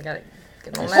 Gotta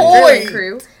get on that drilling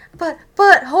crew. But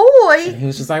Hoy. And he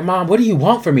was just like, Mom, what do you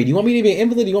want from me? Do you want me to be an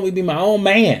invalid? Do you want me to be my own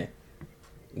man?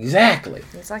 Exactly.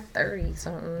 He's like 30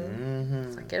 something. Mm-hmm.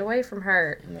 It's like, get away from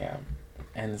her. Yeah.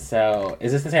 And so,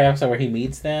 is this the same episode where he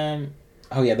meets them?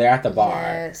 Oh, yeah, they're at the bar.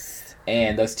 Yes.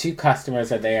 And those two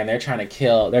customers are there, and they're going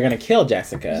to kill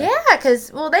Jessica. Yeah,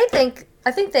 because, well,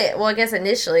 I guess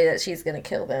initially that she's going to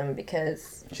kill them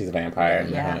because... She's a vampire.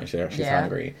 Yeah. And she's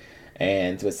hungry.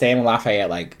 And but Sam and Lafayette,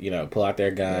 like, you know, pull out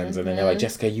their guns, and then they're like,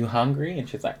 Jessica, you hungry? And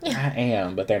she's like, I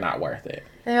am, but they're not worth it.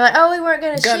 And they're like, oh, we weren't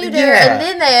going to shoot her. yeah. And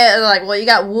then they're like, well, you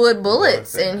got wood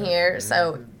bullets in here,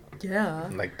 so, yeah.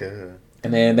 Like, duh.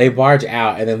 And then they barge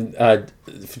out, and then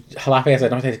Lafayette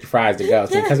said, don't take your fries to go.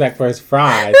 So he comes back for his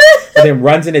fries, and then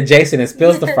runs into Jason and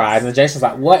spills the fries. And Jason's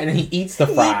like, what? And he eats the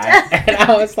fries. And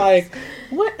I was like,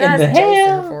 what in the Jason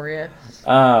hell? for you.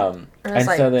 And It's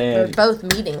like, so then... they're both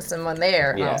meeting someone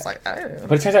there. And Yeah. I was like, oh.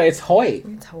 But it turns out it's Hoyt.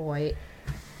 It's Hoyt.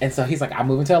 And so he's like, I'm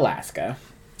moving to Alaska.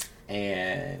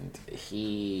 And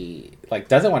he, like,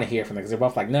 doesn't want to hear from them because they're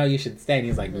both like, no, you should stay. And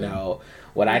he's like, no,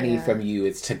 what I need from you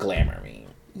is to glamour me.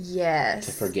 Yes.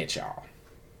 To forget y'all.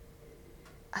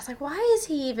 I was like, why is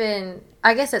he even...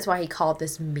 I guess that's why he called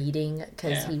this meeting,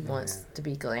 because he wants to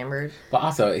be glamored. But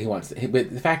also,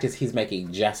 but the fact is, he's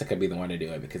making Jessica be the one to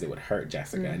do it because it would hurt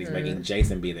Jessica. And he's making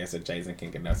Jason be there so Jason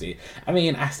can see. I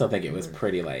mean, I still think it was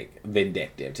pretty, like,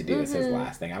 vindictive to do this his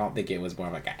last thing. I don't think it was more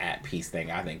of, like, an at-peace thing.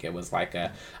 I think it was, like,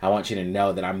 I want you to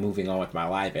know that I'm moving on with my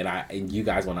life, and you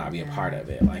guys will not be a part of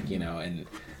it. Like, you know, and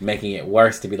making it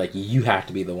worse to be like, you have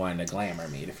to be the one to glamour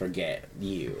me, to forget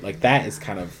you. Like, that is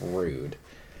kind of rude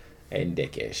and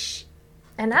dickish.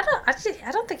 And I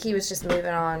don't think he was just moving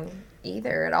on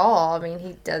either at all. I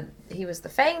mean, he was the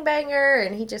Fang Banger,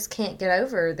 and he just can't get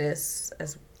over this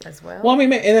as well. Well, I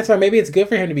mean, and that's why maybe it's good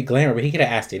for him to be glamour, but he could have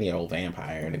asked any old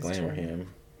vampire to glamour him.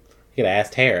 He could have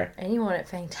asked Tara. Anyone at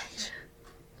Fangtasia.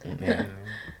 Yeah.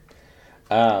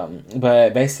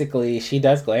 But basically, she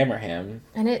does glamour him.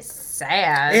 And it's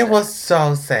sad. It was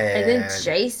so sad. And then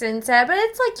Jason's sad, but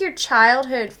it's like your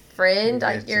childhood friend,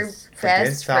 like your just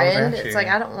best forgets all friend. about It's you. like,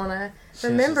 I don't want to She's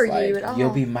remember just like, you at all. You'll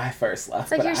be my first love,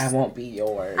 like but you're I won't be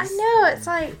yours. I know, it's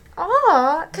like,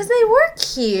 aw, because they were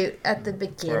cute at the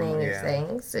beginning Yeah. of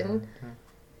things. And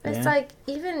it's Yeah. like,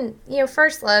 even,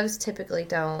 first loves typically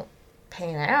don't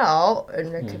pan out,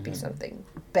 and there could be something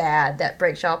bad that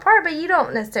breaks y'all apart, but you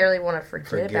don't necessarily want to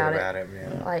forget about it.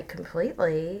 Yeah. Like,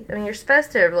 completely. I mean, you're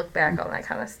supposed to look back on that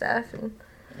kind of stuff and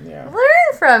Yeah.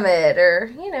 learn from it,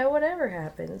 or, whatever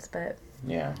happens, but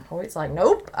Yeah. Hoyt's like,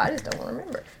 nope, I just don't want to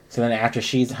remember. So then after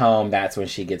she's home, that's when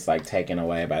she gets, like, taken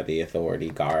away by the authority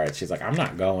guards. She's like, I'm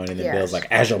not going. And then Yeah. Bill's like,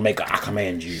 as your maker, I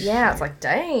command you. Yeah, it's like,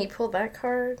 dang, you pulled that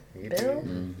card, You Bill. did.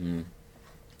 Mm-hmm.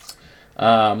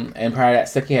 And prior to that,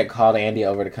 Sookie had called Andy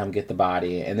over to come get the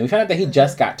body. And then we found out that he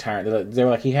just got turned. They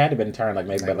were like, he had to been turned, like,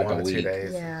 maybe by, like, a 1 or 2 week.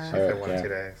 days. Yeah. She said 1 or Yeah. 2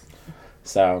 days.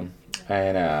 So,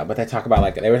 and, but they talk about,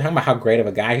 like, they were talking about how great of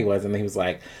a guy he was. And he was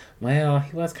like, well,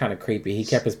 he was kind of creepy. He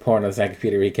kept his porn on his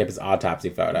computer. He kept his autopsy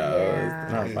photos. Yeah.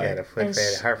 And I was He like, had a foot And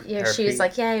fed her. she her was feet,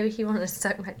 like, yeah, he wanted to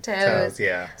suck my toes.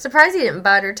 Yeah. Surprised he didn't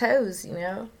bite her toes,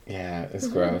 yeah, it's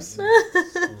gross.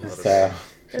 It's So,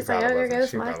 like, probably oh, here wasn't- goes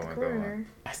she Mike probably the wasn't going. coroner.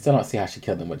 I still don't see how she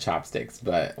killed him with chopsticks,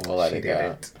 but we'll let She it did go.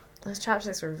 it. Those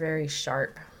chopsticks were very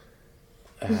sharp.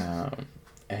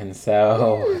 And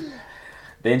so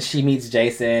then she meets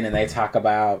Jason, and they talk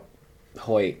about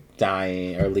Hoyt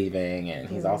dying or leaving, and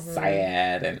he's all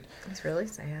sad, and It's really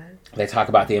sad. they talk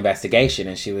about the investigation,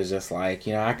 and she was just like,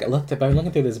 I'm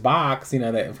looking through this box,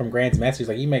 that from Grant's message,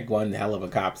 like, you make one hell of a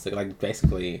cop, so, like,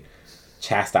 basically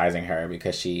chastising her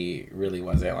because she really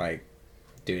wasn't, like,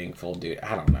 doing full duty.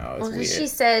 I don't know. It's Well, weird. because she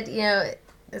said,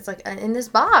 it's like, in this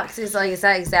box. It's like, is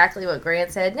that exactly what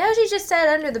Grant said? No, she just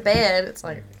said under the bed. It's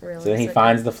like, really? So then he It's like,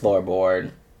 finds the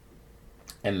floorboard,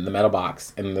 and the metal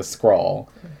box and the scroll.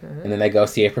 And then they go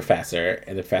see a professor,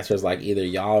 and the professor's like, either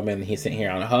y'all have been sitting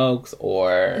here on a hoax,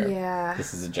 or Yeah.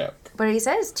 this is a joke. But he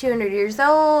says 200 years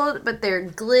old, but they're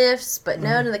glyphs, but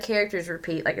none of the characters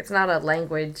repeat. Like, it's not a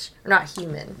language, or not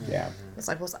human. Yeah. It's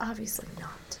like, well, it's obviously not.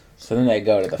 So then they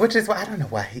go to the... Which is why I don't know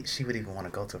why she would even want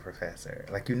to go to a professor.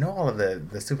 Like, you know all of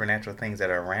the supernatural things that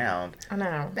are around. I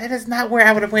know. That is not where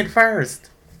I would have went first.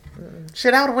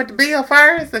 Shit, I would have went to Bill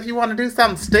first if you want to do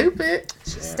something stupid.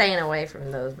 She's staying away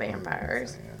from those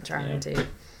vampires. Trying to.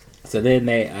 So then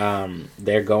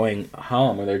they're going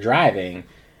home, or they're driving,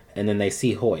 and then they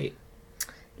see Hoyt.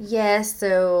 Yes,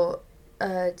 so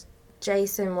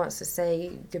Jason wants to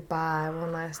say goodbye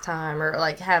one last time, or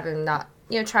like have him not,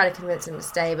 try to convince him to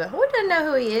stay, but Hoyt doesn't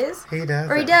know who he is. He does.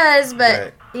 Or he does,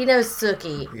 but he knows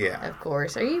Sookie. Yeah. Of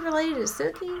course. Are you related to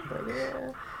Sookie? Like,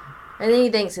 yeah. And then he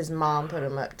thinks his mom put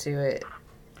him up to it.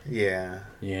 Yeah.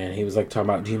 Yeah, and he was like talking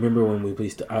about, do you remember when we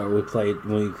played,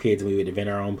 when we were kids, we would invent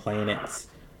our own planets?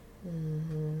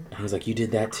 And he was like, you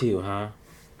did that too, huh?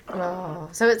 Oh,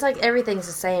 so it's like everything's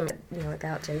the same,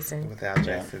 without Jason. Without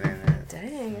Jason in it.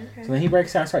 Dang, okay. So then he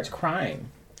breaks down and starts crying.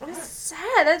 That's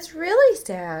sad. That's really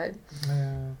sad.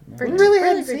 Yeah. For- We really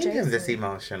hadn't for seen him this Jason.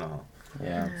 emotional.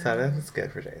 Yeah. So that was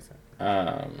good for Jason.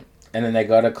 And then they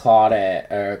go to Claude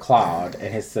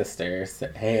and his sisters,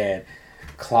 and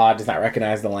Claude does not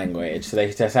recognize the language, so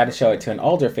they decide to show it to an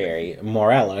older fairy,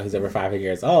 Morella, who's over 500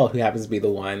 years old, who happens to be the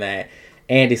one that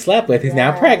Andy slept with, who's now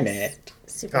Yes. pregnant.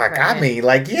 Super Like, pregnant. I mean,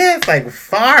 like, yes, like,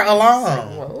 far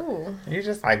along. Whoa. You're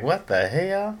just like, what the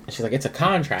hell? And she's like, it's a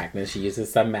contract, and she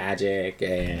uses some magic,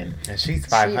 and And she's She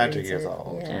 500 reads years it,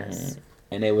 old. Yes.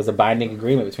 and it was a binding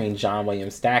agreement between John William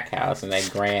Stackhouse, and they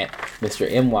grant Mr.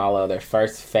 Imwallow their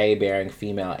first Fae-bearing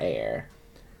female heir.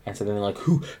 And so then they're like,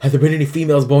 has there been any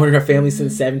females born in our family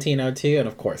since 1702? And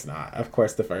of course not. Of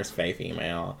course the first Fae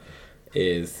female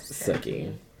is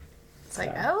Sookie. It's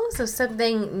like, so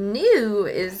something new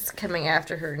is coming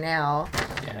after her now.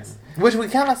 Yes. Which we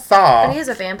kind of saw. But he is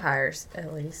a vampire,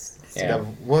 at least. Yeah.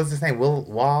 What was his name?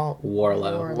 Warlow.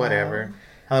 Warlow. Whatever.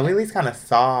 We at least kind of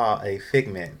saw a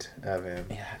figment of him.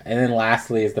 Yeah. And then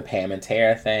lastly is the Pam and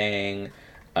Tara thing.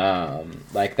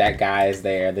 Like that guy is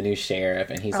there, the new sheriff,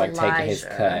 and he's like taking his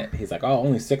Elijah. cut. He's like, oh,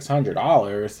 only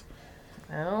 $600.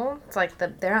 Well, it's like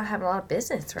they're not having a lot of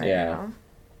business right Yeah. now.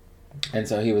 And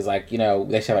so he was like,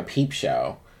 they should have a peep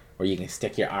show where you can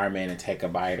stick your arm in and take a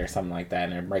bite or something like that,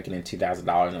 and they're breaking in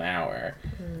 $2,000 an hour.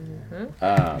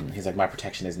 He's like, my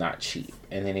protection is not cheap.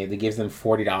 And then he gives them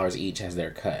 $40 each as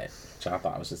their cut, which I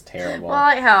thought was just terrible. Well,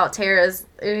 I like how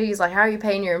he's like, how are you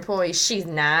paying your employees? She's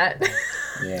not.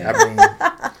 Yeah. I mean,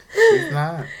 she's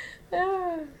not.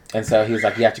 And so he was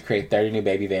like, you have to create 30 new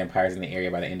baby vampires in the area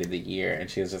by the end of the year. And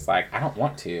she was just like, I don't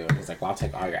want to. And he's like, well, I'll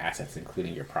take all your assets,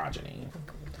 including your progeny.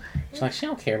 She's like, she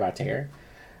don't care about Tara.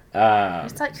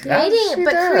 It's like she creating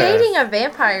does. a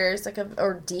vampire is like an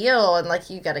ordeal, and like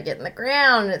you got to get in the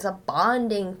ground. And it's a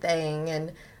bonding thing,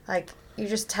 and like you're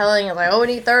just telling them like, oh, we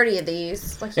need 30 of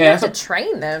these. Like you Yeah, have to that's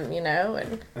train them,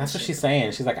 And That's what she's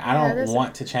saying. She's like, I Yeah, don't that's-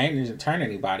 want to turn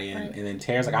anybody. And then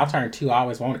Tara's like, I'll turn 2. I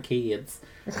always wanted kids.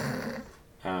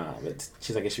 But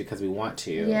she's like, it's because we want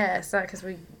to. yeah, it's not because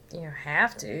we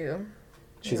have to.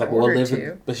 She's in like, we'll order live.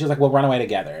 to. But she was like, we'll run away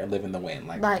together and live in the wind.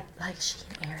 Like she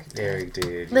and Eric did. Eric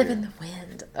did. Live yeah. in the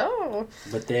wind. Oh,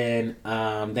 But then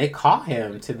they call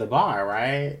him to the bar,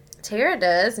 right? Tara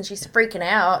does, and she's freaking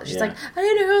out. She's Yeah. like, I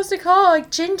didn't know who else to call.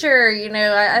 Like Ginger,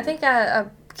 I think I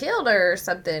killed her or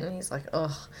something. And he's like,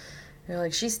 ugh. They're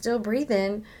like, she's still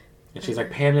breathing. And she's like,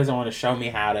 Pam doesn't want to show me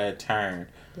how to turn.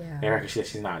 Yeah. Erica says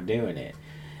she's not doing it.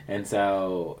 And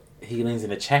so he leans in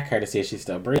to check her to see if she's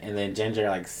still breathing. And then Ginger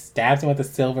like stabs him with a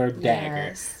silver dagger.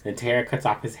 Yes. Then Tara cuts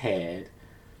off his head.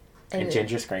 And And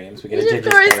Ginger screams. We get a of Ginger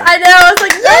course, scream. I know. I was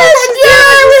like, yes,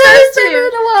 she's supposed to.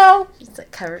 Hello. She's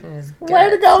like covered in his Way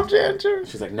to guts. go, Ginger.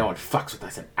 She's like, no one fucks with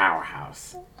us in our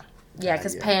house. Yeah,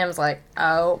 because Yeah. Pam's like,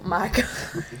 oh my god,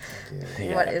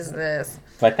 Yeah. what is this?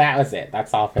 But that was it.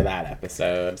 That's all for that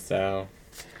episode. So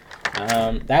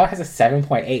that one has a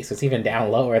 7.8, so it's even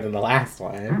down lower than the last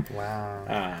one.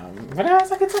 Wow. But I was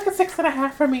like, it's like a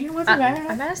 6.5 for me. It wasn't I'm bad.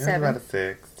 at a It was about 7. a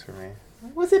 6 for me.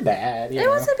 Was it bad? It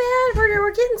wasn't bad.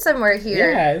 We're getting somewhere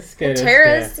here. Yeah, it's good. it's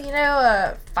Tara's,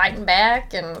 good. fighting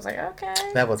back, and I was like, okay.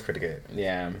 That was pretty good.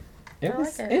 Yeah. I It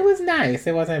like it. it was nice.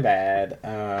 It wasn't bad.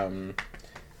 Yeah.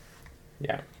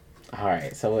 All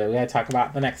right. So we gotta talk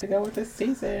about the next to go with this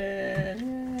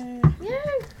season. Yay. Yay.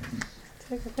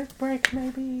 Take a quick break,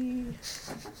 maybe.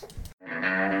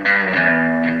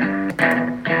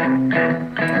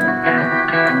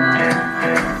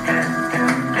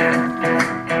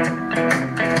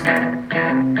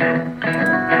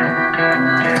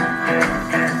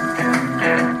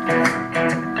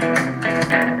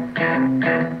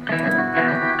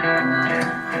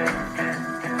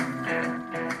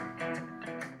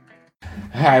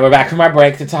 right, we're back from our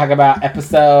break to talk about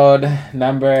episode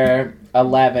number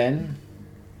 11.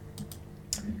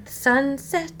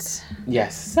 Sunset.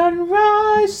 Yes,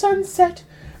 Sunrise, Sunset.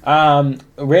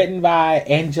 Written by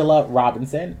Angela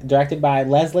Robinson, directed by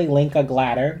Leslie Linka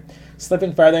Glatter.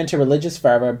 Slipping further into religious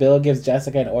fervor, Bill gives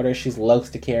Jessica an order she's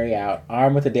loath to carry out.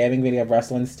 Armed with a damning video of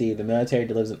Russell and Steve, the military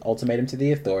delivers an ultimatum to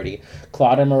the authority.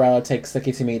 Claude and Morello take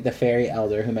Sookie to meet the fairy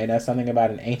elder, who may know something about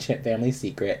an ancient family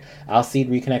secret. Alcide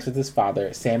reconnects with his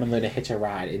father. Sam and Luna hitch a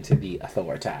ride into the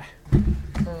authority.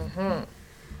 Mm-hmm.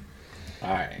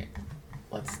 Alright.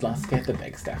 Let's get the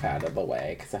big stuff out of the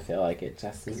way, because I feel like it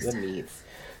just is the meats.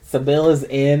 So Bill is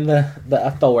in the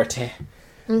authority.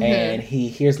 Mm-hmm. And he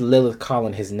hears Lilith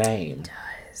calling his name.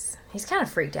 Does. He's kind of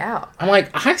freaked out. I'm like,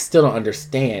 I still don't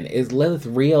understand. Is Lilith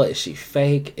real? Is she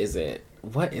fake?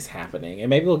 What is happening? And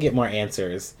maybe we'll get more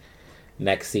answers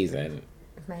next season.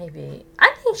 Maybe.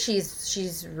 I think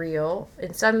she's real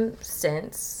in some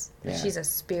sense. Yeah. She's a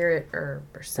spirit or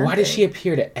something. Why does she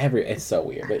appear to it's so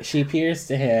weird, but she appears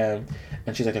to him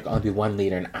and she's like, there can only be one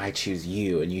leader and I choose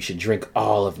you and you should drink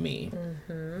all of me.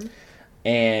 Mm-hmm.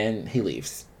 And he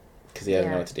leaves. Because he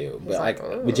doesn't know what to do. But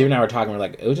ooh. but Jim and I were talking, we're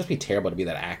like, it would just be terrible to be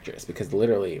that actress. Because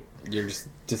literally, you're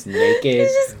just naked.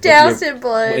 He's just doused in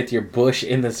blood. With your bush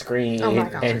in the screen. Oh my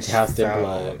gosh. And doused in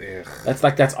blood.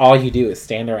 That's all you do is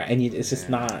stand around. And it's just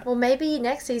not. Well, maybe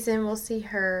next season we'll see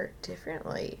her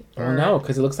differently. Oh no,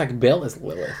 because it looks like Bill is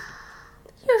Lilith.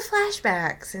 You know,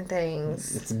 flashbacks and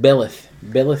things. It's Billith.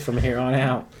 Billith from here on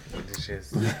out. It's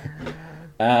just...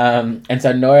 And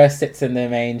so Nora sits in the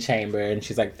main chamber and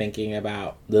she's like thinking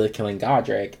about Lilith killing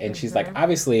Godric, and she's like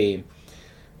obviously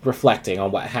reflecting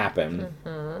on what happened.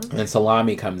 And then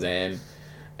Salami comes in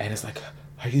and it's like,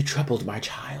 are you troubled, my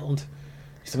child?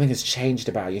 Something has changed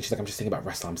about you. And she's like, I'm just thinking about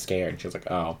Russell, I'm scared. And she was like,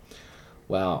 oh,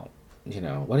 well,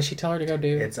 what does she tell her to go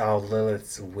do? It's all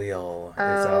Lilith's will.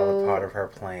 It's all a part of her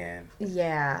plan.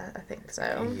 Yeah, I think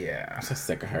so. Yeah. I'm so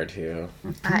sick of her too.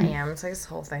 I am. It's like this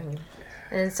whole thing.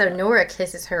 And so Nora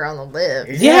kisses her on the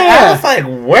lips. Yeah. I was like,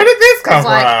 where did this come It's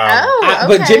like, from? oh,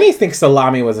 But okay. Jimmy thinks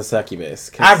Salami was a succubus.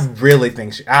 I really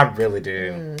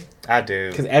do. I do.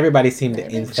 Because everybody seemed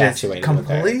Maybe. Just infatuated with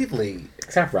her. completely.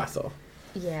 Except Russell.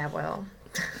 Yeah, well.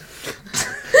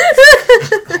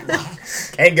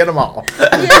 Can't get them all.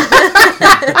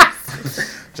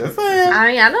 Just saying. I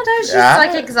mean, I don't know. She's Yeah.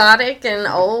 like exotic and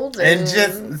old. And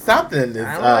just something.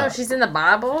 I don't know. She's in the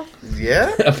Bible.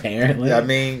 Yeah. Apparently. I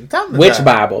mean, something. Which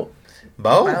Bible?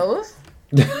 Both. Both?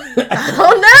 I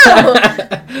don't know.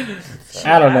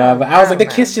 I don't know. But I was like, the I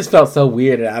don't kiss just felt so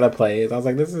weird and out of place. I was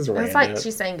like, this is random. It's like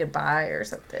she's saying goodbye or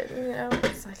something, you know?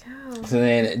 It's like, oh. So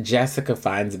then Jessica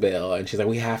finds Bill and she's like,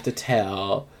 we have to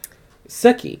tell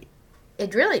Sookie.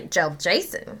 It really gelled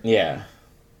Jason. Yeah.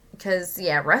 Because,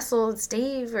 Russell and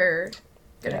Steve are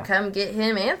going to come get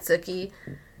him and Sookie.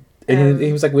 And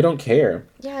he was like, we don't care.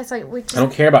 Yeah, it's like, we I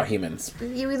don't care about humans.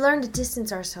 we learn to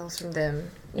distance ourselves from them.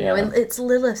 You Yeah. know, and it's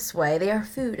Lilith's way. They are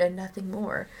food and nothing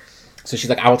more. So she's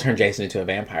like, I will turn Jason into a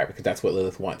vampire because that's what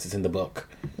Lilith wants. It's in the book.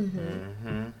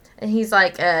 And he's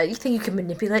like, you think you can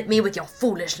manipulate me with your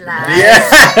foolish lies? Yeah.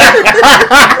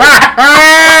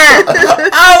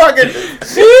 Oh my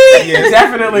goodness. Yeah,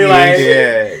 definitely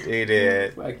He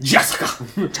did. like Jessica.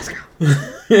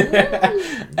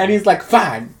 And he's like,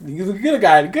 fine. He's a good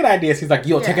guy. Good ideas. He's like,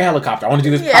 take a helicopter. I want to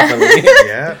do this Yeah. properly.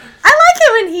 Yeah. I like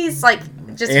it when he's like,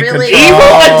 just In really control. Evil,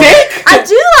 a dick. I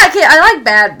do like it. I like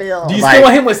Bad Bill. Do you Like- still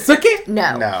want him with Sookie?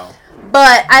 No. No.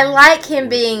 But I like him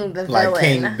being the Like villain.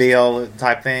 King Bill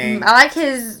type thing. I like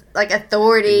his like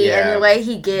authority and Yeah. the way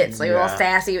he gets like a little Yeah.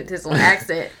 sassy with his little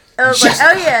accent. I was like, Jessica.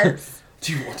 oh yes,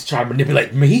 Do you want to try to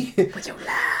manipulate me? with your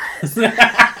lies.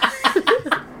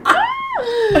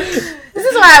 This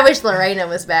is why I wish Lorena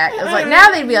was back. I was like,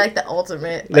 now they'd be like the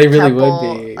ultimate. Like, They really would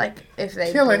couple, be. Like if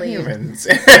they Killing believed. humans.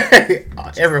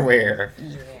 Everywhere.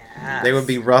 Yeah. They would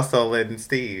be Russell and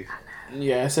Steve.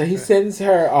 Yeah, so he sends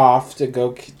her off to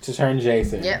go to turn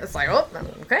Jason. Yeah, it's like, oh,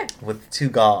 okay. With two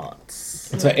gods.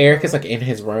 And so Eric is like in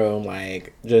his room,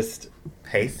 like just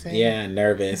Pacing?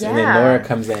 nervous, and then Yeah. Nora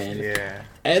comes in, Yeah.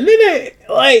 and then they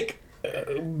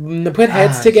put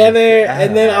heads Ah, together,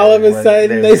 and then all of a what-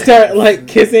 sudden they there's- start like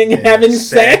kissing and Yeah, having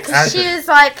sex. sex. She was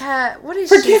like, what did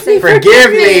Forgive she say? me,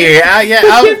 Forgive me.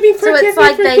 Yeah. Forgive me, So forgive it's me,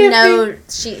 like they forgive me. know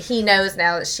he knows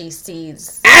now that she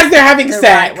sees. As they're having the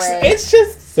sex. right way. It's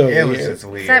just so It weird. was just It's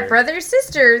weird. that brother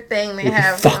sister thing they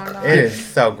have Fuck. going on. It is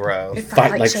so gross. We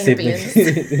Fight like champions.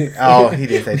 siblings. Oh, he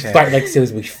did say Fight champion. like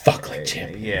siblings. We fuck like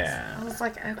champions. Yeah. I was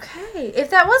like, okay, if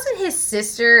that wasn't his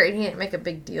sister, and he didn't make a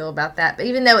big deal about that, but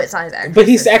even though it's not his actual But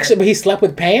he's sister, actually, he slept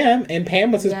with Pam, and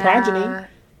Pam was his progeny.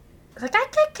 Like, I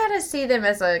could kind of see them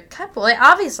as a couple. They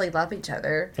obviously love each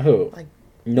other. Who? Like,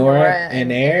 Nora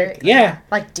and Eric? Yeah.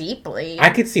 Like, deeply. I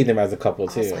could see them as a couple,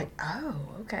 I too. was like, oh,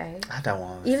 okay. I don't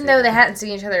want to. Even though they hadn't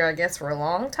seen each other, I guess, for a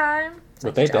long time.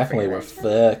 But they Joffrey definitely were and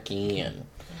fucking.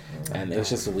 And it was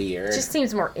just weird. It just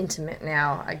seems more intimate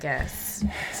now, I guess.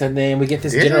 So then we get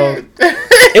this Did general... it?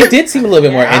 It did seem a little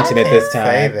bit more Yeah. intimate this Say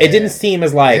time. that. It didn't seem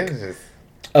as, It like, was just-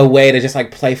 a way to just,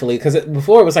 like, playfully... Because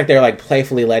before it was like they were, like,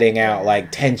 playfully letting out,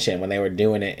 like, tension when they were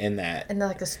doing it in that... And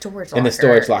like the storage locker. In the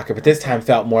storage locker. But this time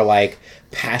felt more, like,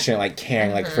 passionate, like,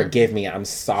 caring, like, forgive me, I'm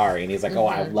sorry. And he's like, oh,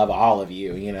 I love all of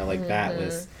you. You know, like, that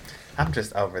was... I'm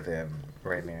just over them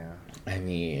right now. I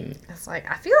mean... It's like,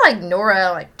 I feel like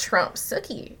Nora, like, trumps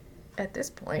Sookie at this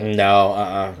point.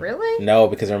 No, Really? No,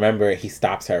 because remember, he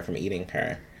stops her from eating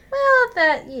her. Well,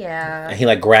 And yeah. he,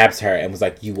 like, grabs her and was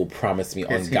like, you will promise me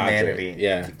on His God. humanity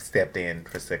Yeah. stepped in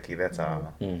for Sookie, that's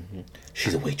all.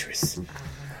 She's a waitress.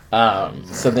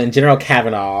 So then General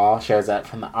Kavanaugh shows up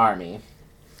from the army.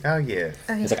 Oh, yeah.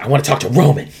 He's like, I want to talk to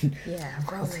Roman. Yeah,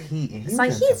 Roman. It's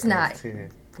like he's not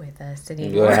with us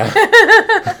anymore.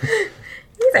 Yeah.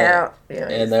 He's out. Yeah,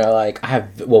 And they're like,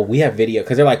 we have video.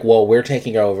 Because they're like, well, we're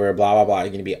taking over, blah, blah, blah. You're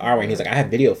going to be our way. And he's like, I have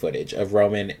video footage of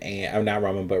Roman and, not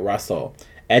Roman, but Russell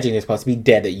Edging is supposed to be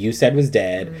dead, that you said was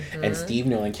dead. And Steve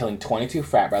Newland killing 22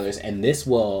 frat brothers. And this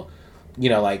will,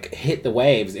 like, hit the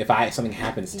waves if something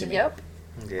happens to me. Yep.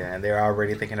 Yeah, and they're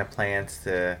already thinking of plans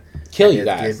to Kill I you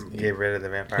guess, guys. Get rid of the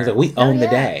vampire. He's like, we own the yeah.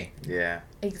 day. Yeah.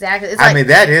 Exactly. It's I like, mean,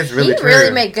 that is really he true.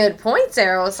 really made good points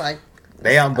there. I was like,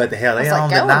 They own, but the hell, they I was like, own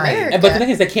the go night. America. But the thing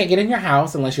is, they can't get in your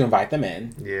house unless you invite them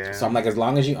in. Yeah. So I'm like, as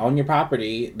long as you own your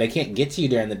property, they can't get to you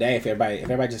during the day if everybody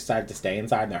just decided to stay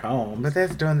inside their home. But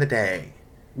that's during the day.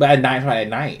 But at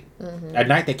night, at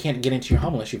night they can't get into your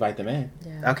home unless you invite them in.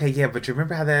 yeah. Okay, yeah, but you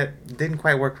remember how that didn't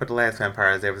quite work for the last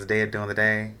vampires? They was dead during the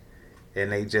day,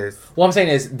 and they just What I'm saying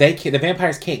is, the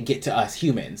vampires can't get to us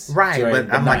humans. right. during But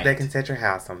the I'm like, night. they can set your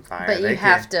house on fire. But you They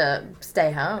have can- to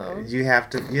stay home. You have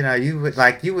to,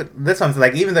 you would. This one's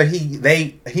like, even though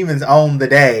humans own the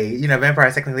day,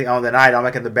 vampires technically own the night. I'm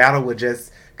like, the battle would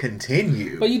just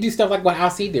continue, But you do stuff like what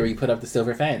Alcide did, where you put up the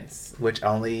silver fence. which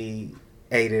only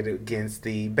aided against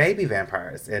the baby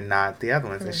vampires and not the other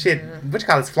ones. And shit, what you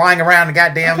call it's flying around the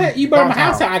goddamn. Okay, you burned my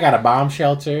downtown. house down. I got a bomb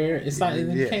shelter. It's not.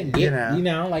 You Yeah, can't get.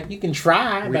 Like you can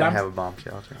try, We but don't have a bomb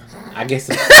shelter. I guess.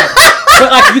 But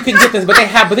like you can get this, but they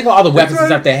think of all the weapons and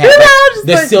stuff they had. Yeah, Like, I'm just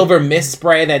the like- silver mist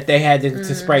spray that they had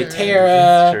to spray Tara.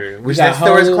 That's true. We Which got that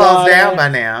store is holy closed water. down by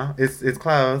now. It's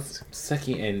closed.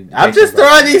 Sucky and I'm Jason just throwing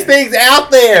Brooks. these things out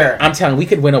there. I'm telling you, we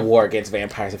could win a war against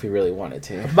vampires if we really wanted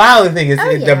to. My only thing is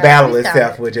Oh, the yeah, battle we got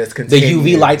itself it. would just The continue.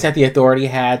 UV lights that the authority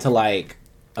had to like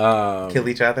kill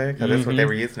each other because that's what they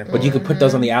were using it for. but you could put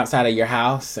those on the outside of your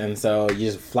house, and so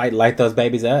you just light those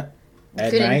babies up You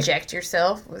at could night. inject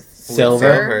yourself with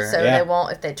Silver, so yeah. they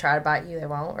won't. If they try to bite you, they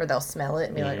won't, or they'll smell it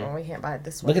and be like, "Oh, we can't bite it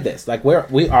this way." Look at this! Like we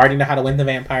already know how to win the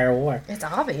vampire war. It's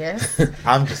obvious.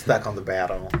 I'm just stuck on the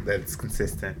battle that's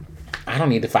consistent. I don't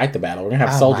need to fight the battle. We're gonna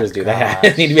have Oh soldiers my do that. I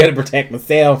gosh. need to be able to protect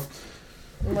myself.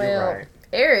 Well, right.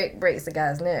 Eric breaks the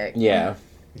guy's neck, Yeah.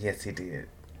 Yes, he did.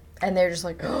 and they're just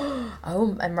like,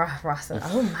 "Oh," and Ross,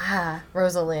 "Oh my,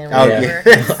 Rosalind." Oh, whatever.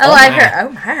 yeah. I like her. Oh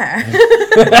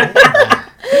my.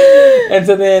 And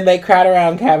so then they crowd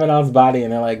around Kavanaugh's body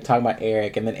and they're like talking about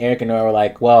Eric. And then Eric and Nora were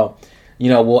like, well,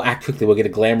 we'll act quickly. We'll get a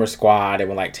glamour squad and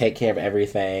we'll like take care of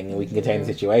everything and we can contain the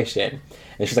situation.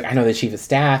 And she's like, I know the chief of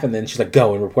staff. And then she's like,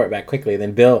 go and report back quickly. And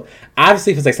then Bill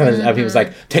obviously was like something up. He was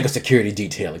like, take a security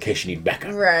detail in case you need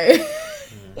backup. Right.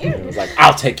 And he was like,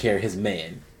 I'll take care of his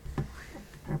men.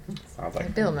 So I was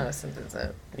like, Bill knows something's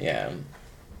up. yeah.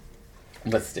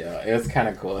 But still, it was kind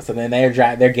of cool. So then they're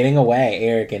getting away,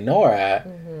 Eric and Nora.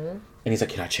 And he's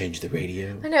like, can I change the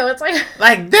radio? I know, it's like,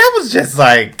 Like that was just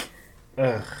like.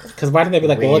 Ugh, Because why didn't they be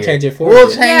like, well, we'll weird. change it for We'll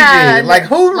you? change Yeah, it. Like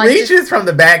who like reaches just- from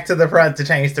the back to the front to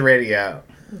change the radio?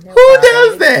 Who nobody.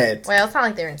 does that? Well, it's not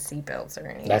like they're in seatbelts or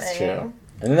anything. That's true.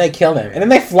 And then they kill him. And then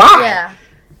they fly. Yeah.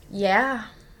 Yeah.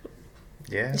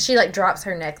 Yeah. She, like, drops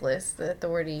her necklace, the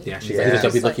authority. Yeah, she's Yeah. like,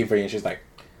 they'll be It's like- looking for you. And she's like,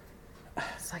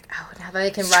 It's like, oh, now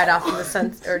they can ride off to the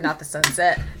sun, or not the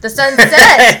sunset. The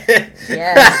sunset!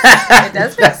 Yes. It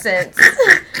does make sense.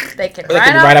 They can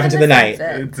ride off into the night.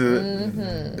 It's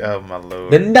oh my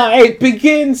lord. the night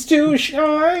begins to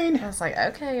shine. I was like,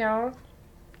 okay, y'all.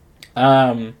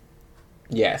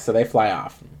 Yeah, so they fly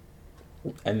off.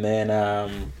 And then,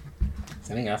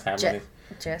 something else happening.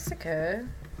 Jessica.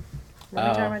 Were we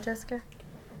talking about Jessica?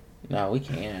 No, we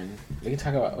can. We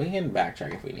can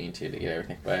backtrack if we need to get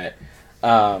everything. But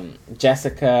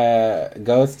Jessica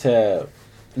goes to...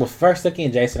 Well, first Sookie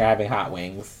and Jason are having hot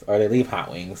wings. Or they leave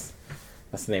hot wings.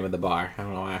 That's the name of the bar. I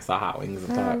don't know why I saw Hot Wings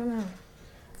and I thought.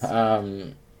 don't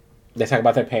know. They talk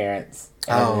about their parents.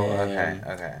 Oh, and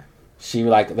okay. She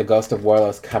like the ghost of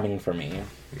Warlow's coming for me,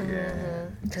 Yeah.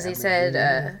 Because he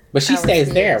said, but she Alice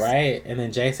stays there, is. right? And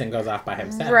then Jason goes off by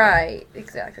himself, Right,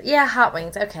 exactly. Yeah, Hot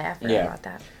Wings. Okay, I forgot Yeah. about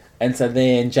that. And so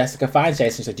then Jessica finds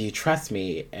Jason. She's like, "Do you trust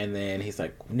me?" And then he's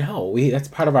like, "No, that's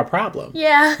part of our problem.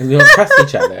 Yeah. We don't trust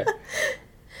each other."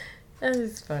 That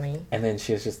is funny. And then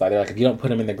she was just like, "They're like, if you don't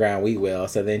put him in the ground, we will."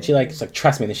 So then she's like,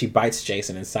 "Trust me." And then she bites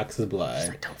Jason and sucks his blood. She's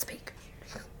like, don't speak.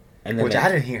 And then Which they- I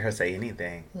didn't hear her say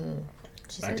anything.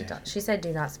 She I said, did. she said,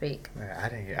 do not speak. I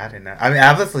didn't know. I mean,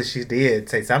 obviously she did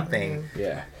say something.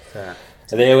 yeah. So.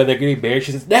 And then when they're getting buried,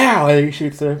 she says, "Now!" And then he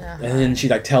shoots her. Uh-huh. And then she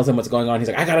like tells him what's going on. He's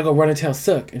like, "I gotta go run and tell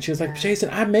Sook." And she was like, "Jason,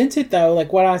 I meant it though.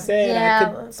 Like what I said. Yeah, I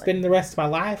I could was spend the rest of my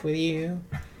life with you."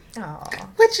 Aw.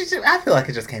 Which is, I feel like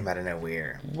it just came out of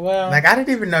nowhere. Well, Like, I didn't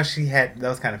even know she had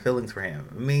those kind of feelings for him.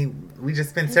 I mean, we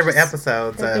just spent They several just-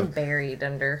 episodes They've been of... buried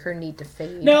under her need to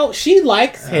feed. no, she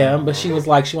likes him, but she was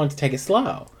like, she wanted to take it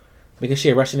slow because she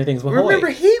had rushed into things with Remember,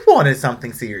 Hoyt. he wanted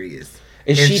something serious.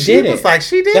 And And she she did was it. like,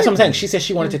 she did. That's what I'm saying. She said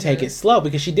she wanted to take it slow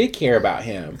because she did care about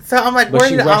him. So I'm like, But where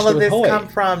she did rushed all it of with this Hoyt. come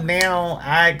from? Now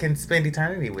I can spend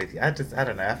eternity with you. I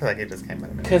don't know. I feel like it just came out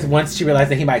of nowhere. Because once she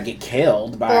realized that he might get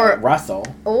killed by Or- Russell.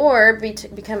 Or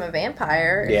become a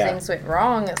vampire if Yeah. things went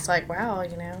wrong. It's like, wow,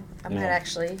 I might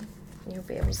actually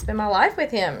be able to spend my life with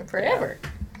him forever.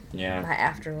 Yeah, My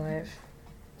afterlife.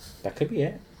 that could be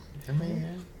it. I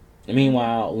mean,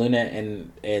 Meanwhile, Luna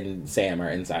and Sam are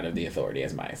inside of the Authority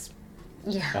as mice.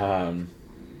 Yeah.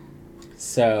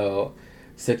 So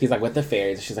Suki's like with the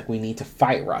fairies. She's like, we need to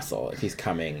fight Russell if he's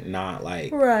coming, not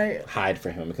like Right. hide for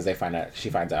him because she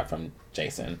finds out from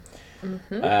Jason.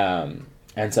 Mm-hmm.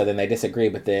 And so then they disagree,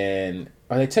 but then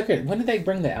they took her. When did they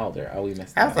bring the elder? Oh, we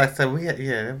missed I that. was like, so we had,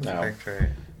 it was No. extra.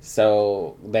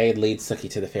 So they lead Suki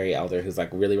to the fairy elder, who's like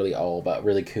really, really old but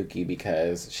really kooky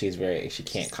because she can't She's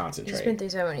been concentrate. through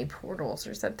so many portals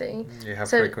or something. Yeah, her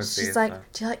So frequency she's is like, so-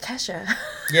 do you like Kesha?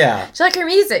 Yeah. Do you like her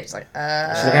music? She's like, She's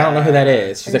like, I don't know who that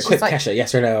is. She's And like, she's quick, like- Kesha,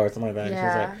 yes or no, or something like that.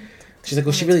 Yeah. She's like,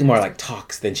 well, she really more like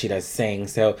talks than she does sing,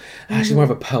 so she's more of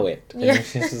a poet. And Yeah. then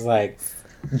she's just like,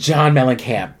 John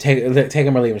Mellencamp, take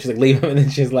him or leave him. She's like, leave him, and then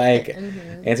she's like,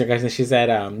 answer questions. She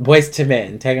said, Boys to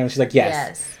Men, take him. She's like,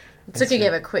 yes. Suki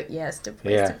gave a quick yes to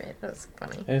Boys Yeah. to Men. That was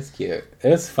funny. It was cute. It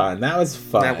was fun. That was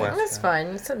fun. That was. It was fun.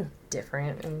 It's something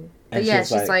different. But And yeah,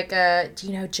 she's she's like, do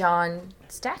you know John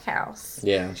Stackhouse?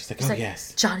 Yeah, and she's like, She's oh like,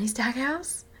 yes. Johnny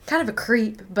Stackhouse? Kind of a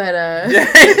creep, but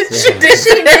She did.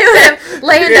 she knew him.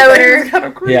 Landowner. Kind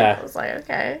of creepy. Yeah. I was like,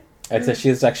 okay. And so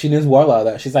she's like, she knew Warlow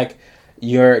though. She's like,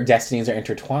 your destinies are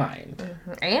intertwined.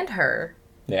 And her.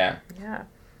 Yeah. Yeah.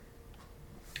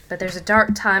 But there's a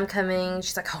dark time coming.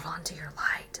 She's like, hold on to your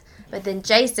light. But then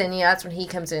Jason, that's when he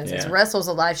comes in and says, Yeah. Russell's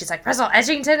alive. She's like, Russell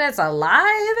Edgington is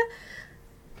alive?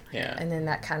 Yeah. And then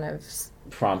that kind of...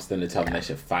 Prompts them to tell them they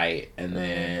should fight, and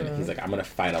then he's like, I'm gonna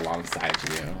fight alongside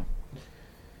you.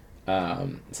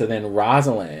 So then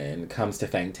Rosalind comes to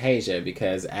Fantasia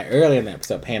because earlier in the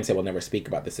episode, Pam said we'll never speak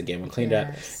about this again. When cleaned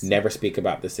Yes. up, never speak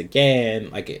about this again.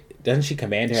 Like, doesn't she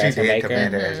command her She as her did maker?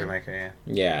 command her as your maker, yeah.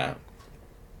 Yeah.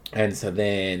 And so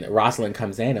then Rosalind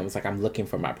comes in and was like, I'm looking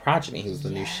for my progeny. He was the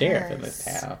new sheriff in this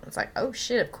Yes. town. It's like, oh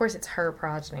shit, of course it's her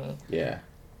progeny. Yeah.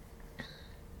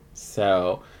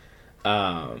 So,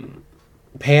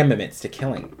 Pam admits to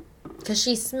killing. Because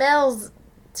she smells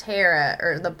Tara,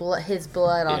 or his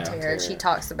blood on Yeah, Tara. Tara. She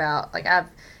talks about, like,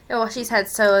 she's had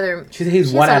He's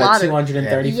She one has a out lot of of-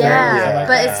 234. Yeah, or something like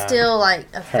but that. it still, like,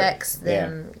 affects Her- yeah.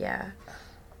 them. Yeah.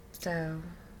 So,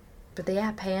 but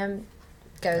yeah, Pam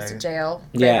goes to Okay. jail.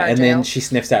 Yeah, Graveyard and jail. then she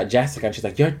sniffs out Jessica, and she's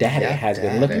like, "Your daddy Your has been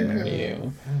daddy. looking for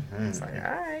you." It's like,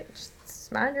 all right,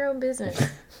 just mind your own business.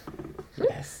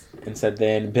 Yes. And so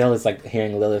then Bill is like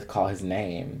hearing Lilith call his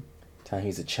name, telling him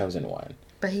he's a chosen one.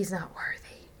 But he's not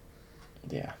worthy,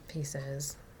 Yeah. he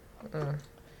says.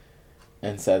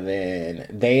 And so then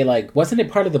they wasn't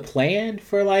it part of the plan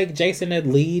for Jason to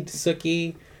lead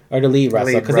Suki or to lead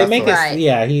Russell? Lead Because they make it, Russell. Right.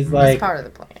 yeah, he's That's like, part of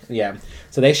the plan. yeah.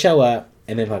 So they show up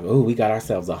and they're like, "Oh, we got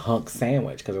ourselves a hunk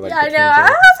sandwich," because they're like, Yeah, I between know. I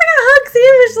Jason- was like a hug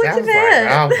sandwich. Look I at was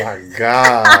that. like, oh my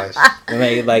gosh.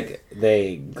 And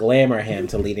they glamour him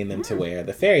to leading them to where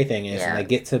the fairy thing is, Yeah. and they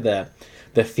get to the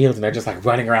fields, and they're just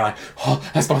running around oh,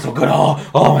 that smells so good, oh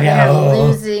my They're god, oh.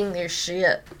 losing their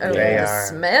shit over They the are.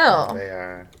 smell. They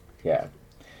are. Yeah.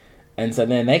 And so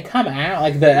then they come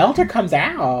out, the elder comes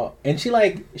out, and she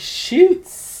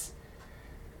shoots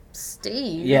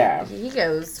Steve. Yeah. He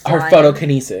goes her flying.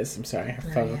 photokinesis. I'm sorry, her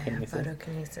Oh, yeah, photokinesis.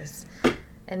 photokinesis.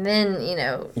 And then,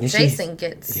 And she's Jason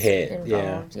gets hit, yeah.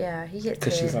 involved. Yeah, he gets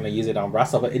Because hit. she's gonna use it on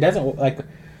Russell, but it doesn't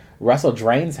Russell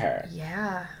drains her.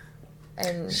 Yeah.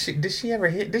 And Did she ever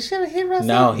hit Russell?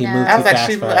 No, he No. moved I too was like,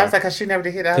 fast for her. I was like, 'cause she never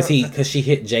did hit. Because she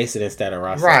hit Jason instead of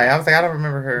Russell. Right. I was like, I don't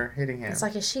remember her hitting him. it's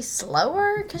like, is she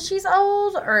slower because she's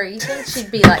old, or you think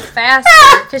she'd be like faster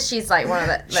because she's like one of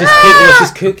the? She's kooky.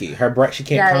 She's kooky. Her breath. She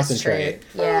can't That is concentrate.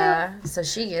 true. Yeah. So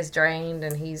she gets drained,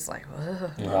 and he's like,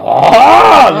 ugh.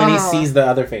 Oh, and then he sees the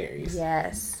other fairies.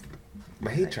 Yes.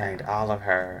 But he drained all of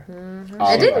her.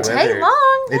 All It didn't of her. take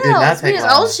long. It did Hell, not as take as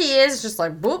long. old she is, just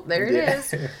like whoop, there it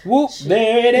is. Whoop!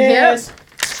 There it Yep. is.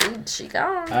 She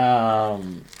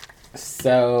gone.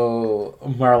 So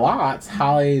Merlot's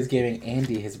Holly's giving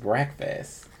Andy his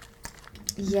breakfast.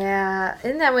 Yeah,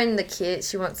 isn't that when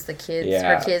she wants the kids,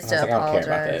 Yeah, her kids I was to like, I don't care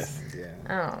about apologize? this. Yeah.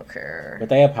 I don't care. But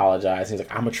they apologize. He's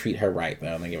like, I'm gonna treat her right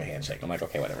though, and they give a handshake. I'm like,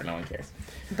 okay, whatever. No one cares.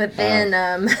 But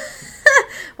then,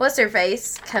 what's her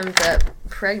face comes up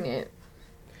pregnant.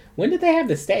 When did they have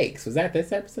the steaks? Was that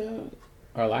this episode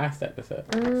or last episode?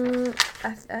 I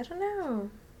don't know.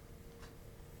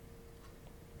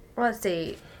 Let's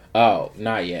see. Oh,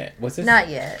 not yet. What's this? Not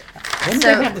yet. When did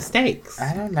So- they have the steaks?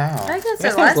 I don't know. I guess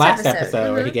That the was last, last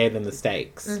episode where he Mhm. gave them the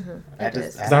steaks. It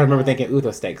is. Because I remember thinking, ooh,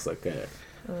 those steaks look good.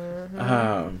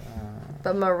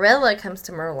 But Marilla comes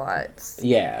to Merlot's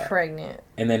Yeah. pregnant.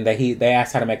 And then they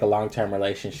asked how to make a long-term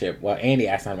relationship. Well, Andy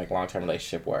asked how to make a long-term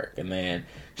relationship work. And then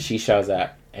she shows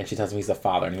up and she tells him he's a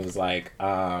father. And he was like,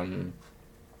 That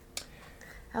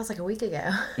was like a week ago.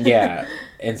 yeah.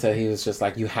 And so he was just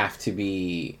like, you have to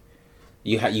be...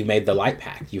 You made the light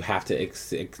pact. You have to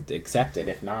accept it.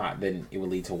 If not, then it will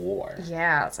lead to war.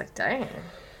 Yeah, it's like, dang.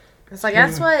 It's like,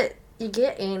 that's what you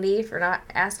get, Andy, for not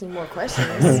asking more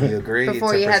questions You agreed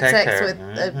before to you had protect sex her. with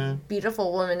a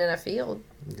beautiful woman in a field.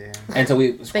 Yeah. And so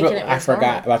Thinking it I was forgot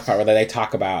wrong. about the part where they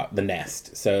talk about the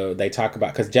nest. So they talk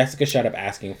about, because Jessica showed up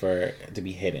asking for it to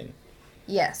be hidden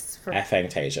Yes. at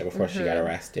Fantasia before she got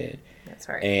arrested. That's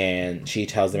right. And she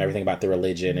tells them everything about the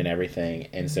religion and everything.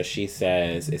 And so she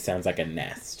says it sounds like a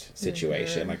nest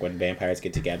situation. Like when vampires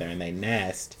get together and they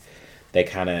nest, they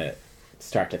kind of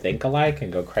start to think alike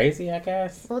and go crazy, I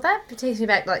guess. Well, that takes me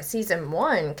back to like season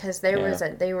 1, because they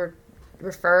were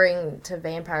referring to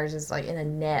vampires as like in a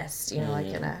nest, like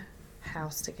in a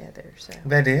house together. So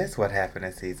That is what happened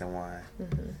in season 1.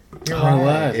 You're Oh, right. it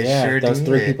was. It Yeah, sure those did.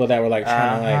 three people that were like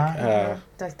trying Uh-huh.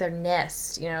 to like their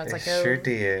nest, it's It like sure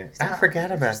did. I stop.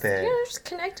 forgot about Yeah, that. they're just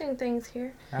connecting things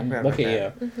here. I forgot look about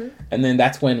at that. you. And then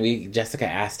that's when Jessica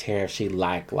asked her if she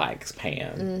likes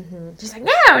Pam. She's like,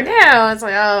 no. It's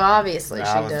like, oh, obviously she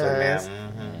I was like, does.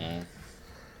 yeah, yeah.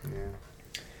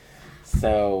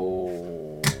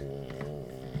 So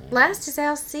Last is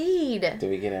Alcide. do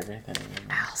we get everything?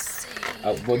 Alcide.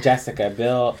 Oh, well, Jessica,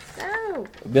 Bill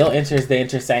enters the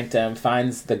intersanctum,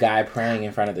 finds the guy praying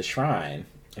in front of the shrine,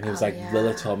 and he was Oh, like, yeah.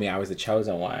 Lilith told me I was the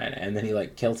chosen one, and then he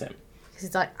kills him.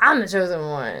 He's like, I'm the chosen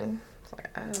one. It's like,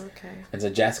 oh, okay. And so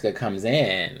Jessica comes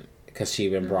in because she'd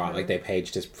been brought, they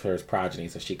paged for his progeny,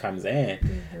 so she comes in,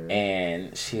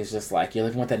 and she's just like, you're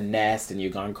living with a nest, and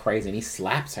you're gone crazy, and he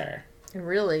slaps her.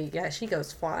 Really, yeah, she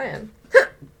goes flying.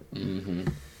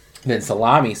 Then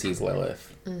Salami sees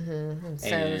Lilith. So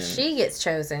And- she gets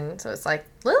chosen. So it's like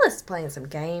Lilith's playing some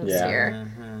games Yeah. here.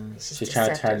 She's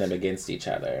trying to turn them against each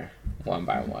other, one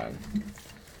by one.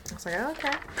 I was like, oh,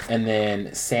 okay. And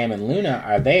then Sam and Luna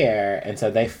are there, and so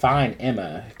they find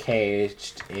Emma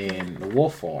caged in the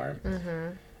wolf form.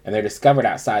 And they're discovered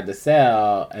outside the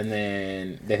cell, and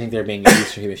then they think they're being used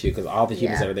for human food because all the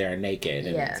humans Yeah. that are there are naked.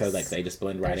 And Yes. so they just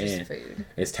blend right There's in. just food.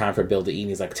 It's time for Bill to eat, and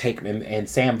he's like, take me. And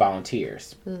Sam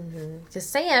volunteers. Just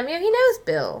Sam, he knows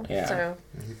Bill. Yeah. So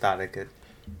He thought it could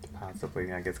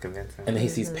possibly, I guess, convince him. And then he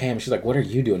sees Pam, she's like, what are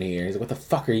you doing here? He's like, what the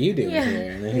fuck are you doing Yeah.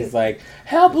 here? And then he's like,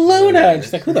 help Luna! And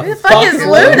she's like, who the the fuck, fuck is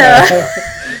Luna?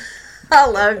 I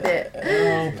loved it.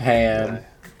 Oh, Pam.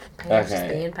 Pam's just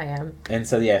Okay. being Pam. And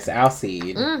so, yes,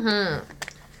 Alcide.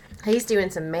 He's doing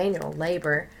some manual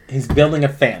labor. He's building a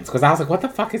fence. Because I was like, what the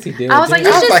fuck is he doing? I was like, Dude,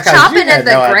 he's I was just like, chopping you at had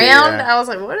the no ground. idea. I was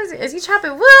like, what is he? Is he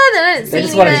chopping wood? And I didn't They see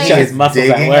just wanted to show anything. his muscles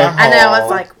at Digging work. I know. I was hole.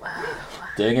 like, wow.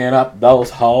 Digging up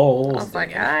those I holes. was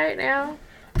like, all right now.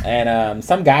 And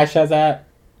some guy shows up.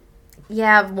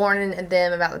 Yeah, warning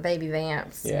them about the baby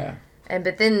vamps. Yeah.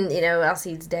 But then,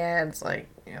 Alcide's dad's like,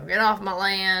 get off my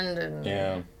land. And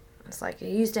Yeah. it's like, I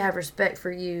used to have respect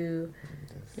for you.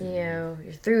 You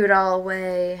threw it all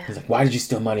away. He's like, why did you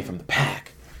steal money from the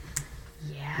pack?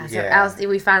 Yeah. So Yeah. Alcide,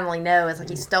 we finally know it's like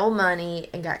he stole money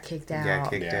and got kicked out. Got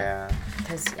kicked Yeah. out.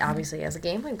 Because obviously he has a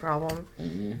gambling problem.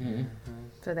 Mm-hmm.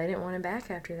 So they didn't want him back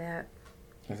after that.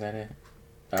 Is that it?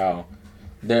 Oh.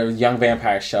 The young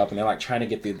vampires show up and they're like trying to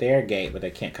get through their gate, but they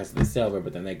can't because of the silver,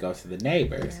 but then they go to the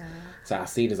neighbors. Yeah. So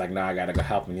Alcide is like, no, I gotta go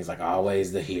help him. He's like,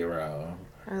 always the hero.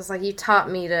 I was like, you taught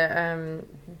me to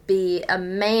be a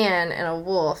man and a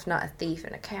wolf, not a thief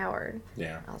and a coward.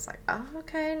 Yeah. I was like, oh,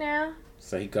 okay now.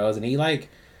 So he goes and he like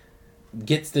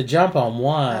gets the jump on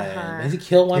one. Uh-huh. Does he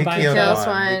kill one He by killed himself?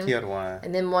 one. He killed one.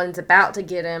 And then one's about to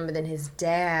get him, but then his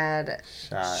dad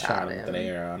Shot. Shot him him. with an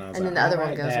arrow. And I was and like, then the other "All one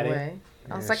right, goes Daddy." away.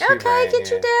 I was Yeah, like, she okay, ran, get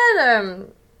your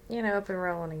yeah. dad, up and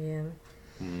rolling again.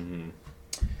 Mm-hmm.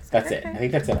 That's it. Okay. I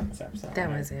think that's it on this episode. That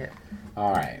right? was it.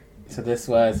 All right. So this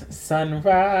was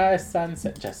sunrise,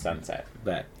 sunset, just sunset,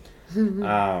 but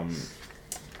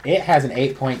it has an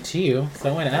 8.2,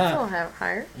 so it went That's a little up.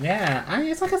 higher. Yeah,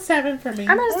 it's like a 7 for me.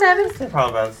 I'm at a 7. It's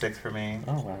probably about a 6 for me.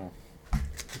 Oh wow.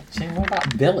 Jane, what about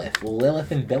Billith?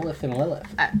 Lilith and Billith and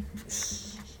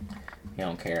Lilith. You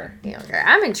don't care. You don't care.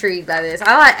 I'm intrigued by this.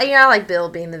 I like Bill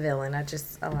being the villain.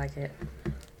 I like it.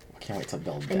 I can't wait till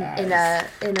Bill In dies.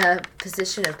 in a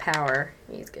position of power,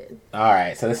 he's good. All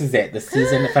right, so this is it, the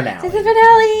season finale. Season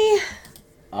finale.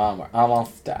 We're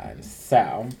almost done.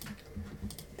 So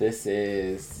this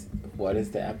is, what is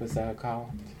the episode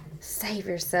called? Save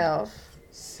yourself.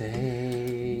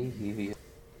 Save.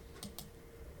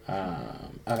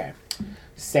 Okay.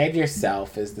 Save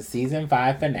Yourself is the season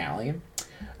 5 finale.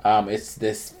 It's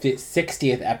this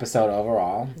 60th episode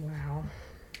overall. Wow.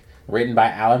 Written by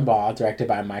Alan Ball, directed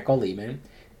by Michael Lehman.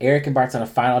 Eric embarks on a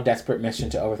final desperate mission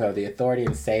to overthrow the authority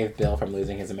and save Bill from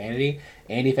losing his humanity.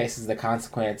 Andy faces the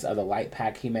consequence of the light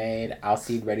pact he made.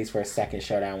 Alcide readies for a second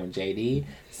showdown with JD.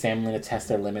 Sam and Lena test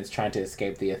their limits trying to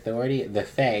escape the authority. The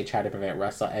Fae try to prevent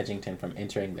Russell Edgington from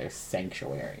entering their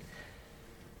sanctuary.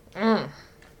 Alright,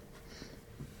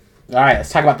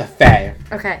 let's talk about the Fae.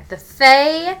 Okay, the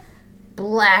Fae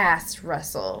blast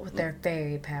Russell with their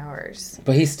fairy powers.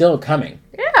 But he's still coming.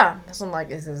 Yeah. So I'm like,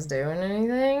 is this doing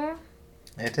anything?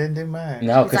 It didn't do much.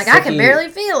 No, It's because like, I can barely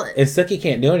feel it. And Suki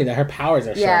can't do anything. Her powers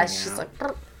are Yeah, showing she's out. like...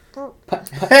 "Brr, brr."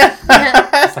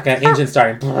 It's like an engine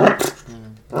starting.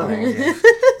 Oh, yeah.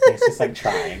 It's just like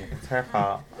trying. It's her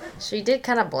fault. She did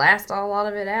kind of blast a lot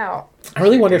of it out. I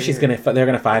really wonder if they're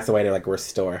gonna find some way to like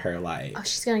restore her light. Oh,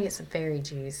 she's gonna get some fairy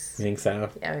juice. You think so?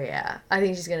 Oh yeah, I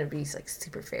think she's gonna be like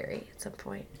super fairy at some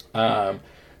point.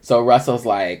 So Russell's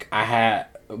like,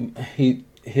 he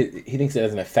thinks it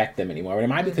doesn't affect them anymore, but it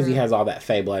might be because he has all that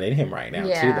Fae blood in him right now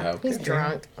Yeah, too, though. he's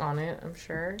drunk on it, I'm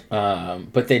sure.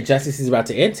 But then just as he's about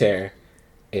to enter,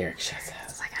 Eric shuts up.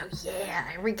 It's like, oh yeah,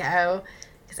 here we go,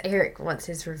 because Eric wants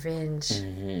his revenge.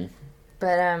 Mm-hmm.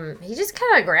 But he just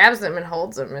kind of grabs him and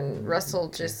holds him, and Russell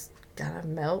just kind of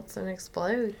melts and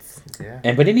explodes. Yeah.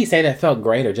 But didn't he say that felt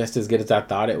great or just as good as I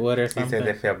thought it would or He something? said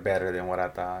they felt better than what I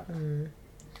thought. Mm.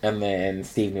 And then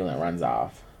Steve Newland runs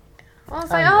off. Well,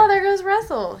 it's like, oh, there goes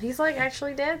Russell. He's like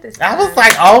actually dead this time. I was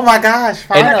like, oh my gosh, And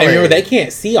finally. remember, they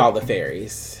can't see all the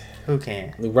fairies. Who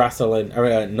can? Russell and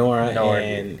Nora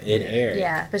and yeah. Eric.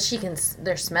 Yeah, but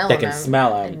they're smelling They can them.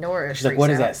 smell them. And Nora She's like, freaks what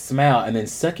is out. that smell? And then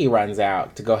Suki runs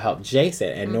out to go help Jason.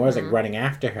 And Nora's like running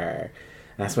after her.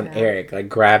 And that's when Yeah. Eric like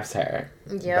grabs her.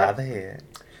 By Yep. the head.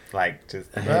 Like, just.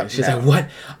 And she's no. like, what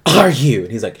are you?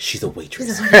 And he's like, she's a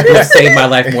waitress. You've saved my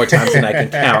life more times than I can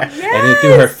count. And then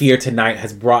through her fear tonight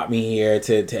has brought me here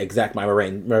to exact my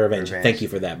revenge. Thank you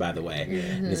for that, by the way.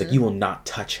 And he's like, you will not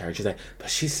touch her. And she's like, but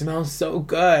she smells so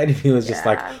good. And he was just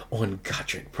like, on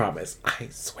Godric, promise. I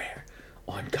swear.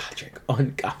 On Godric.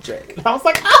 On Godric. And I was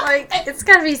like, oh! Like, it's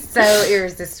gotta be so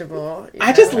irresistible. you I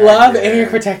know? just love Yeah.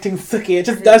 Eric protecting Suki. It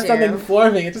just Me does too. something for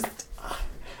me. It just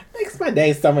makes my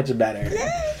day so much better.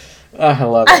 Oh, I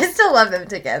love it. I still love them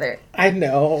together. I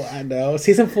know.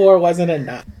 Season 4 wasn't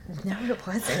enough. No, it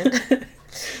wasn't.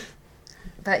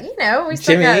 But we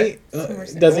still Jimmy got some more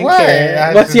stuff. doesn't What? care.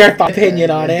 I What's just- your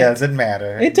opinion on It it? doesn't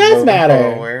matter. It does Moving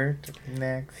matter. Forward.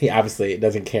 Next. He obviously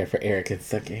doesn't care for Eric and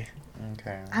Suki.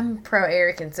 Okay. I'm pro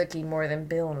Eric and Suki more than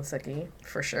Bill and Suki,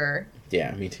 for sure.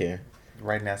 Yeah, me too.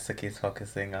 Right now, Suki's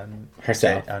focusing on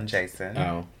Herself. on Jason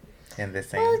Oh, in this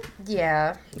scene. Well,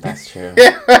 yeah. that's true.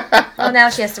 Well,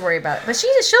 now she has to worry about it. But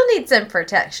she'll need some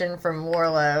protection from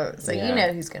Warlow, so Yeah. you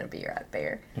know who's going to be right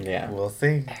there. Yeah. We'll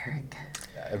see. Eric.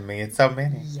 I mean, it's so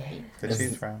many Yay. to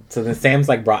choose from. So then Sam's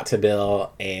like brought to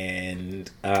Bill and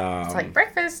It's like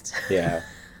breakfast. yeah.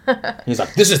 He's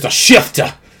like, this is the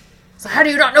shifter. So how do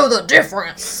you not know the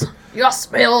difference? You all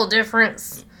smell the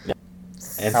difference.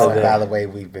 And Oh, so by the then, way,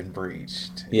 we've been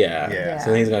breached. yeah. Yeah. So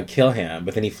then he's gonna kill him,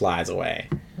 but then he flies away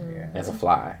Yeah. as a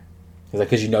fly. He's like,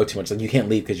 because you know too much. Like you can't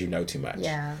leave because you know too much.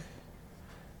 Yeah.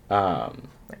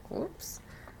 Like, whoops.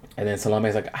 And then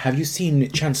Salome's like, have you seen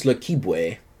Chancellor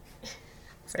Kibwe?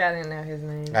 So I didn't know his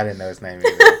name. I didn't know his name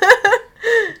either.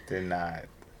 Did not.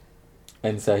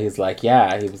 And so he's like,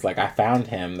 yeah. He was like, I found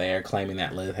him there, claiming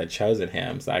that Liz had chosen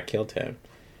him, so I killed him.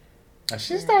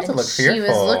 She starts to And look fearful. She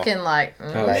was looking like,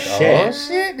 Oh, like, shit. oh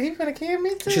shit, he gonna kill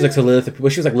me too. She's like, so Lilith, well,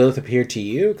 she was like, Lilith appeared to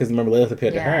you? Because remember, Lilith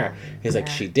appeared to Yeah. her. He's like,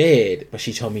 Yeah. she did, but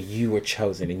she told me you were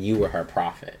chosen and you were her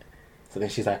prophet. So then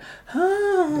she's like,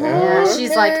 oh. Yeah,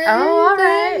 she's like, oh, all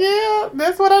right. Yeah,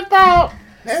 that's what I thought.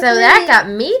 So that got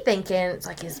me thinking, it's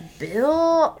like, is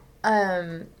Bill,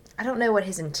 I don't know what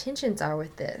his intentions are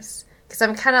with this. Because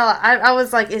I'm kind of, I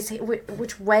was like, is he,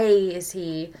 which way is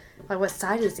he, like, what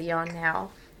side is he on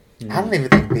now? I don't even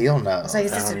think Bill knows. It's like,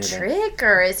 is I this a don't either. trick,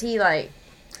 or is he like,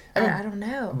 I mean, I don't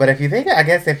know. But if you think, I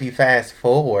guess if you fast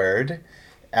forward,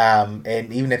 and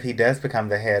even if he does become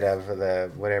the head of the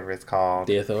whatever it's called,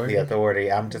 The Authority? the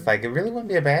authority, I'm just like, it really wouldn't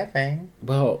be a bad thing.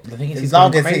 Well, the thing is, As he's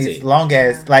long going as crazy. he's, long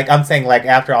as like I'm saying, like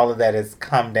after all of that has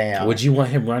come down. Would you want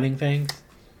him running things?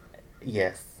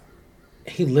 Yes.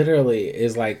 He literally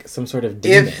is like some sort of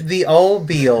demon. If the old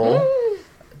Bill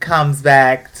comes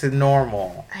back to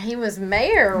normal, He was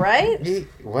mayor, right? he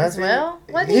was Well,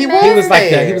 wasn't he he was. mayor? He was like the-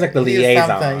 there. he was like the He was liaison.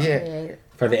 something, Yeah. Yeah.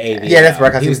 for the AV. Yeah, that's right.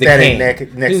 Because he was the standing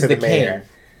king. next He was to the king. mayor.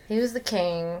 He was the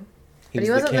king. He But was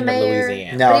he wasn't the king the mayor. of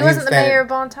Louisiana. No, But he he was wasn't the standing- mayor of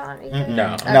Bonton either?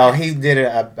 No. No, Okay. he did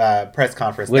a press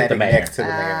conference With the standing mayor. next to the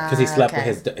mayor. Because he slept Okay.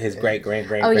 with his great great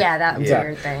great. Oh, yeah, that Yeah.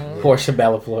 weird thing. Portia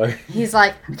Bellafleur. He's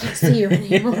like, I can't see you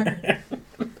anymore.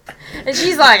 And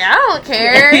she's like, I don't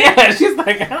care. Yeah, she's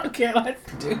like, I don't care.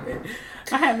 Let's do it.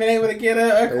 I haven't been able to get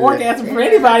an orgasm for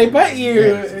anybody but you.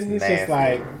 Yeah, it's And he's nasty. just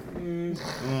like,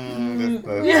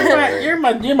 That's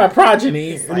you're my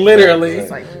progeny, It's like, literally.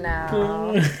 It's like,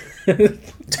 no.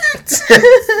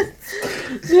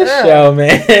 This show,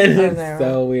 man, it's know.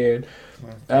 so weird.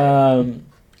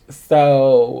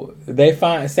 So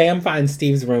Sam finds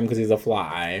Steve's room because he's a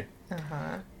fly,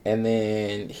 Uh-huh. and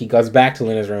then he goes back to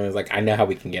Luna's room and is like, I know how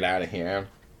we can get out of here.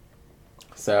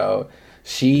 So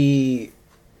she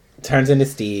turns into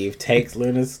Steve, takes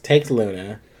Luna,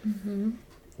 Mm-hmm.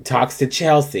 talks to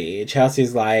Chelsea.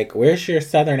 Chelsea's like, where's your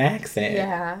southern accent?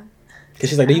 Yeah. Because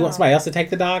she's like, do you want Oh. somebody else to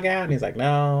take the dog out? And he's like,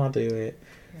 no, I'll do it.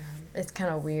 It's kind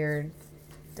of weird.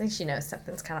 I think she knows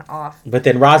something's kind of off. But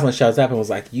then Rosalind shows up and was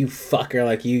like, you fucker,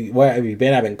 like, where have you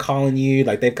been? I've been calling you.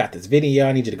 Like, they've got this video.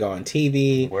 I need you to go on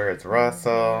TV. Where's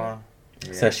Russell?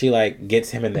 Yeah. So she, like, gets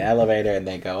him in the elevator and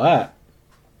they go up.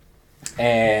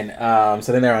 And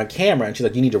so then they're on camera and she's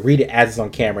like, you need to read it as it's on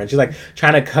camera. And she's like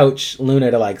trying to coach Luna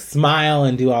to like smile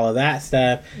and do all of that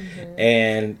stuff.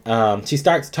 And she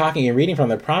starts talking and reading from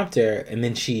the prompter and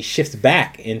then she shifts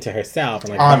back into herself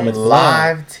and like on vomits blood.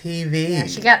 live TV. Yeah,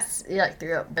 she got, like,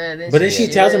 threw up blood. But then she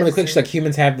tells him really is quick, she's like,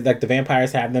 humans have, like, the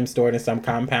vampires have them stored in some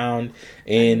compound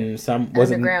in some,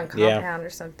 was it? underground Yeah. compound or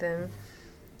something.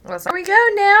 Well, so here we go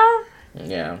now.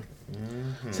 Yeah.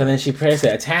 So then she prepares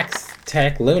to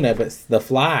attack Luna, but the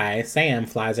fly, Sam,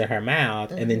 flies at her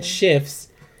mouth and then shifts.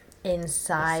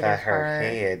 Inside Inside of her her.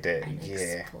 head. And Yeah.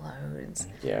 explodes.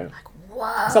 Yeah. Whoa.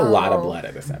 That's a lot of blood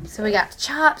in this episode. So we got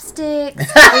chopsticks.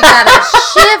 We got a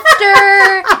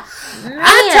shifter. Man.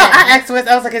 I asked Wes,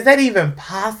 I was like, is that even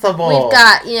possible? We've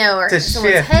got, you know, To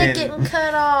someone's shift head and- getting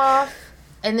cut off.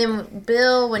 And then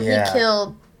Bill, when Yeah. he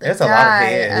killed the There's guy. a lot of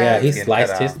heads. Yeah, he getting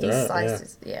sliced cut his off. He throat. sliced Yeah.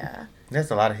 his, yeah. There's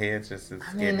a lot of heads just.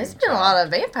 I mean, there's been a lot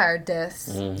of vampire deaths.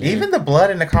 Mhm. Even the blood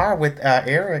in the car with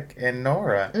Eric and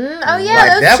Nora. Oh, yeah,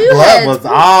 Like, those that two blood heads. was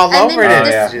all and over then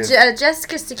it. this, Yeah.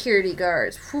 Jessica's security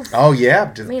guards. Whew. Oh yeah,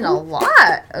 I just mean, a lot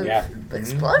of Yeah.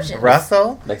 explosions.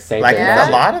 Russell. Like, saved Like her Yeah. it's life.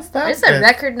 a lot of stuff. It's a that's-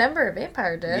 record number of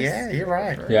vampire deaths. Yeah, you're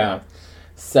right. Yeah.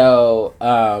 So,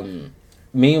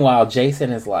 meanwhile,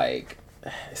 Jason is like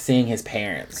seeing his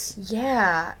parents.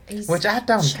 Yeah. He's Which I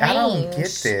don't get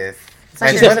changed. this. It's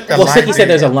like She She what said, if the well, light Sookie said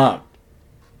there's a read- lump.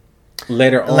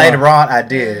 Later on. Later on, I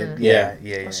did. Mm.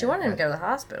 Yeah. Well, she wanted him to go to the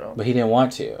hospital. But he didn't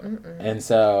want to. And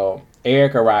so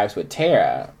Eric arrives with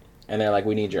Tara, and they're like,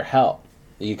 we need your help.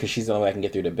 Because she's the only way I can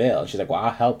get through to Bill. She's like, well,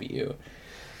 I'll help you.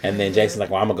 And then Jason's like,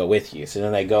 well, I'm going to go with you. So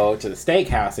then they go to the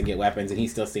steakhouse and get weapons, and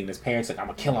he's still seeing his parents. Like, I'm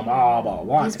going to kill them all, blah, blah,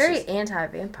 blah. He's It's very just-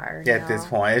 anti-vampire. Yeah, at this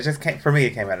point, it just came for me.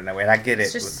 It came out of nowhere, and I get It's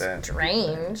it just with the.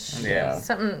 strange. Yeah.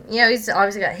 Something, you know, he's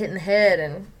obviously got hit in the head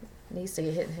and needs to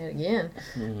get hit in the head again.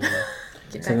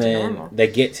 Get So back to then normal. they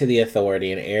get to the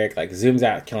authority, and Eric, like, zooms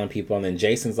out killing people, and then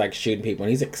Jason's, like, shooting people, and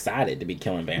he's excited to be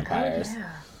killing vampires. Oh, yeah.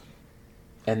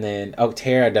 And then,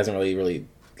 Tara doesn't really,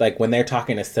 like, when they're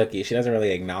talking to Sookie, she doesn't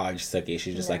really acknowledge Sookie.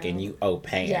 She's just like, and you owe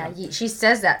Pam. Yeah, she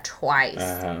says that twice.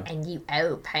 Uh-huh. And you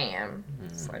owe Pam.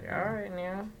 It's like, all right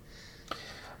now.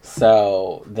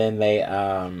 So then they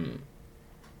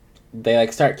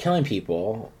like start killing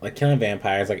people, like killing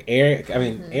vampires. Like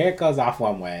Eric goes off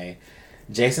one way.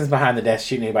 Jason's behind the desk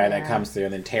shooting anybody that Yeah. comes through,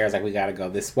 and then Tara's like, we gotta go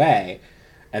this way.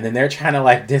 And then they're trying to,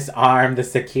 like, disarm the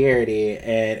security,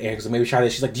 and Eric's like, maybe try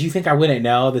this. She's like, do you think I wouldn't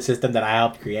know the system that I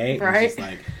helped create? Right. And she's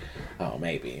like, oh,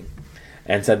 maybe.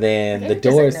 And so then the Eric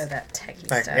doors... doesn't know that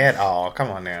techie Like, stuff. at all.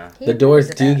 Come on now. He The doors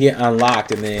knows do that. get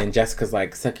unlocked, and then Jessica's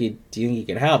like, Sookie, do you think you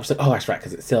can help? She's like, oh, that's right,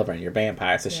 because it's Silver and you're a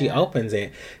vampire. So she Yeah. opens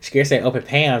it. She can't say open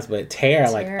Pam's, but Tara,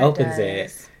 like, Tara opens does.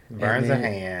 it Burns And a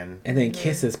then- hand. and then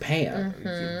kisses Pam.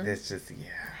 Mhm. It's just, yeah.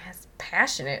 That's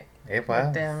passionate. It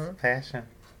was. them. Passion.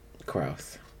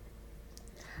 Gross.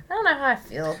 I don't know how I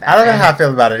feel about I don't know it. how I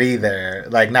feel about it either.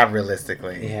 Like, not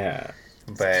realistically. Yeah.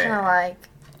 But. Kind of like,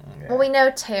 yeah. well, we know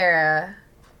Tara,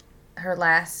 her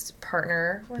last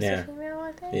partner was Yeah. a female,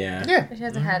 I think. Yeah. Yeah. She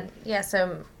hasn't had, yeah.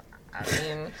 So, I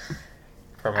mean,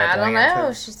 From I don't Atlanta.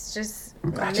 know. She's just.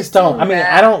 I just don't. I mean,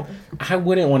 missing I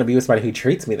wouldn't want to be with somebody who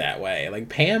treats me that way. Like,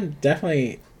 Pam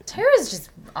definitely, Tara's just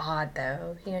odd,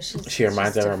 though. You know, she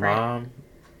reminds her of her mom.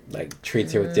 Like,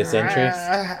 treats her with disinterest.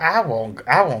 I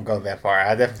won't go that far.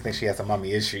 I definitely think she has some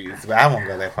mommy issues, but I won't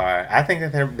go that far. I think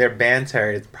that their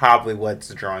banter is probably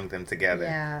what's drawing them together.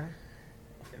 Yeah.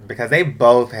 Because they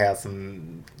both have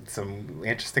some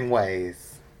interesting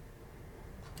ways.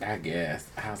 I guess.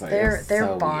 I was like, They're that's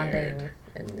so bonding weird.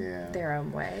 in Yeah. their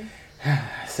own way.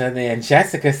 So then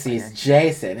Jessica sees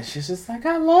Jason, and she's just like,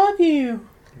 I love you.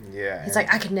 Yeah. He's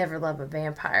like, I could never love a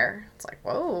vampire. It's like,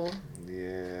 whoa.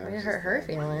 yeah. It hurt her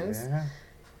feelings. Yeah.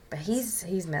 But he's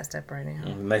messed up right now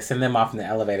And they send them off in the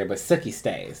elevator, but Sookie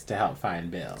stays to help find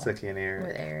Bill. Sookie and Eric.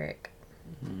 with Eric.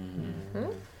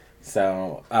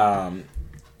 So,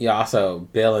 yeah, also,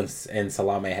 Bill and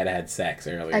Salome had sex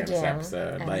earlier in this Again,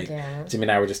 episode. and Like, again. Jimmy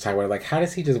and I were just talking about, like, how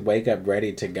does he just wake up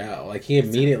ready to go? Like, he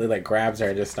immediately, like, grabs her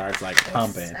and just starts, like,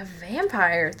 pumping. It's a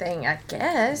vampire thing, I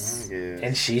guess. Yeah.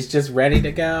 And she's just ready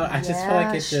to go. I just feel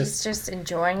like it's she's just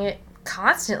enjoying it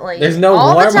constantly. There's no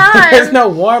all warm the time. There's no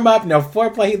warm up, no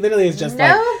foreplay. He literally is just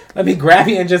Nope. like, let me grab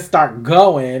you and just start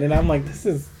going. And I'm like, this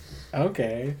is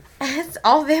okay. It's,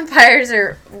 all vampires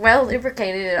are well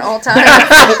lubricated at all times.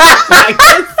 I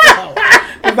guess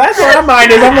so. If that's where my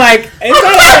mind is, I'm like, is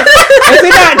it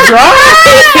not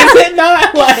dry? Is it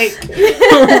not like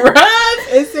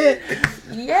rough? Is it?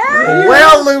 yeah.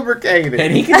 Well lubricated.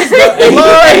 And he can just go,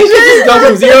 and he can just go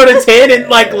from 0 to 10 in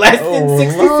like less than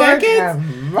 60 Lord seconds. have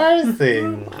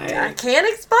mercy. I can't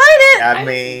explain it. I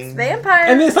mean, It's vampire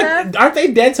And it's stuff. like, aren't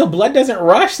they dead till blood doesn't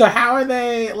rush? So how are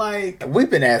they like? we've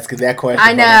been asking that question. I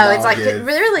for the know. It's like, longest.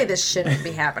 really, this shouldn't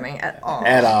be happening at all.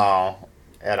 At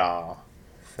all.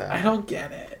 So, I don't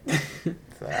get it.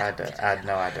 so I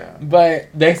don't.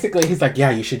 But basically, he's like,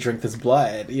 "Yeah, you should drink this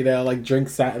blood. You know, like drink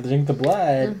the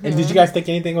blood." And did you guys think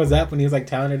anything was up when he was like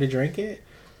telling her to drink it?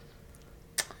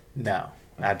 No,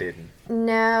 I didn't.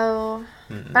 No.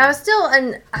 But I was still,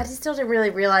 and I just still didn't really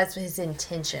realize his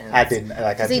intention. I didn't. Like,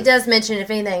 I Because he just, does mention if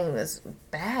anything was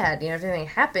bad, you know, if anything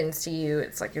happens to you,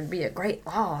 it's like it would be a great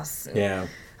loss. And Yeah.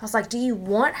 I was like, do you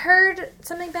want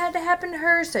something bad to happen to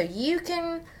her so you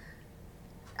can?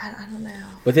 I don't know.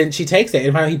 But then she takes it,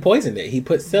 and he poisoned it. He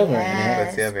put silver in it.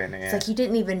 Yes. But Silver in It's there. like you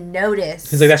didn't even notice.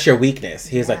 He's like, "That's your weakness."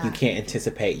 He was like, Yeah. "You can't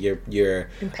anticipate your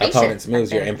Impatient, opponent's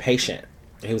moves. I You're think. impatient."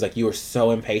 He was like, "You were so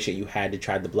impatient. You had to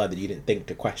try the blood that you didn't think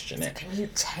to question it." And you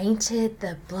tainted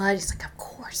the blood. He's like, of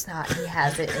course not. He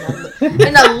has it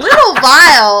in a little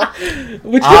vial.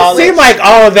 Which All would seem that- like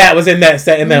all of that was in that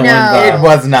set in that No. one It bottle.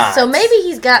 was not. So maybe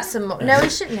he's got some more. No, he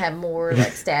shouldn't have more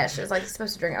like stashes. Like he's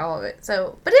supposed to drink all of it.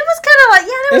 So, but it was kind of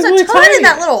like, yeah, there was It a was ton tiny. in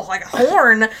that little like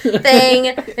horn thing,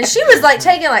 and she was like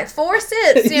taking like 4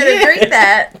 sips, you know, Yeah. to drink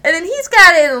that, and then he's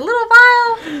got it in a little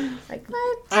vial. Like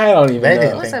what? I don't even They know.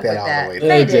 didn't What's think up that with all that? the way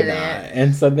They through. did didn't. not.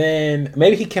 And so then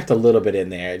maybe he kept a little bit in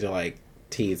there to like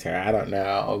tease her. I don't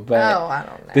know. But Oh, I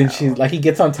don't know. then she's like, he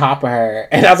gets on top of her,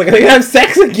 and I was like, "Are they gonna have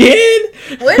sex again?"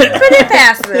 Wouldn't put it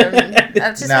past them.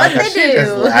 That's just No, what 'cause they she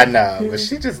just, do. I know, but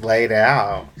she just laid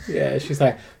out. Yeah, she's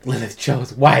like, "Lilith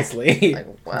chose wisely," Like,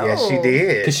 whoa. Yeah, she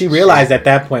did. because she realized at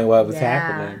that point what was Yeah.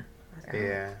 happening.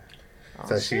 Yeah. Oh,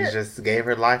 So she shit. just gave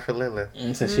her life for Lilith.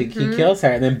 And so he kills her,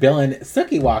 and then Bill and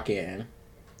Sookie walk in,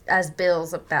 As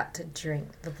Bill's about to drink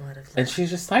the blood of and life. she's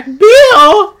just like,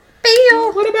 "Bill,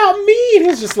 Bill! what about me?" And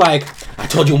he's just like, "I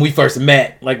told you when we first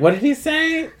met." Like, what did he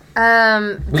say?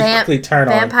 We quickly turn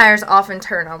on. vampires often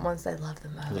turn on ones they love the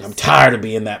most. I'm tired of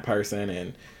being that person,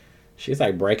 and she's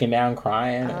like breaking down,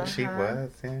 crying. and She was,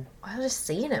 yeah. Well, just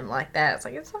seeing him like that, it's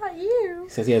like, it's not you. he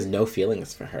says he has no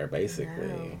feelings for her,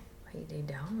 basically. No, he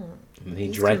don't. And he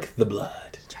drank the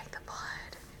blood. He drank the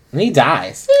blood. And he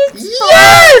dies.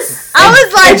 Yes! I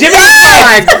was like, And Jimmy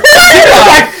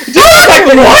yes! Jimmy's like,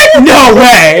 what? No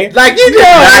way. Like, you did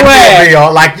No not way. get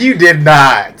real. Like, you did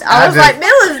not. I was like, Bill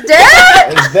is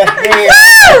dead.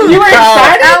 You were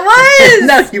excited? I was.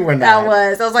 No, you were not. I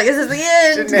was like, this is the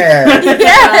end. Jeanette.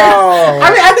 Yes. No. I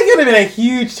mean, I think it would have been a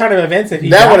huge turn of events if he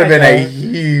That died, would have been a though.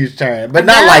 huge turn. But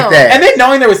not No. like that. And then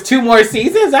knowing there was 2 more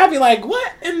seasons, I'd be like,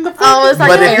 what in the fuck? Oh, it's like,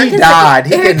 but if Eric he is died,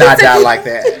 he Eric could not is die like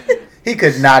that. He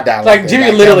could not die like that. Jimmy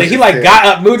Like, literally, that he was like just got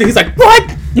up, moved, and he's like,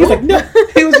 what? He was like, no.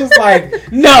 He was just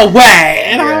like, no way.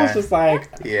 And I Yeah. was just like,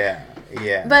 it.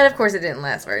 Yeah. But of course, it didn't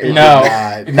last very long.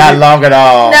 No. Not long at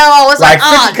all. No, I was like, Suki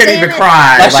oh, couldn't damn even it.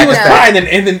 cry. like she was no. crying,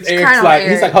 and then crying Eric's on like, he's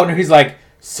Eric. like holding her, he's like,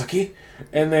 Suki?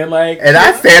 And then like, And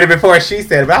I said it before she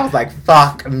said it, but I was like,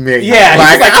 fuck me. Yeah, he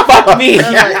was like, fuck me.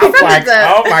 I was like,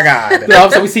 oh my God. then all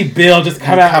of a sudden we see Bill just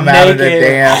come out Come out naked. of the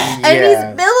damn. And Yeah.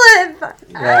 he's Billy.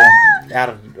 Yeah. Out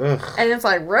of. Ugh. And it's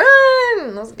like,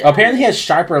 run. Let's go. Apparently he has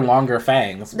sharper, longer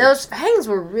fangs. Those fangs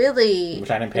were really Which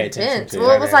I didn't pay attention intense. to.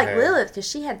 Well, it was like Yeah. Lilith because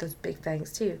she had those big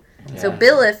fangs too. So Yeah.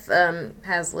 Billith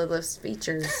has Lilith's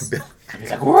features.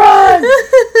 He's like, run!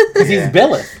 Because Yeah. he's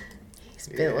Billith. He's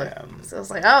Billith. Yeah. So I was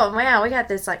like, oh wow, we got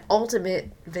this like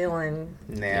ultimate villain.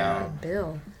 Now,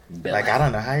 Bill. like, I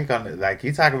don't know how you gonna, like,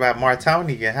 you talk about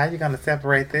Martoni, how you gonna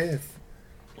separate this?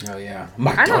 Oh, yeah.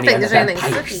 I don't think there's anything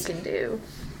Vampires. Sookie can do.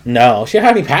 No, she don't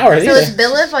have any powers So either. is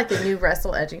Billith like the new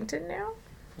Russell Edgington now?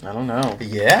 I don't know.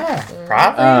 Yeah,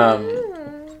 probably.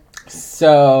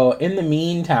 So, in the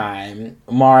meantime,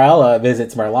 Marella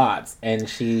visits Merlotte's, and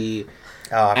she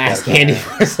Oh, I asks forgot Andy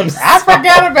about for some I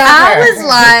forgot about I her. was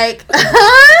like,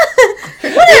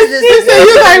 what is this? She said,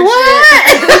 you like,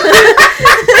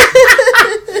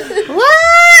 What?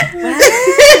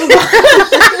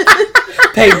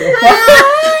 Pay me.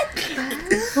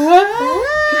 What?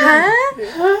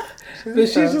 Huh? But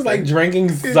she's just like drinking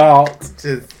salt.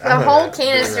 Just, The whole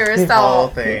canister is The whole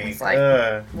salt. thing. It's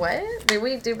like, what?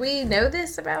 Did we know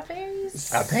this about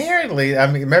fairies? Apparently,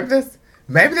 I mean, maybe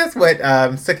that's what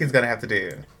Suki's gonna have to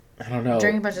do. I don't know.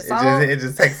 Drink a bunch of salt. It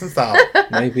just takes some salt.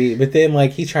 Maybe. But then,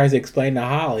 like, he tries to explain to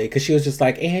Holly, because she was just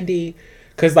like, Andy.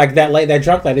 Because, like, that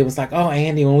drunk lady was like, oh,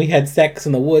 Andy, when we had sex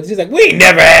in the woods, he's like, we ain't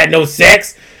never had no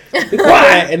sex. Be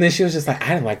quiet. And then she was just like, I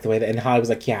didn't like the way that. And Holly was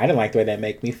like, yeah, I didn't like the way that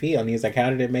made me feel. And he was like, how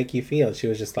did it make you feel? And she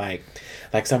was just like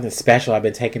something special I've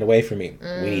been taken away from me.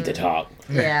 We need to talk.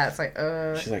 Yeah, it's like,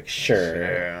 She's like, sure.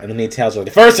 Sure. And then he tells her,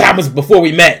 the first time was before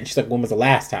we met. And she's like, when was the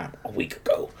last time? A week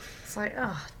ago. It's like,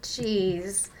 oh,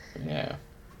 jeez. Yeah.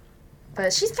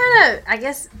 But she's kind of, I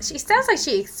guess, she sounds like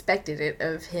she expected it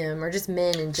of him, or just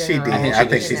men in She general. did. I think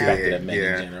think she she expected did. of men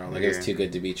Yeah. in general. Like, it was Yeah. too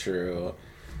good to be true.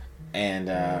 And,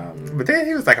 But then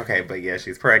he was like, okay, but yeah,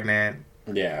 she's pregnant,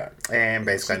 yeah. and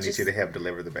basically I She need just- you to help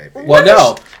deliver the baby. Well,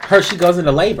 no. She goes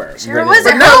into labor. Sure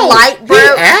wasn't But her no, light he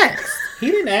broke. asked.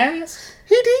 He didn't ask.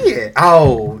 He did.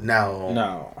 Oh, no.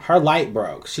 No. Her light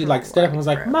broke. She, like, stood up and was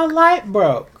like, broke. my light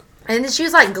broke. And then she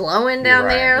was like glowing down You're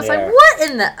right, there. I was yeah. like, what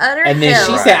in the utter And then hell?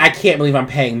 she said, I can't believe I'm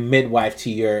paying midwife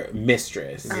to your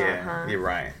mistress. Yeah, Uh-huh. you're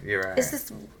right. You're right. It's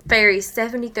this fairy's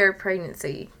 73rd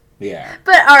pregnancy. Yeah.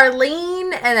 But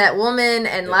Arlene and that woman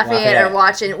and Lafayette Lafayette. are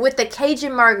watching with the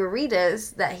Cajun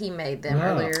margaritas that he made them Oh.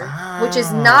 earlier, Ah. which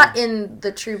is not in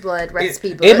the True Blood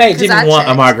recipe book. It made 'cause Jimmy I want a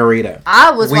checked. margarita.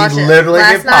 I was We watching literally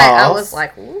last did night. I pause. was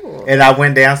like, ooh. And I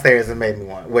went downstairs and made me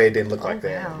one. Well, it didn't look like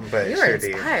that, wow. but You it were sure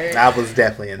inspired. did. I was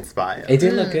definitely inspired. It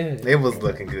did look good. It was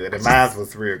looking good, and mine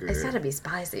was real good. It's got to be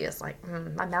spicy. It's like,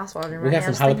 my mouth's watering right We now. got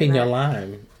some just thinking jalapeno about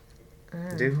lime.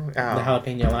 Dude, The oh.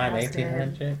 jalapeno lime, That's good.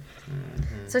 1800. it.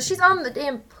 So she's on the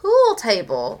damn pool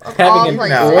table of all Having a-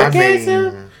 places. No, I Orgasm?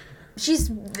 mean, She's,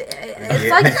 it's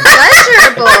like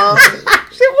pleasurable.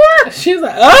 She was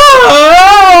like,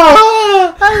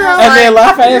 oh! And then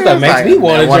Lafayette's like, makes me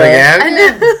want to wanna drink. gag? I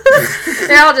know.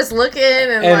 They're all just looking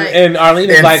and, like, And Arlene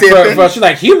is And like, sipping. she's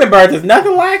like, human birth is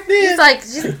nothing like this. she's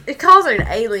like, it calls her an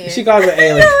alien. She calls her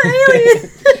alien. Alien.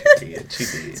 She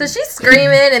did. So she's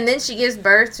screaming, and then she gives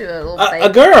birth to a little baby a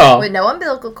girl. with no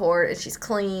umbilical cord, and she's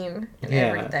clean and Yeah.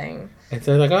 everything. And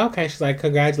so like, oh, okay. She's like,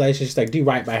 congratulations. She's like, do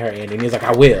right by her, Andy. And he's like,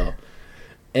 I will.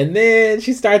 And then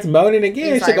she starts moaning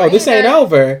again. He's She's like, like, oh, this ain't Rita.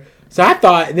 over. So I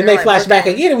thought, and then They're they like, flash back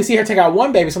okay. again, and we see her take out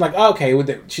one baby. So I'm like, oh, okay,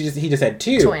 he just had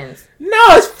 2 Twins. No,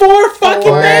 it's 4 fucking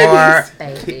Four. babies.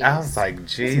 Babies. I was like,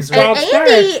 Jesus. Strong And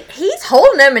Andy, he's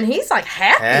holding them, and he's like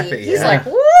happy. Happy, He's yeah. like,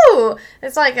 woo!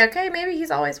 It's like, okay, maybe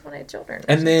he's always wanted children.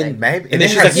 And then- Maybe. And then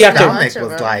she's her like, you have to- stomach Bunch of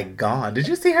was them. like gone. Did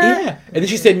you see her? Yeah. And then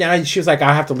she said, now she was like,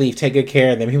 I'll have to leave. Take good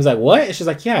care of them. He was like, what? And she's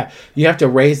like, yeah, you have to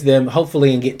raise them,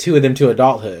 hopefully, and get 2 of them to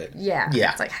adulthood. Yeah.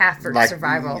 Yeah. It's like half for Like,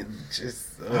 survival. Just,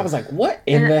 I was like, what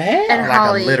in the hell? And Like a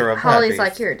Holly, litter of Holly's puppies.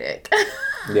 like, you're a dick.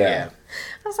 yeah.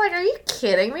 I was like, are you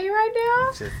kidding me right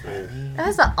now? Just,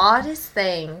 That's the oddest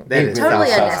thing. That is Totally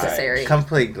so unnecessary.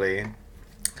 completely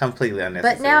unnecessary.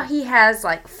 But now he has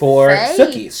like 4 Faye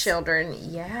Sookies. children.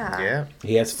 Yeah. Yeah.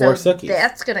 He has 4 So Sookies.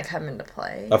 that's gonna come into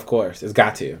play. Of course. It's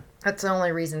got to. That's the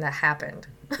only reason that happened.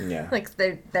 Yeah. Like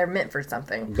they're meant for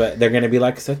something. But they're going to be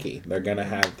like Sookie. They're going to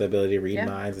have the ability to read Yeah.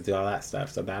 minds and do all that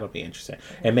stuff. So that'll be interesting.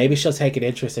 And maybe she'll take an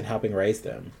interest in helping raise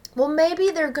them. Well, maybe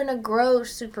they're gonna grow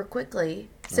super quickly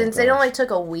since it gosh. only took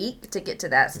a week to get to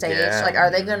that stage. Yeah. Like,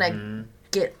 are they gonna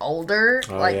get older?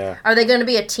 Oh, like, yeah. are they gonna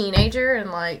be a teenager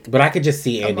and like? But I could just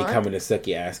see A Andy month? coming to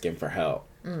Sookie asking for help.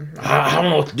 Mm-hmm. I don't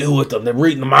know what to do with them. They're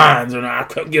reading the minds and I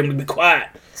couldn't get them to be quiet.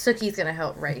 Sookie's gonna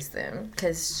help raise them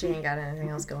because she ain't got anything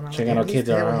else going on. She ain't got no He's kids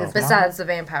of her still own. his- Besides the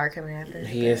vampire coming after her.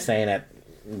 He is staying at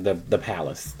the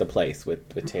palace, the place with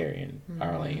Terry and Mm-hmm.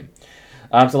 Arlene.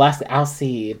 So lastly,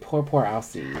 Alcide. Poor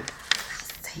Alcide.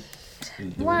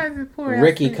 Why is it poor?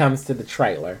 Ricky comes to the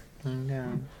trailer. Yeah.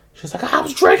 She's like, I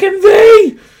was drinking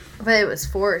V! But it was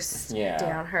forced Yeah.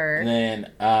 down her. And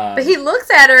then, But he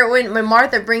looks at her when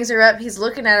Martha brings her up. He's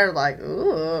looking at her like,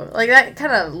 ooh, like that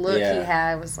kind of look Yeah. he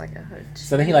had was like, oh,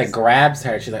 so then he like grabs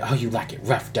her. She's like, oh, you like it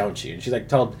rough, don't you? And she's like,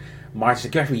 told Martha,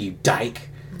 get off me, you dyke.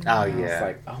 Oh And I was yeah.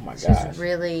 like, oh my She's gosh.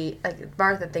 really like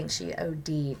Martha thinks she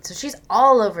OD'd, so she's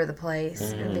all over the place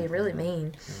Mm-hmm. and being really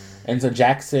mean. And so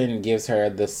Jackson gives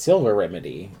her the silver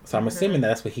remedy. So Mm-hmm. I'm assuming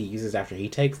that's what he uses after he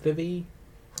takes the V.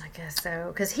 I guess so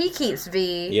because he keeps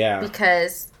V. Yeah.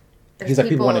 because there's He's like,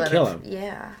 people wanna that kill have- him.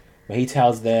 Yeah, But he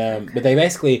tells them, but they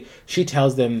basically, she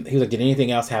tells them, he was like, did anything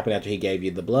else happen after he gave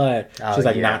you the blood? Oh, She's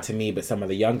like, yeah. not to me, but some of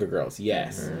the younger girls,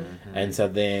 yes. Mm-hmm. And so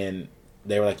then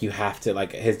they were like, you have to,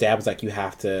 like, his dad was like, you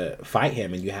have to fight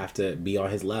him and you have to be on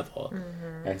his level.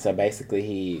 Mm-hmm. And so basically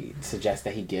he suggests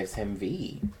that he gives him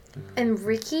V. and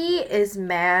Ricky is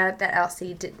mad that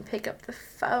Elsie didn't pick up the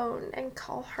phone and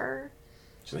call her.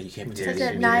 She's like, you can't Yeah, pretend Because it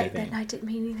that didn't mean anything. night didn't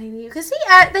mean anything to you. Because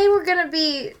they were gonna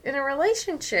be in a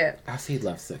relationship. I see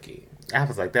love Sookie. I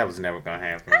was like, that was never gonna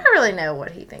happen. I don't really know what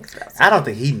he thinks about. I don't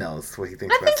think he knows what he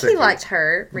thinks I about think he Sookie. liked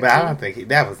her, Ricky. But I don't think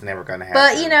that was never gonna happen.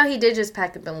 But you know, he did just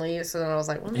pack up and leave. So then I was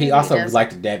like, well, maybe He also does.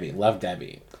 liked Debbie, loved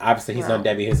Debbie. Obviously, he's known Well.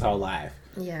 Debbie his whole life.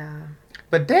 Yeah.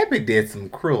 But Debbie did some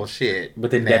cruel shit. But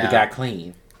then now. Debbie got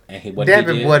clean. And what he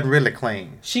Debbie did, wasn't really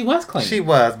clean. she was clean. She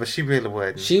was, but she really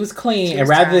wasn't. She was clean, She and was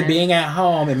rather than trying. being at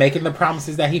home and making the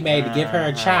promises that he made to give her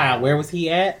a child, where was he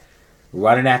at?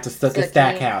 Running after Sookie Sookie.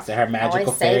 Stackhouse and her magical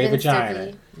Always fairy saving vagina.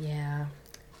 Sookie. Yeah.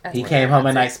 That's He what came home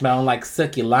at happens. night smelling like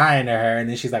Sookie, lying to her, and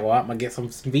then she's like, "Well, I'm gonna get some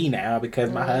V now because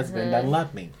my husband doesn't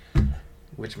love me."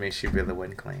 Which means she really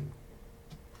wasn't clean.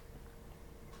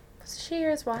 Was she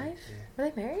his wife? Were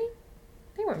they married?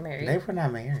 They weren't married. They were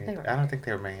not married. They were I don't think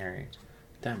they were married.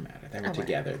 Doesn't matter. They were Oh,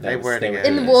 together. They were together.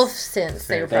 In the wolf sense,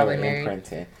 they were They probably were married.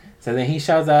 imprinted. So then he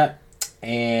shows up,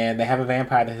 and they have a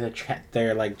vampire that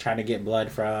they're like trying to get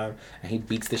blood from, and he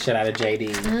beats the shit out of JD,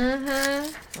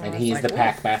 Mm-hmm. and he's the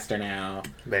pack master now.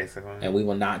 Basically. And we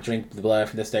will not drink the blood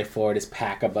from this day forward. It's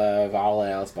pack above all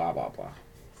else. Blah blah blah.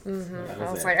 That I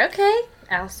was was it. like, okay,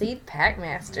 Alcide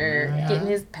Packmaster, Yeah. getting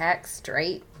his pack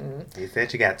straight. And, He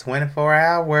said you got 24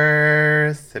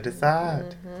 hours to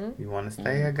decide. Mm-hmm. You want to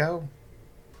stay or go?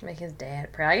 make his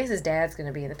dad proud. I guess his dad's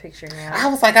gonna be in the picture now. I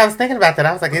was thinking about that.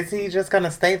 I was like, is he just going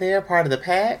to stay there, part of the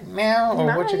pack now? Or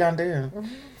what you Might. going to do?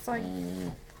 It's like,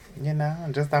 You know,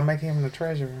 just not make him the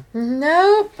treasurer.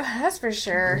 nope, that's for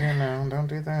sure. You know, don't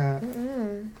do that.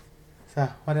 Mm-mm. So,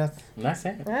 what else? And that's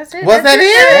it. That's it. Was that's that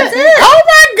it? That's it. Oh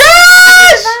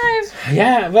my gosh! Five.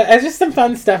 Yeah, but it's just some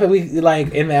fun stuff. And we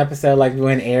like in the episode, like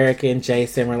when Eric and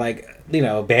Jason were like, you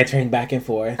know, bantering back and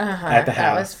forth at the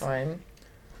house. That was fun.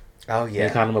 Oh, They yeah.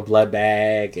 called him a blood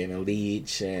bag and a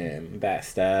leech and that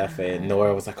stuff. And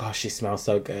Nora was like, "Oh, she smells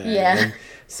so good." Yeah. And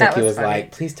That Sookie was was funny.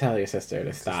 like, "Please tell your sister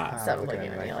to stop." Stop looking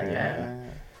at me like that. that.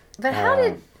 But how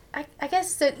Um, did I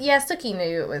guess so, yeah, Sookie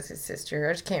knew it was his sister.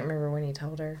 I just can't remember when he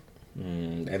told her.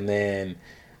 And then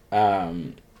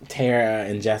Tara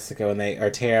and Jessica or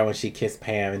Tara when she kissed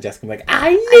Pam and Jessica was like,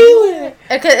 "I knew it."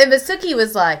 Okay, but Sookie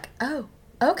was like, "Oh,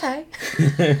 okay."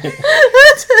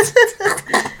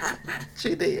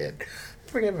 She did.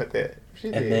 Forget about that. She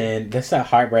did. And then this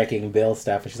heartbreaking Bill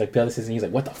stuff, and she's like, "Bill, this is," and he's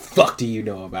like, "What the fuck do you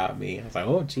know about me?" I was like,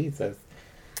 "Oh Jesus."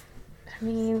 I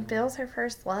mean, Bill's her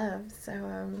first love, so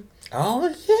Oh,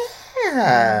 you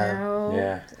yeah. know,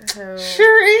 Yeah. So,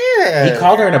 Sure is. He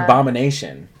called her an Yeah.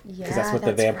 abomination because Yeah, that's what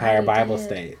the that's Vampire right, he Bible did.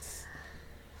 states.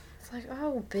 It's like,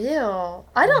 oh, Bill.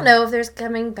 I don't know if there's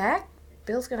coming back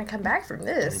Bill's gonna come back from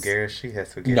this. Gary, she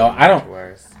has forgiven. No, I don't-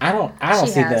 Worse. I don't She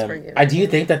see has them. forgiven Do you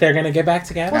him. think that they're gonna get back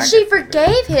together? Well, I she can see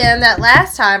forgave him that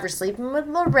last time for sleeping with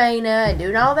Lorena and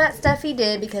doing all that stuff he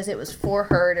did because it was for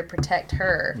her to protect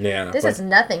her. Yeah, This but- has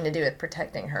nothing to do with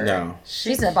protecting her. No.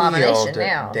 She's an abomination killed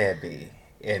now. Debbie,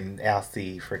 and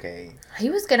Alcee forgave. He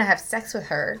was gonna have sex with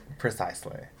her.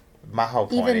 Precisely. My whole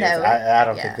point Even is, though- I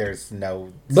don't yeah. think there's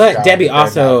no. But stone Debbie that they're not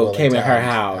also willing came to in her undo.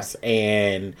 house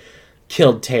and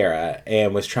killed Tara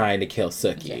and was trying to kill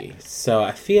Sookie. So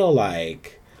I feel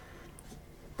like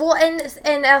Well,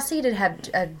 and Alcee did have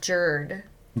adjured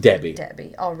Debbie.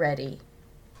 already.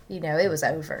 You know, it was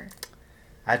over.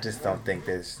 I just don't think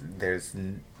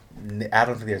I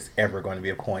don't think there's ever going to be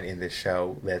a point in this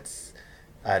show that's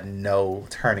a no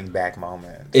turning back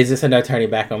moment. Is this a no turning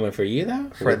back moment for you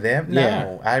though? For them, Yeah.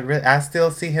 no. I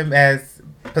still see him as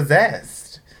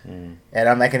possessed, and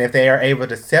I'm like, and if they are able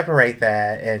to separate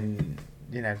that and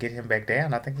get him back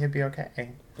down, I think he'd be okay. I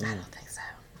don't think so.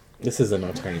 This is a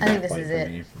no turning I back think this point is for it.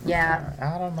 me. Yeah.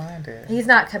 I don't mind it. He's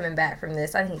not coming back from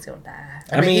this. I think he's gonna die.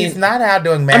 I mean, mean- he's not out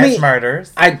doing mass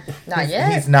murders. Not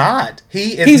yet. He's not.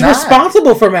 He's not.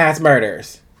 responsible for mass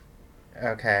murders.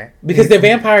 Okay. Because the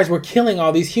vampires were killing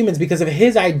all these humans because of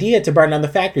his idea to burn down the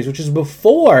factories, which was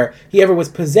before he ever was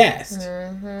possessed.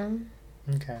 Mm-hmm.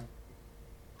 Okay.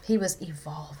 He was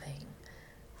evolving.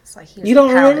 It's like he was You don't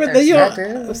empowered remember with that?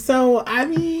 those- do. So I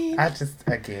mean, I just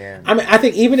again. I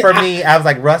think even For me, I was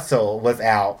like, Russell was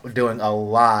out doing a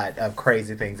lot of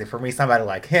crazy things. And for me, somebody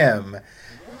like him,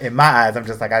 in my eyes, I'm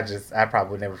just like, I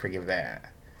probably would never forgive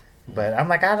that. But I'm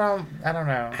like, I don't know. I don't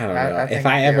know. If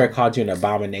I ever called you an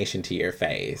abomination to your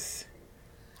face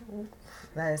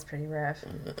That is pretty rough.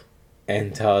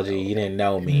 and told you you didn't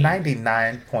know me,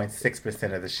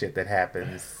 99.6% of the shit that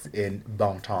happens in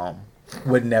Bon Tom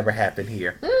would never happen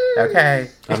here. Okay?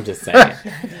 I'm just saying.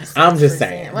 I'm just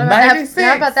saying. What about that? 96.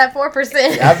 How about that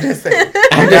 4%? I'm just saying.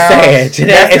 I'm just saying.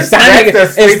 Jeanette, if Simon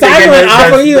that's the went sleeping off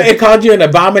in on the- you and called you an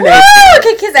abomination, Woo!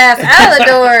 Kick his ass out of the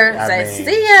door. I Say, mean-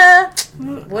 see ya.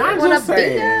 I'm Wouldn't want just to be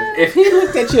saying. ya. If he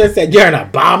looked at you and said you're an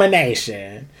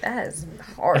abomination, That is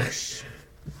harsh.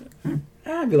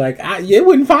 I'd be like, it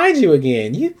wouldn't find you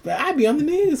again. I'd be on the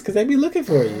news because they'd be looking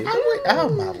for you. Oh,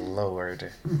 my Lord.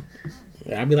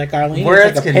 I'd be like, Arlene,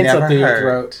 Words take a can pencil never through your hurt.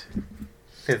 throat.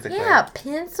 Physically. Yeah,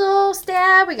 pencil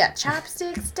stab. We got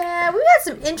chopstick stab. We got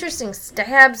some interesting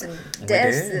stabs and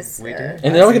deaths. did. This, We did.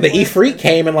 And then look at the Ifrit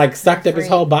came and like sucked up his Ifrit.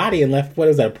 whole body and left, what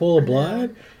is that, a pool of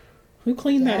blood? Who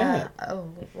cleaned that Yeah. up? Oh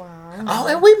wow. Oh,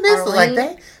 and we missed it. Like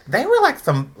Arlene? they were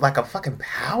like a fucking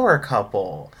power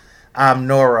couple.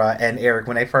 Nora and Eric,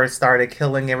 when they first started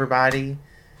killing everybody,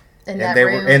 in and that they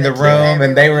room, were in the they killed room,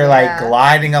 and they were everyone. like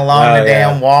gliding along Oh, the yeah.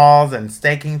 damn walls and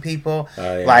staking people.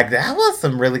 Oh, yeah. Like that was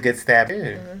some really good stuff too.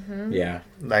 Mm-hmm. Yeah.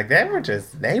 Like they were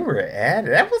at it.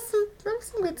 That was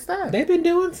some good stuff. They've been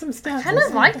doing some stuff. kind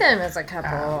of like them as a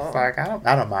couple. It's like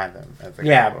I don't mind them as a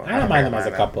Yeah, couple. I don't mind them really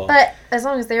as a couple. But as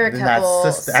long as they're a They're not couple,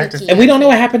 sister- I just- Suki And we don't know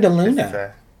what happened to It's,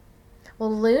 Luna.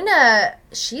 Well, Luna,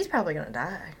 she's probably gonna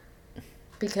die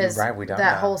because You're right, we don't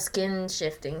that know. whole skin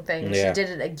shifting thing. Yeah. She did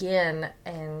it again,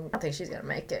 and I don't think she's gonna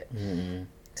make it. Mm-mm.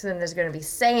 So then there's gonna be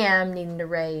Sam needing to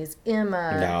raise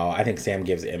Emma No, I think Sam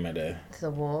gives Emma to to the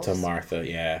wolves. Martha.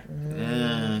 Yeah,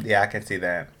 yeah, I can see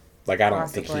that. like I don't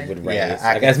think he Possibly. would raise. Yeah,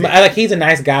 I like, can as see mu- that. like he's a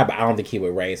nice guy, but I don't think he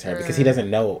would raise her because he doesn't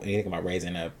know anything about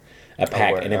raising a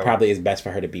pack, word, and it oh. probably is best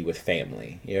for her to be with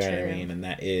family. You know what I True. mean? And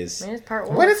that is I mean, it's part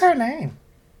wolf. What is her name?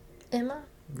 Emma?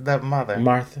 The mother.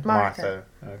 Martha. Martha.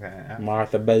 Okay.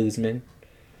 Martha Bozeman.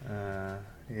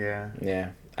 Yeah. Yeah,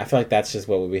 I feel like that's just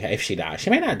what would be if she died. She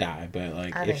may not die, but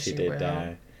like I if think she she did will.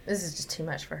 die. This is just too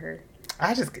much for her.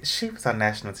 She was on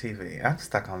national TV. I'm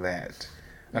stuck on that.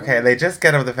 Okay, they just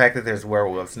get over the fact that there's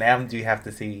werewolves. Now do you have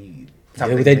to see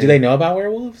something? Do they new? know about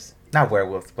werewolves? Not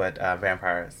werewolves, but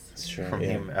vampires. That's true, From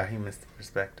yeah. a human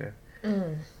perspective. So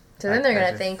then they're I gonna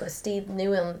just- think, was Steve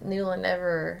Newland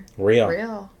ever Real.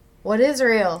 real? What is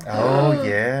real? Oh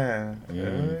yeah.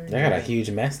 Mm. They got a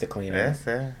huge mess to clean up. That's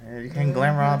it. Yeah, you can't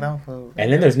glamour all them food.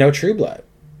 And then there's no True Blood.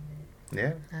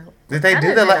 Yeah. No. Did they I do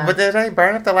didn't know. but did they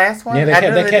burn up the last one? Yeah, they I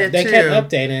kept know they did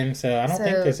kept too. updating, so I don't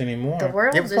think So, there's any more. The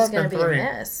world It was is supposed going to to be be a 3.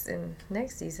 mess in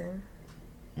next season.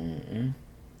 Mm-mm.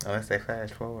 Unless they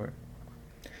flash forward.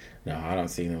 No, I don't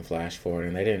see them flash forward,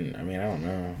 and they didn't. I mean, I don't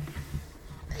know.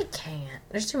 They can't.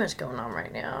 There's too much going on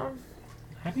right now.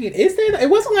 I mean, is there? It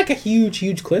wasn't like a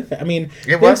huge cliff. I mean, It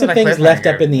there were wasn't some a things left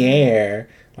cliffhanger. up in the air,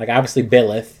 like obviously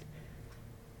Billith.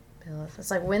 It's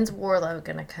like, when's Warlow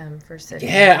going to come for City?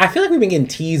 Yeah, I feel like we've been getting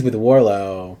teased with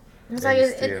Warlow. It's Yeah, like,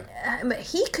 used to. but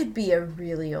he could be a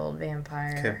really old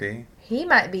vampire. Could be. He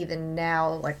might be the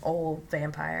now, like, old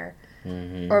vampire.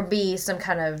 or be some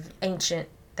kind of ancient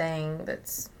thing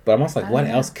that's. But I'm almost like, what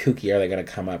don't know. else kooky are they going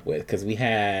to come up with? Because we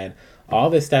had all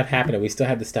this stuff happen, and we still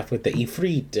had the stuff with the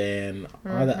Ifrit and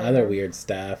all the other weird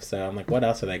stuff. So I'm like, what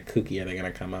else are they kooky are they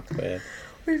going to come up with?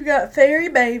 We've got fairy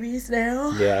babies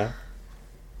now. Yeah.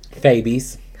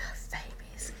 Fabies.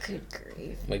 Babies, good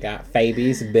grief. We got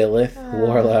Fabies, Billith,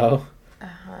 Warlow.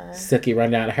 Uh-huh. Sookie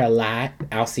run down her lot.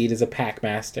 Alcide is a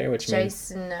packmaster, which means...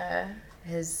 Jason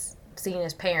has seen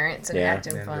his parents and Yeah.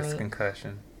 acting And this funny.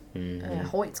 concussion.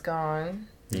 Hoyt's gone.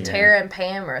 Yeah. Tara and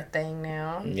Pam are a thing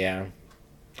now. Yeah.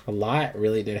 A lot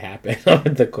really did happen over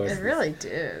the course. It really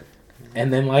did.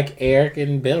 And then, like, Eric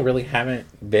and Bill really haven't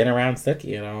been around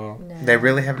Sookie at all. No. They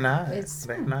really have not. It's-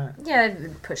 They have not. Yeah, they've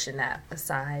been pushing that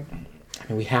aside. I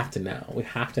mean, we have to know. We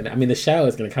have to know. I mean, the show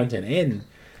is going to come to an end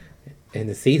in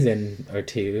the season or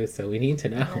two, so we need to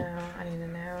know. No, I need to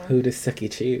know. Who does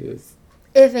Sookie choose?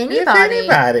 If If anybody,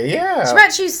 anybody, yeah. she might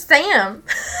choose Sam.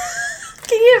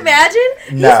 Can you imagine?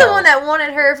 He's No. the one that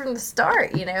wanted her from the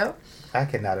start, you know? I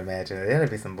cannot imagine it. It'll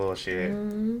be some bullshit.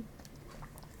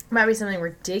 Might be something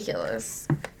ridiculous.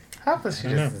 Hopefully she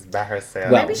I don't just know. is by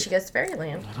herself. Well- Maybe she goes to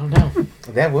Fairyland. I don't know.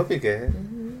 That would be good.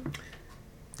 And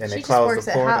She they just close works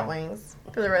the at portal. Hot Wings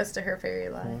for the rest of her fairy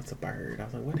life. Oh, it's a bird. I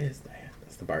was like, what is that?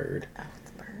 It's the bird. Oh,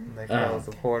 it's a bird. They Oh, close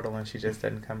the portal and she just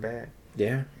doesn't come back.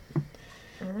 Yeah. I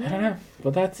don't know.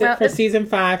 Well, that's Well, it for it's- season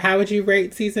 5. How would you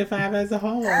rate season 5 as a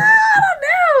whole? I don't know.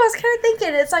 I was kind of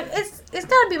thinking it's like it's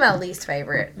got to be my least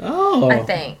favorite. Oh. I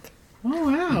think.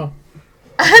 Oh, wow.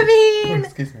 I mean,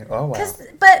 Excuse me. Oh, wow.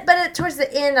 but towards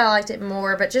the end I liked it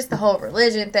more. But just the whole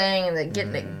religion thing and the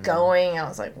getting it going, I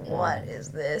was like, what is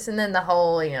this? And then the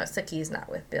whole, Sookie's not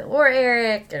with Bill or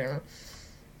Eric, and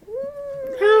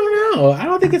I don't know. I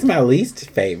don't think it's my least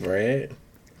favorite.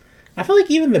 I feel like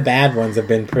even the bad ones have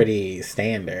been pretty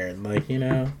standard. Like,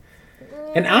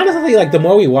 And honestly, like, the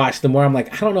more we watch, the more I'm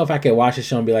like, I don't know if I could watch a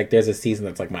show and be like, there's a season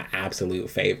that's like my absolute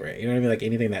favorite. You know what I mean? Like,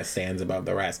 anything that stands above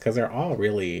the rest. Because they're all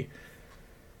really...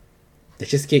 They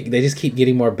just keep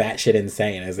getting more batshit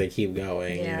insane as they keep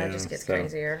going. yeah, it just gets So-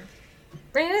 crazier.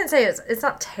 I mean, I didn't say it's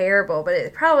not terrible, but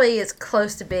it probably is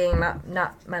close to being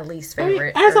not my least I mean,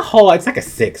 favorite. as a whole, it's like a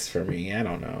 6 for me. I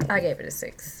don't know. I gave it a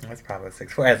 6. That's probably a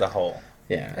 6 for as a whole.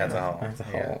 Yeah. As a whole. As a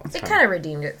Yeah. whole. it's It fine. kind of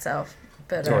redeemed itself,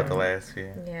 but Toward the last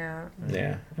few. yeah.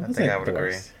 Yeah. I It was think I like would the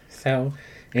agree. worst. So,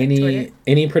 Twitter.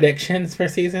 any predictions for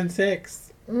season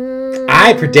 6? Mm,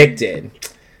 I predicted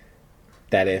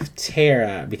that if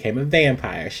Tara became a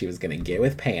vampire, she was going to get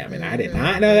with Pam, and I did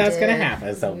not know that was going to did.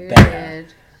 happen. So You there,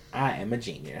 did. I am a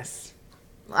genius.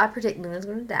 Well, I predict Luna's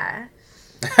gonna die.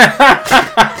 Way to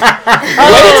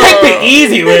take the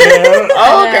easy way.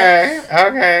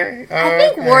 Okay. I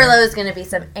think Warlow's gonna be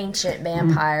some ancient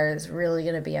vampire is really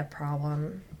gonna be a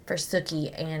problem for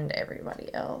Sookie and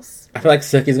everybody else. I feel like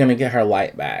Sookie's going to get her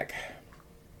light back.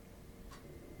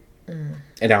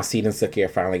 And Alcide and Sookie are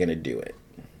finally going to do it.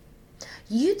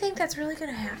 You think that's really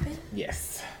gonna happen?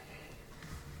 Yes.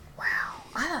 Wow.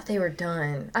 I thought they were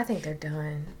done. I think they're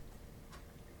done.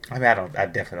 I mean, I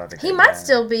definitely don't think He they're might done.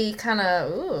 still be kind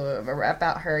of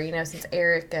about her, since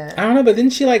Eric. I don't know, but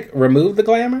didn't she, like, remove the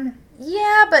glamour?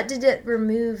 Yeah, but did it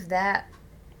remove that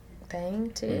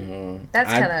thing too? Mhm. That's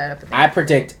I- kind of up in the I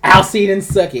predict Alcide and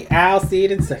Sookie.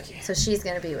 Alcide and Sookie. So she's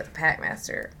gonna be with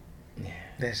Packmaster.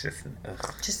 That's just.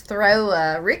 Ugh. Just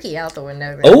throw Ricky out the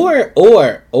window. Then.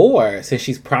 Or since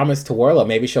she's promised to Warlow,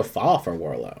 maybe she'll fall for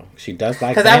Warlow. She does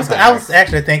like Because I vampires. was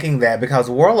actually thinking that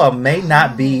because Warlow may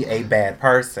not be a bad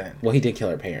person. Well, he did kill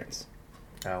her parents.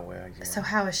 Oh well. Yeah. So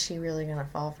how is she really gonna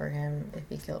fall for him if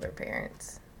he killed her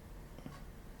parents?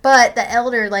 But the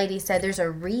elder lady said there's a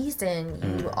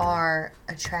reason you are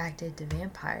attracted to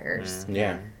vampires.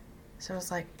 Yeah. So I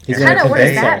was like, He's kind gonna of what does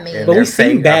convince that her. mean? And But they're we've seen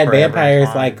saying bad up forever vampires,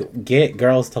 and like, get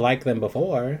girls to like them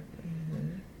before.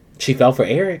 She fell for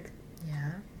Eric.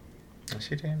 Yeah,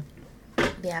 She did.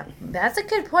 yeah, that's a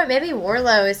good point. Maybe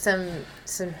Warlow is some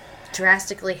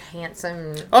drastically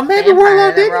handsome. Or maybe vampire Warlow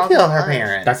that we're didn't all kill gonna her love.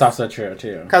 parents. That's also true,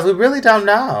 too. Because we really don't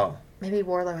know. Maybe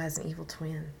Warlow has an evil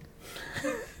twin.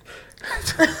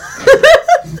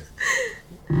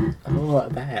 I don't know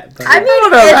about that. But I mean,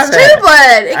 don't know about it's that. True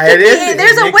Blood. It could It is- be,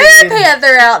 there's a it could be.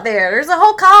 werepanther out there. There's a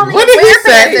whole colony What of did he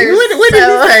say? werepanthers. What did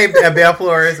so- he say?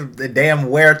 Bellflower is the damn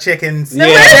were chickens. Yeah.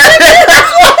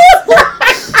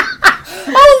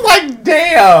 I was like,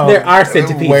 damn. There are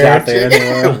centipedes out there in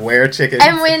the world. Were chickens.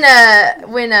 And when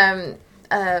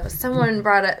someone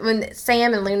brought up, when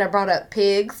Sam and Luna brought up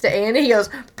pigs to Andy, he goes,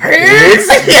 pigs!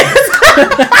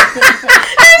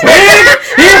 Pig!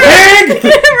 You pig!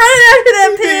 Running after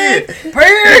that pig. Peace.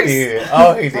 Yeah.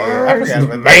 Oh, he did. I forgot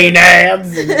about that.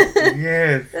 Maenads.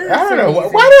 Yes. I don't know. Why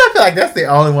do I feel like that's the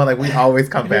only one like we always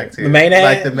come back to? The Maenads?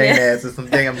 Like the Maenads or some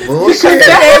damn bullshit.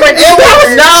 That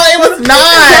It was not.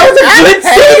 That was a good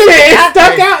scene. It I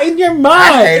stuck hated- out in your I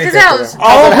mind. hated Because that how for was- them.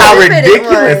 Also, how stupid it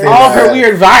ridiculous was. it All was. her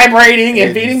weird vibrating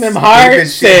and feeding them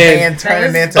hearts. Shit, And, man,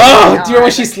 turning That into. was- oh, God. do you remember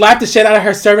when she slapped the shit out of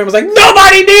her servant and was like,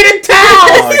 nobody needed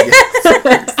towels? Oh,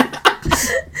 yeah.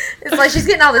 It's like she's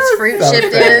getting all this fruit So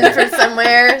shipped sad. in from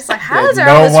somewhere. It's like, how is there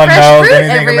no all this one fresh knows fruit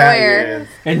anything about everywhere? it.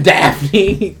 And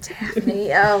Daphne.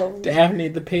 Oh. Daphne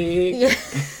the pig. Yeah.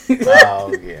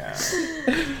 Oh yeah.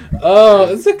 Oh,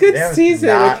 it's a good That was season,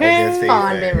 not a okay? good season.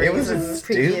 Fond It memories was of just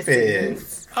previous stupid.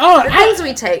 seasons. Oh, The things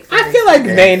we take for I feel like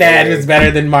Yeah, Maynard yeah. is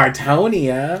better than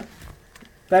Martonia.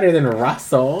 Better than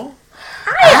Russell.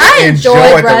 I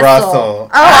enjoyed the Russell. Oh,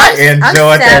 I I'm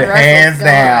enjoyed sad that Russell's hands gone.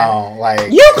 down.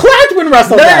 Like You clapped when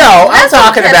Russell no, died. I'm Russell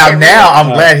talking kept about it now. real.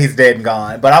 I'm glad he's dead and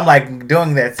gone. But I'm like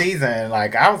doing that season.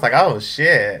 Like I was like, oh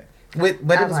shit. But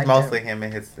I it was liked mostly him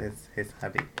and his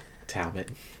hubby. Talbot.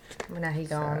 Well, now he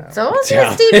gone. So what's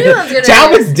Tal- Steve Newland's gonna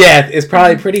Talbot's do? death is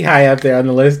probably pretty high up there on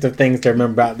the list of things to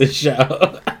remember about the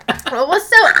show. Well, what's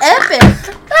so epic?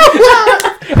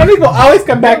 And people always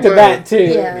come back to that too.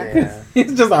 Yeah. Yeah.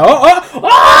 It's just like,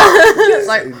 oh. It's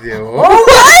like, Yeah. oh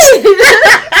wait!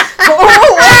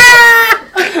 Oh,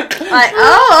 wait. Like,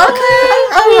 oh, okay.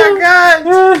 Oh my god.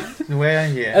 oh.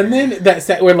 Well, yeah. And then that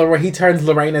set where he turns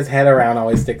Lorena's head around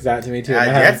always sticks out to me too. I When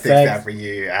they're having guess sticks out sex, for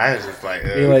you. I was just like,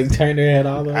 he ugh. like turned her head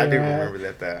all the way I do around. remember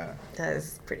that though. That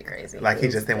is pretty crazy. Like he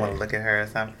just didn't want to look at her or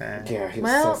something. Yeah, he was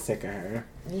Well, so sick of her.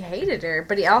 He hated her,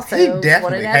 but he also He wanted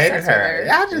definitely to have hated sex with her.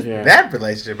 I just Yeah. that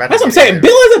relationship. I That's what I'm didn't saying. get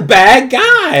Bill it. is a bad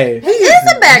guy. He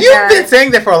is a bad You've guy. been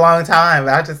saying that for a long time.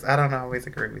 But I don't always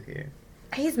agree with you.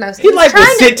 He's mostly. He like to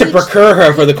sit to procure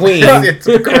her for the queen. It's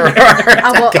a girl.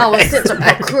 I will sit to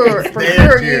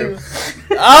procure you.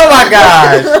 Oh my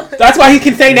gosh. That's why he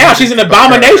can say now she's an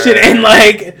abomination and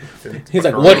like he's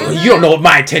like, what? You don't know what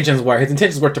my intentions were. His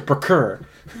intentions were to procure.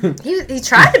 He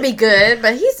tried to be good,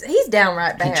 but he's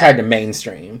downright bad. He tried to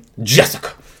mainstream.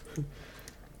 Jessica.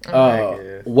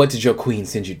 goodness. What did your queen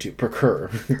send you to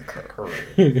procure?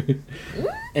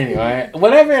 Anyway,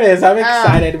 whatever it is, I'm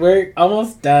excited. We're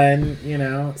almost done, you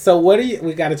know. So what do you?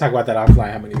 We got to talk about that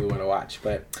offline. How many we want to watch?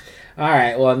 But all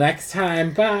right. Well, next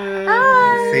time. Bye.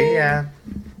 Bye. See ya.